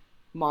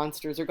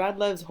Monsters or God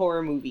Loves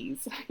Horror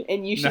Movies,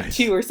 and you should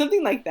too, or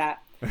something like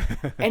that.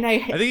 And I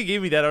think he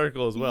gave me that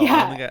article as well.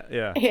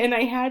 And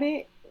I had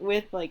it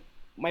with like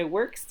my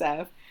work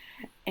stuff,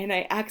 and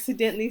I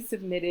accidentally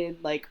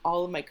submitted like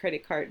all of my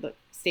credit card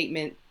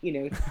statement,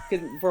 because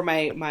for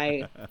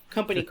my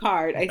company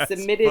card, I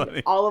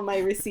submitted all of my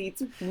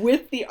receipts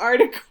with the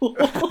article.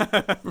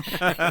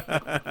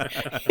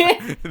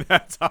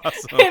 That's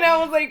awesome. And I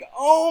was like,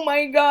 oh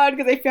my God,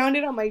 because I found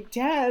it on my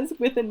desk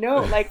with a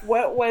note, like,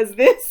 what was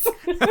this?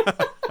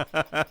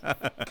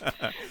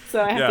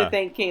 So I have to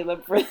thank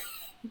Caleb for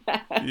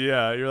that.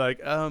 Yeah, you're like,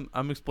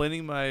 I'm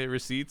explaining my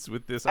receipts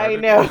with this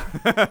article. I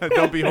know.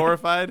 Don't be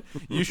horrified.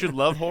 You should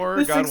love horror.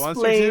 This God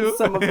wants you to.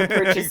 Some of the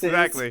purchases.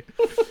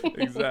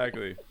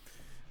 Exactly.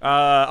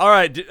 All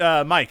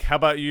right, Mike, how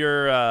about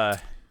your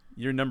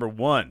number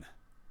one?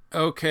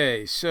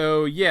 Okay,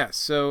 so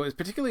so it's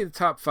particularly the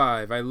top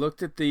 5. I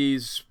looked at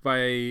these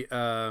by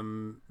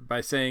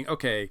saying,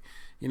 okay,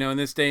 in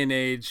this day and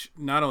age,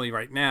 not only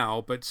right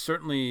now, but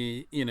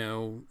certainly,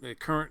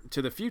 current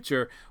to the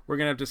future, we're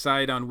going to have to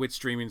decide on which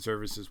streaming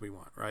services we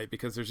want, right?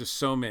 Because there's just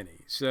so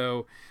many.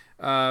 So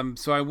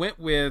I went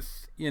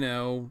with,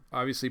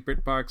 obviously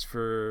BritBox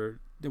for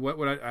what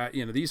would I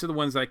these are the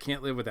ones I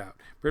can't live without.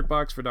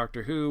 BritBox for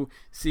Doctor Who,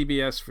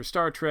 CBS for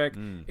Star Trek,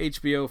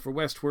 HBO for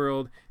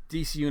Westworld,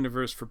 DC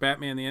Universe for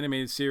Batman the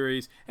Animated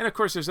Series, and of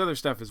course there's other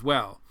stuff as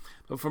well.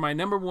 But for my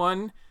number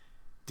one,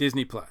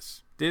 Disney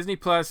Plus. Disney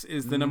Plus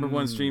is the number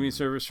one streaming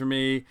service for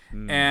me.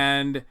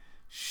 And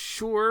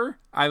sure,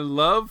 I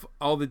love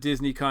all the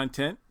Disney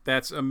content.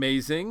 That's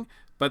amazing.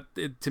 But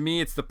to me,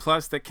 it's the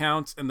plus that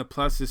counts, and the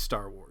plus is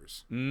Star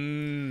Wars.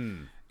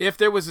 If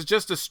there was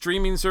just a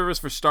streaming service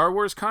for Star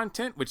Wars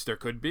content, which there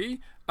could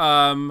be,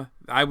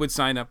 I would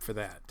sign up for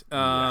that.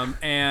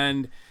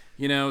 And,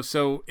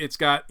 so it's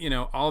got,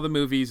 all the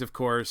movies, of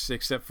course,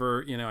 except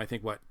for, I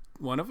think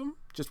one of them?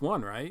 Just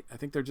one, right? I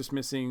think they're just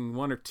missing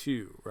 1 or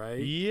 2, right?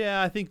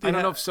 Yeah, I think I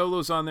don't know if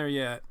Solo's on there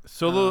yet.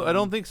 I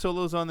don't think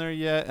Solo's on there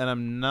yet, and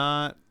I'm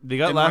not. They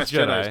got Last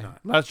Jedi.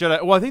 Last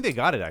Jedi. Well, I think they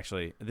got it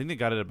actually. I think they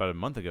got it about a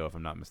month ago, if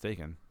I'm not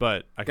mistaken.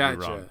 But I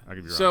could be wrong.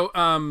 So,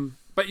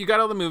 but you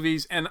got all the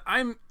movies, and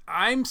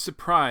I'm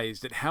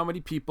surprised at how many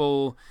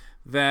people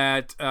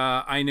that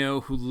I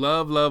know who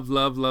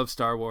love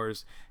Star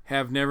Wars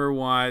have never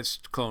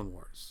watched Clone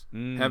Wars,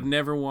 have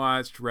never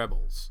watched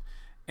Rebels.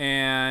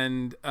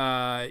 And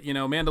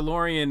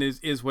Mandalorian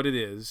is what it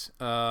is,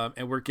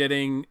 and we're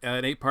getting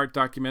an 8-part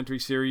documentary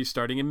series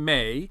starting in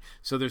May,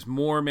 so there's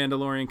more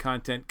Mandalorian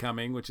content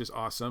coming, which is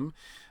awesome.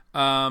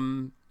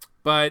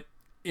 But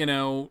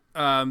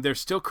they're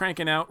still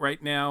cranking out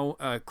right now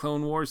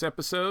Clone Wars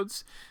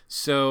episodes,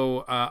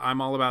 so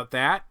I'm all about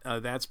that.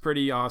 That's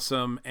pretty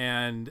awesome.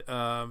 And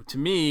to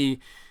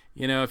me,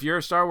 if you're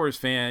a Star Wars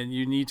fan,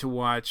 you need to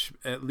watch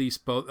at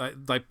least both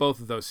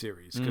of those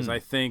series, because I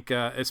think,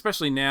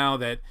 especially now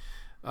that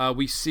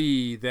we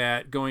see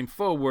that going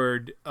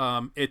forward,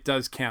 it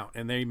does count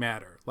and they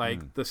matter.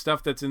 Like the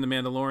stuff that's in The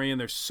Mandalorian,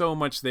 there's so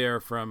much there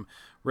from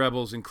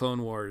Rebels and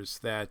Clone Wars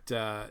that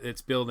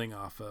it's building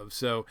off of.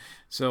 So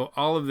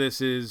all of this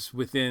is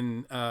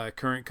within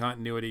current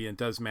continuity and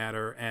does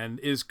matter and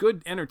is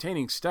good,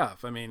 entertaining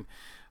stuff. I mean,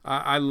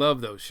 I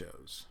love those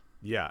shows.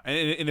 Yeah,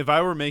 and if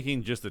I were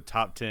making just the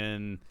top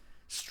 10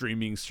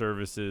 streaming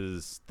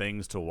services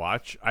things to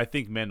watch, I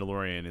think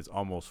Mandalorian is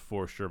almost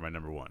for sure my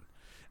number one.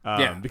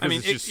 Because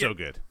it's just so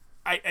good.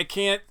 I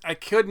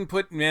couldn't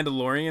put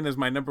Mandalorian as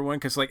my number one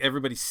because like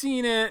everybody's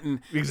seen it,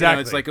 and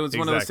exactly, it's like it was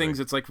one of those things.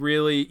 It's like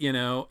really,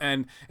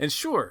 and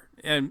sure,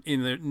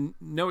 and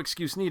no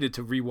excuse needed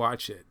to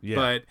rewatch it. Yeah,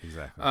 but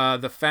exactly.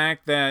 The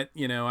fact that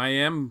I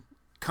am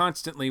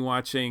constantly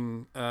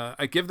watching,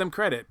 I give them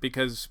credit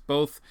because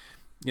both.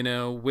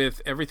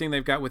 With everything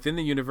they've got within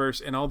the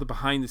universe and all the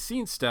behind the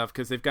scenes stuff,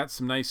 because they've got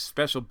some nice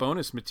special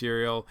bonus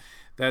material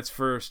that's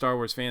for Star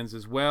Wars fans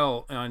as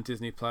well on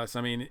Disney Plus.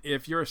 I mean,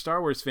 if you're a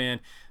Star Wars fan,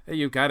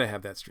 you've got to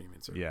have that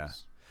streaming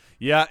service.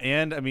 Yeah,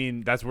 and I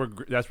mean that's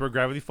where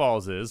Gravity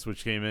Falls is,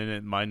 which came in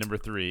at my number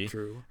 3.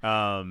 True.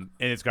 And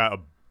it's got a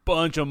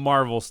bunch of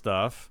Marvel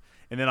stuff,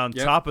 and then on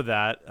top of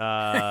that,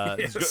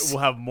 Yes.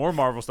 we'll have more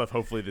Marvel stuff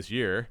hopefully this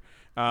year.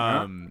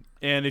 And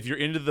if you're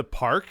into the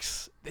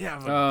parks, they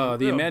have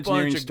the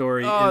Imagineering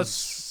story is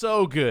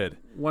so good.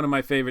 One of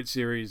my favorite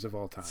series of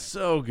all time.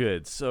 So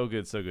good.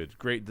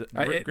 Great It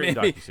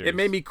docuseries.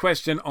 made me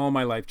question all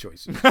my life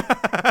choices. Like,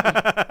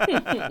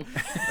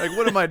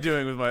 what am I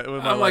doing with my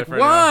I'm life like, right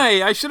why?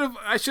 Now? I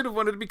should have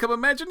wanted to become a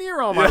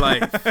Imagineer all my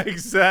life.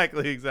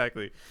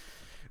 Exactly.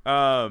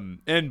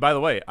 And by the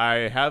way, I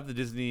have the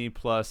Disney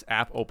Plus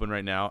app open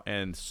right now,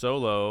 and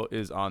Solo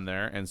is on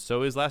there, and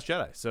so is Last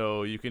Jedi.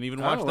 So you can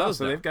even watch those.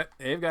 So now. they've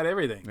got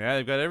everything. Yeah,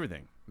 they've got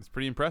everything. It's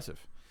pretty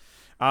impressive.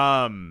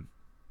 Daryl,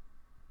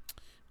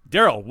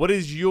 what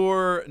is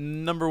your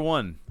number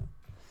one?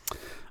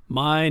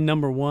 My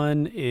number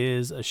one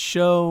is a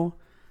show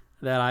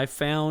that I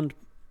found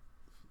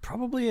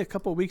probably a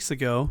couple weeks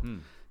ago,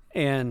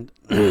 and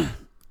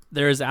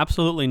there is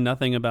absolutely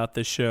nothing about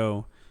this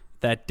show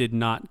that did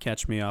not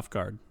catch me off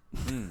guard.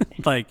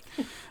 Like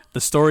the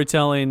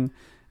storytelling,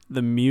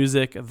 the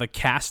music, the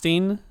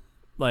casting.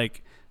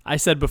 Like I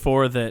said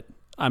before that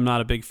I'm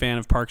not a big fan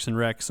of Parks and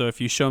Rec, so if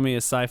you show me a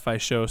sci-fi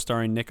show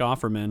starring Nick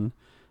Offerman,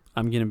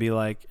 I'm going to be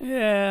like,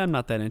 yeah, I'm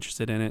not that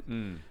interested in it.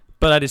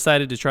 But I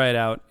decided to try it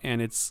out,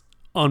 and it's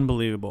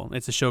unbelievable.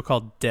 It's a show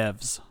called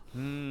Devs.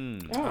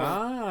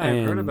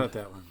 I've heard about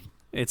that one.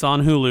 It's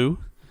on Hulu,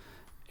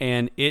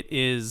 and it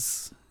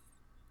is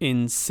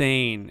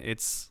insane.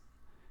 It's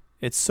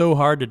so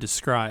hard to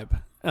describe.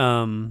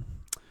 Devs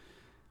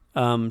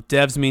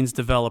means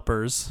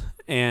developers,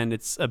 and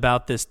it's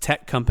about this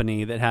tech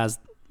company that has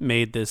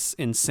made this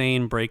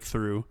insane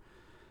breakthrough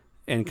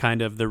and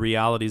kind of the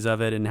realities of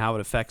it and how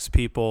it affects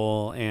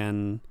people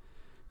and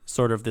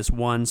sort of this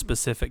one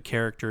specific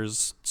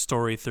character's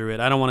story through it.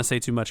 I don't want to say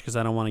too much because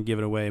I don't want to give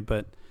it away,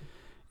 but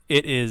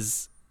it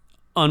is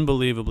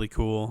unbelievably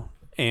cool.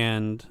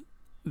 And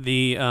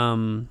the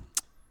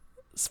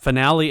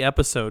finale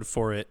episode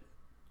for it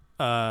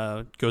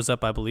goes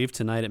up, I believe,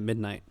 tonight at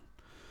midnight.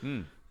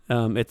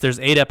 There's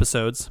 8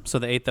 episodes, so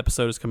the 8th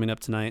episode is coming up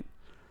tonight.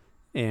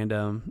 And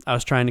I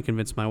was trying to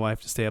convince my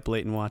wife to stay up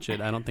late and watch it.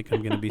 I don't think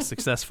I'm going to be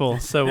successful,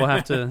 so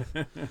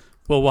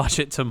we'll watch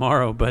it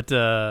tomorrow. But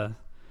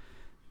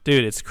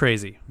dude, it's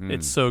crazy.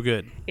 It's so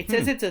good. It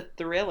says it's a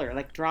thriller,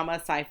 like drama,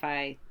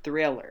 sci-fi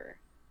thriller.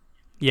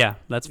 Yeah,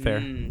 that's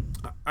fair.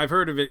 I've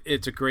heard of it.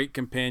 It's a great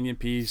companion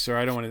piece, or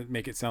I don't want to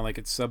make it sound like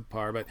it's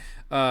subpar, but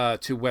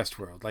to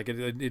Westworld. Like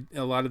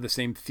a lot of the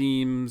same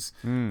themes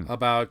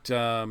about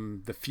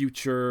the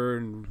future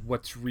and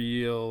what's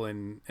real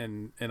and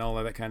all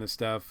of that kind of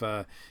stuff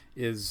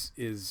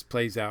is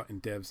plays out in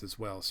Devs as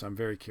well. So I'm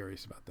very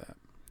curious about that.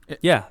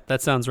 Yeah,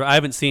 that sounds right. I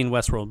haven't seen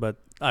Westworld, but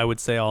I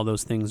would say all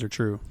those things are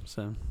true.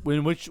 So,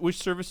 Which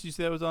service did you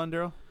say that was on,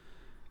 Daryl?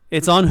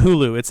 It's on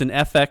Hulu. It's an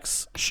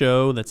FX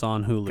show that's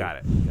on Hulu. Got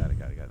it.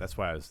 That's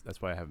why I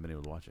haven't been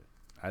able to watch it.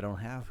 I don't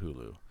have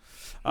Hulu.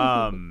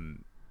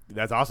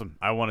 That's awesome.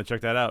 I want to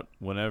check that out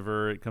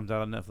whenever it comes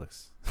out on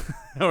Netflix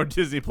or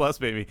Disney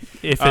Plus, maybe.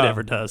 If it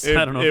ever does.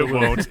 I don't know. It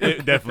won't.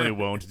 It definitely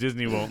won't.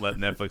 Disney won't let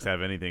Netflix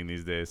have anything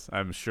these days,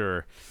 I'm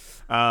sure.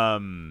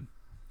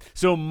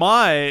 So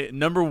my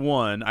number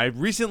one, I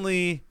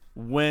recently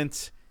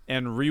went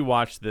and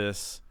rewatched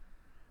this.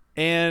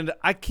 And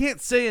I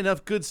can't say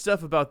enough good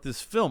stuff about this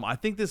film. I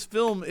think this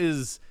film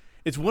it's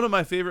one of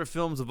my favorite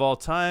films of all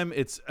time.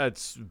 It's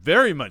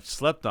very much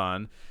slept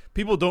on.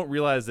 People don't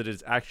realize that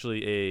it's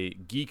actually a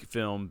geek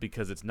film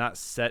because it's not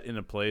set in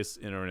a place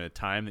or in a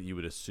time that you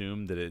would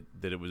assume that it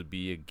would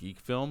be a geek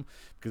film,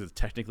 because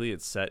technically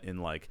it's set in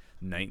like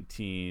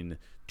 1920s,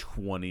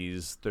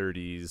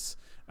 30s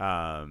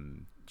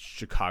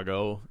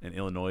Chicago and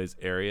Illinois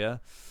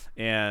area.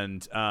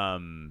 And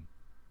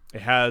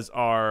it has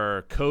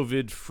our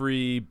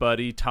COVID-free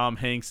buddy Tom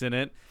Hanks in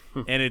it,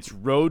 and it's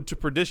Road to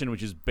Perdition,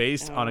 which is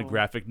based on a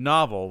graphic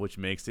novel, which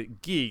makes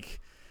it geek.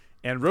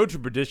 And Road to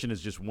Perdition is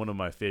just one of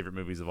my favorite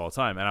movies of all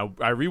time. And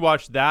I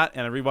rewatched that,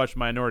 and I rewatched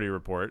Minority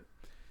Report,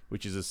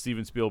 which is a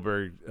Steven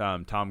Spielberg,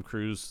 Tom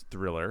Cruise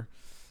thriller,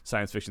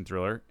 science fiction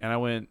thriller. And I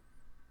went,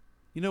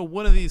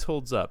 one of these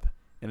holds up,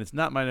 and it's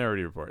not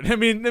Minority Report. I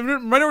mean,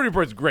 Minority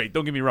Report's great,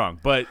 don't get me wrong,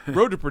 but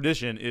Road to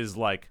Perdition is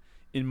like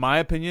in my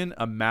opinion,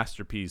 a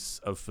masterpiece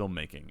of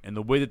filmmaking. And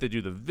the way that they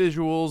do the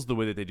visuals, the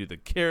way that they do the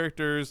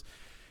characters,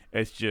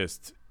 it's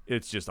just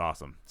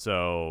awesome.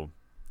 So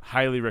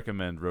highly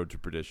recommend Road to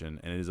Perdition,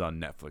 and it is on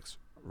Netflix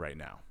right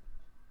now.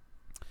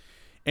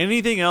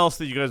 Anything else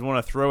that you guys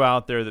want to throw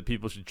out there that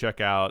people should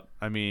check out?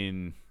 I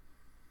mean,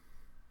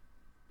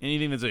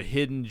 anything that's a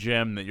hidden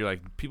gem that you're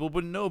like, people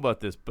wouldn't know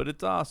about this, but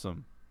it's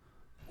awesome.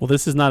 Well,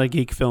 this is not a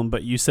geek film,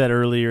 but you said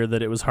earlier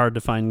that it was hard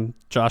to find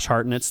Josh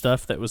Hartnett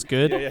stuff that was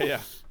good. Yeah.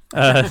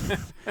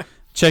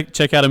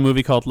 Check out a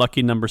movie called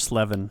Lucky Number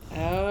Slevin.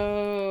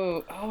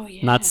 Oh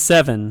yeah. Not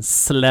seven,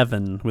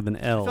 Slevin with an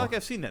L. I feel like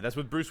I've seen that. That's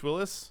with Bruce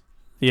Willis.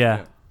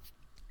 Yeah.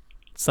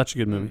 Such a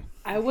good movie.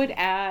 I would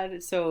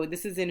add, so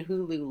this is in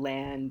Hulu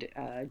land,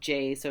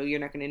 Jay, so you're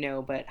not going to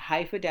know, but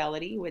High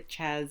Fidelity, which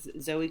has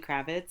Zoe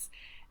Kravitz,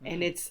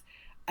 and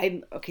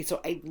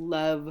so I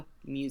love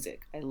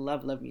music. I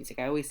love music.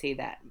 I always say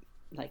that,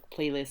 like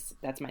playlists,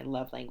 that's my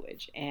love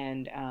language.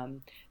 And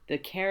the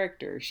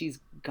character, she's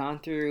gone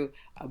through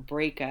a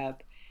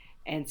breakup,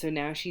 and so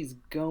now she's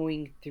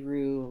going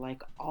through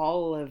like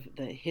all of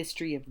the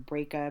history of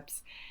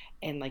breakups,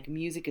 and like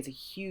music is a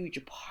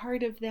huge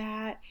part of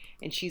that.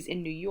 And she's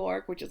in New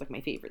York, which is like my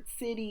favorite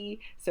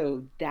city.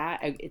 So that,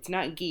 it's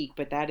not geek,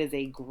 but that is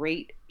a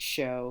great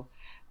show.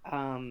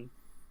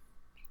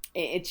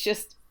 It's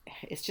just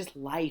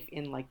life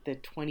in like the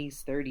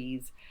 20s,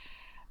 30s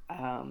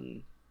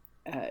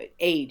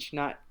age,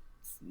 not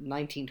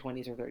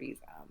 1920s or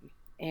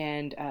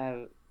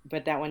 30s.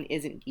 But that one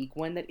isn't geek.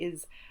 One that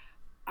is,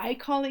 I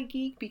call it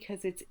geek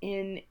because it's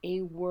in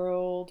a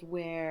world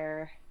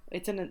where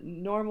it's in a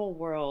normal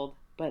world,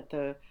 but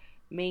the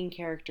main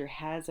character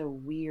has a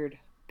weird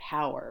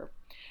power.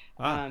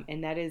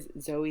 And that is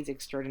Zoe's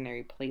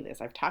Extraordinary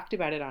Playlist. I've talked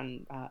about it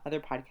on other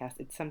podcasts.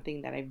 It's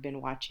something that I've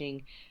been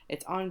watching.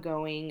 It's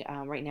ongoing.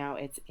 Right now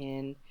it's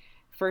in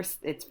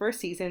first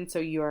season, so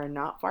you are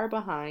not far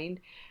behind.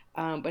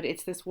 But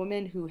it's this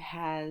woman who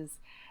has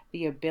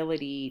the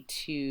ability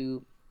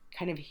to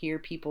kind of hear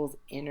people's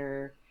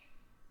inner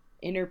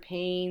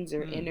pains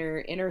or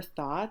inner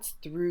thoughts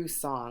through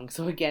song.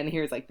 So again,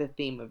 here's like the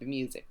theme of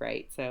music,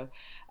 right? So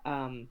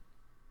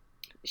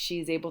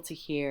she's able to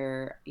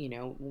hear,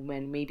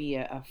 when maybe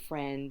a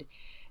friend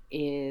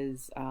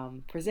is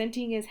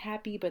presenting as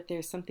happy, but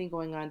there's something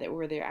going on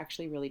where they're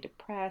actually really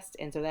depressed,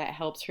 and so that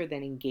helps her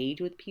then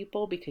engage with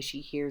people because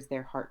she hears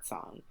their heart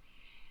song.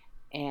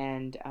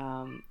 And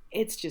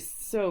it's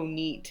just so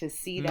neat to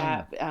see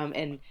that,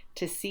 and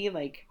to see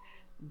like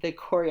the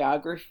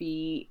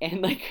choreography,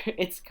 and like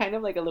it's kind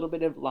of like a little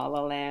bit of La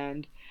La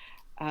Land.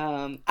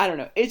 I don't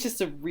know, it's just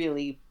a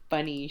really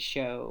funny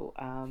show.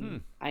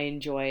 I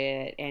enjoy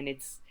it, and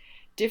it's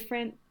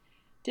different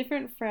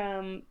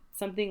from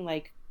something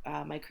like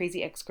My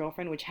Crazy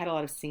Ex-Girlfriend, which had a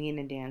lot of singing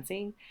and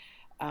dancing,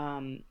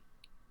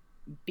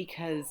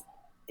 because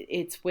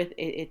it's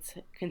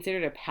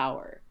considered a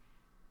power,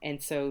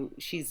 and so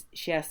she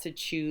has to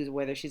choose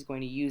whether she's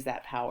going to use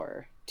that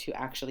power to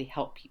actually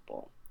help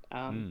people.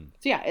 So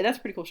yeah, that's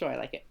a pretty cool show. I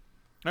like it.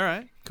 All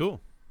right,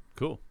 cool.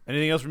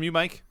 Anything else from you,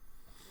 Mike?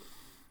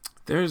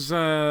 There's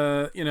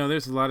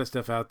there's a lot of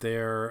stuff out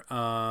there.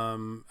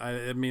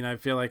 I mean, I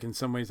feel like in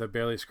some ways I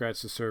barely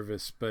scratched the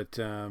surface, but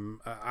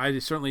I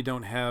certainly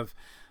don't have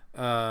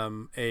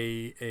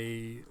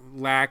a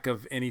lack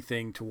of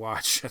anything to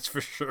watch. That's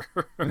for sure.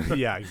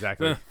 Yeah,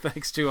 exactly.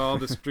 Thanks to all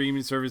the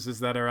streaming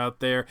services that are out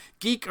there,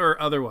 geek or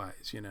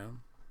otherwise,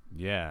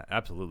 Yeah,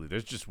 absolutely.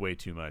 There's just way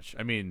too much.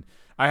 I mean,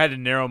 I had to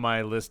narrow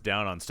my list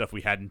down on stuff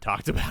we hadn't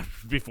talked about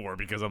before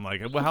because I'm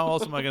like, well, how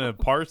else am I going to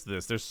parse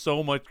this? There's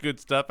so much good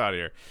stuff out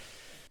here.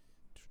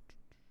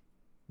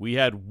 We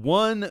had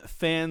one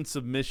fan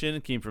submission.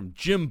 It came from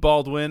Jim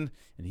Baldwin,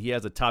 and he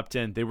has a top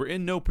 10. They were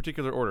in no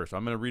particular order, so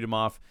I'm going to read them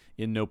off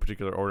in no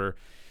particular order.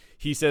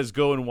 He says,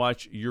 go and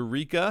watch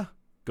Eureka,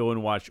 go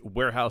and watch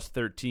Warehouse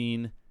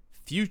 13,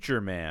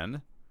 Future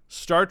Man,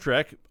 Star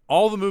Trek,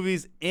 all the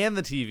movies and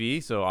the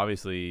TV. So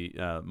obviously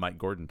Mike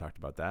Gordon talked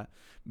about that.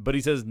 But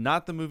he says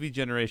not the movie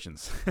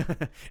Generations.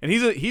 And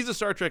he's a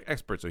Star Trek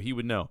expert, so he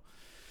would know.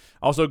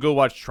 Also, go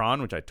watch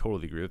Tron, which I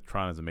totally agree with.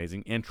 Tron is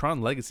amazing. And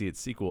Tron Legacy,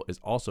 its sequel, is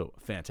also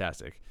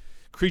fantastic.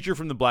 Creature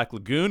from the Black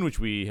Lagoon, which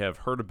we have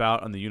heard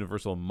about on the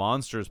Universal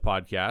Monsters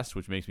podcast,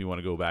 which makes me want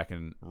to go back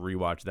and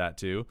rewatch that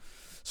too.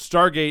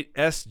 Stargate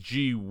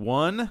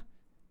SG-1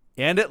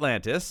 and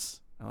Atlantis.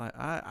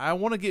 I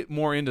want to get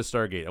more into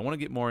Stargate. I want to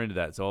get more into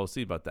that, so I'll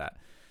see about that.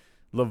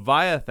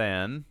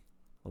 Leviathan,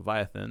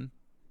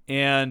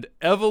 and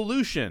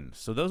Evolution.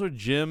 So those are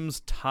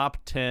Jim's top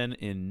 10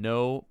 in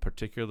no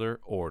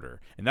particular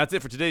order. And that's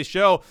it for today's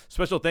show.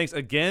 Special thanks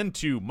again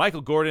to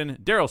Michael Gordon,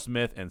 Daryl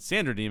Smith, and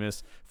Sandra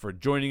Demas for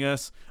joining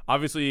us.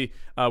 Obviously,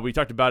 we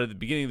talked about it at the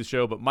beginning of the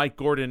show, but Mike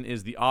Gordon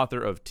is the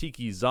author of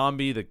Tiki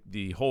Zombie,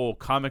 the whole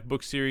comic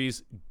book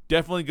series.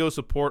 definitely go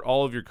support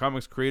all of your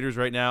comics creators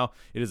right now.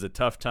 It is a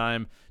tough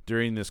time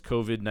during this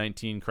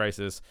COVID-19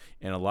 crisis,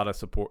 and a lot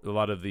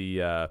of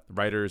the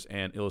writers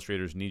and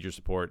illustrators need your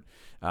support.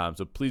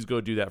 So please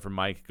go do that for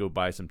Mike. Go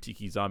buy some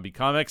Tiki Zombie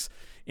comics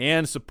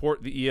and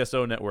support the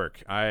ESO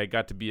Network. I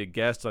got to be a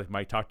guest, like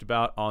Mike talked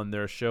about, on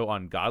their show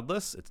on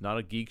Godless. It's not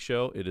a geek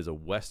show. It is a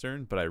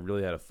Western, but I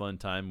really had a fun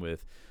time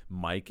with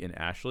Mike and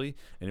Ashley,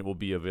 and it will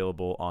be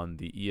available on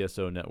the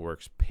ESO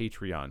Network's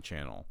Patreon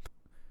channel.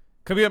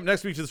 Coming up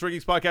next week to the Story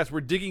Geeks podcast,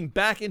 we're digging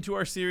back into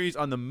our series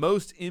on the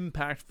most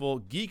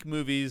impactful geek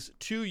movies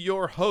to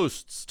your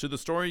hosts, to the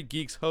Story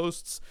Geeks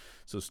hosts.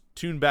 So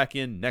tune back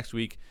in next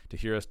week to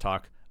hear us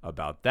talk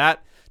about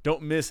that.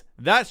 Don't miss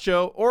that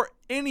show or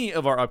any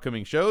of our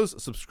upcoming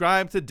shows.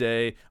 Subscribe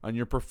today on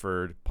your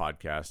preferred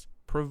podcast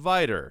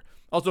provider.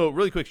 Also,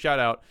 really quick shout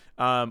out.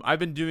 I've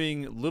been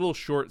doing little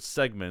short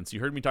segments.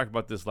 You heard me talk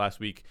about this last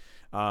week.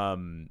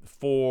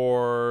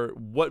 For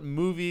what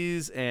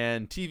movies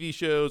and TV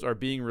shows are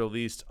being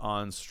released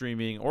on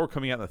streaming or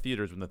coming out in the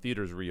theaters when the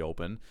theaters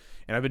reopen.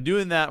 And I've been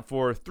doing that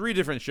for 3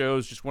 different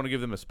shows. Just want to give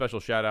them a special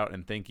shout out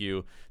and thank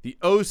you. The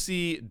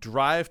OC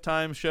Drive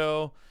Time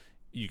show.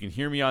 You can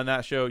hear me on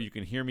that show. You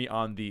can hear me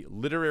on the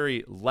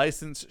Literary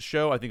License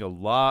show. I think a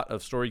lot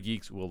of Story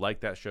Geeks will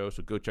like that show,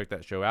 so go check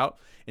that show out.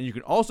 And you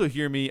can also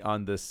hear me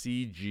on the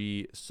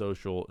CG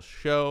Social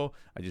show.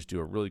 I just do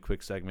a really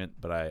quick segment,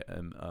 but I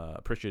am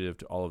appreciative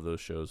to all of those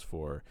shows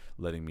for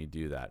letting me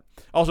do that.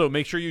 Also,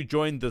 make sure you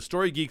join the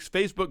Story Geeks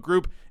Facebook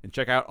group and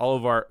check out all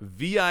of our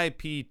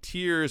VIP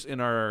tiers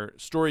in our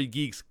Story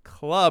Geeks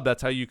Club.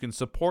 That's how you can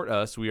support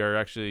us. We are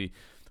actually...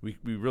 We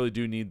really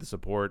do need the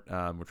support.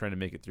 We're trying to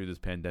make it through this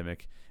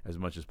pandemic as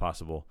much as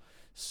possible.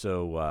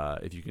 So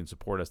if you can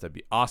support us, that'd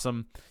be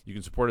awesome. You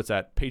can support us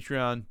at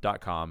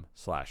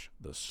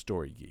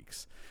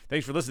patreon.com/thestorygeeks.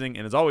 Thanks for listening.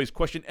 And as always,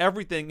 question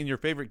everything in your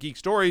favorite geek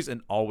stories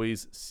and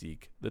always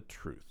seek the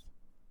truth.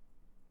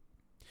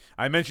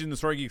 I mentioned the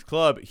Story Geeks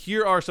Club.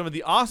 Here are some of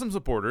the awesome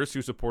supporters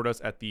who support us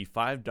at the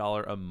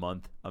 $5 a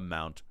month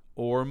amount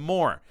or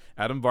more.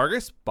 Adam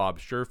Vargas, Bob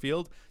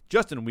Sherfield,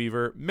 Justin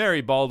Weaver,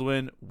 Mary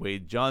Baldwin,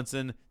 Wade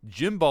Johnson,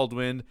 Jim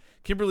Baldwin,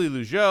 Kimberly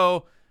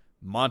Lugeau,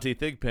 Monte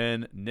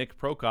Thigpen, Nick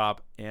Prokop,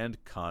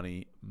 and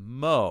Connie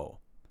Moe.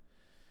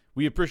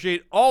 We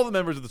appreciate all the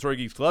members of the Story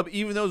Geeks Club,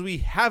 even those we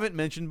haven't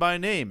mentioned by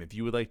name. If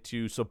you would like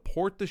to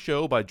support the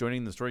show by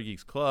joining the Story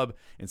Geeks Club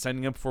and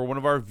signing up for one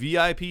of our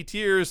VIP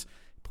tiers,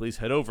 please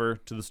head over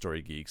to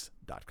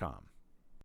thestorygeeks.com.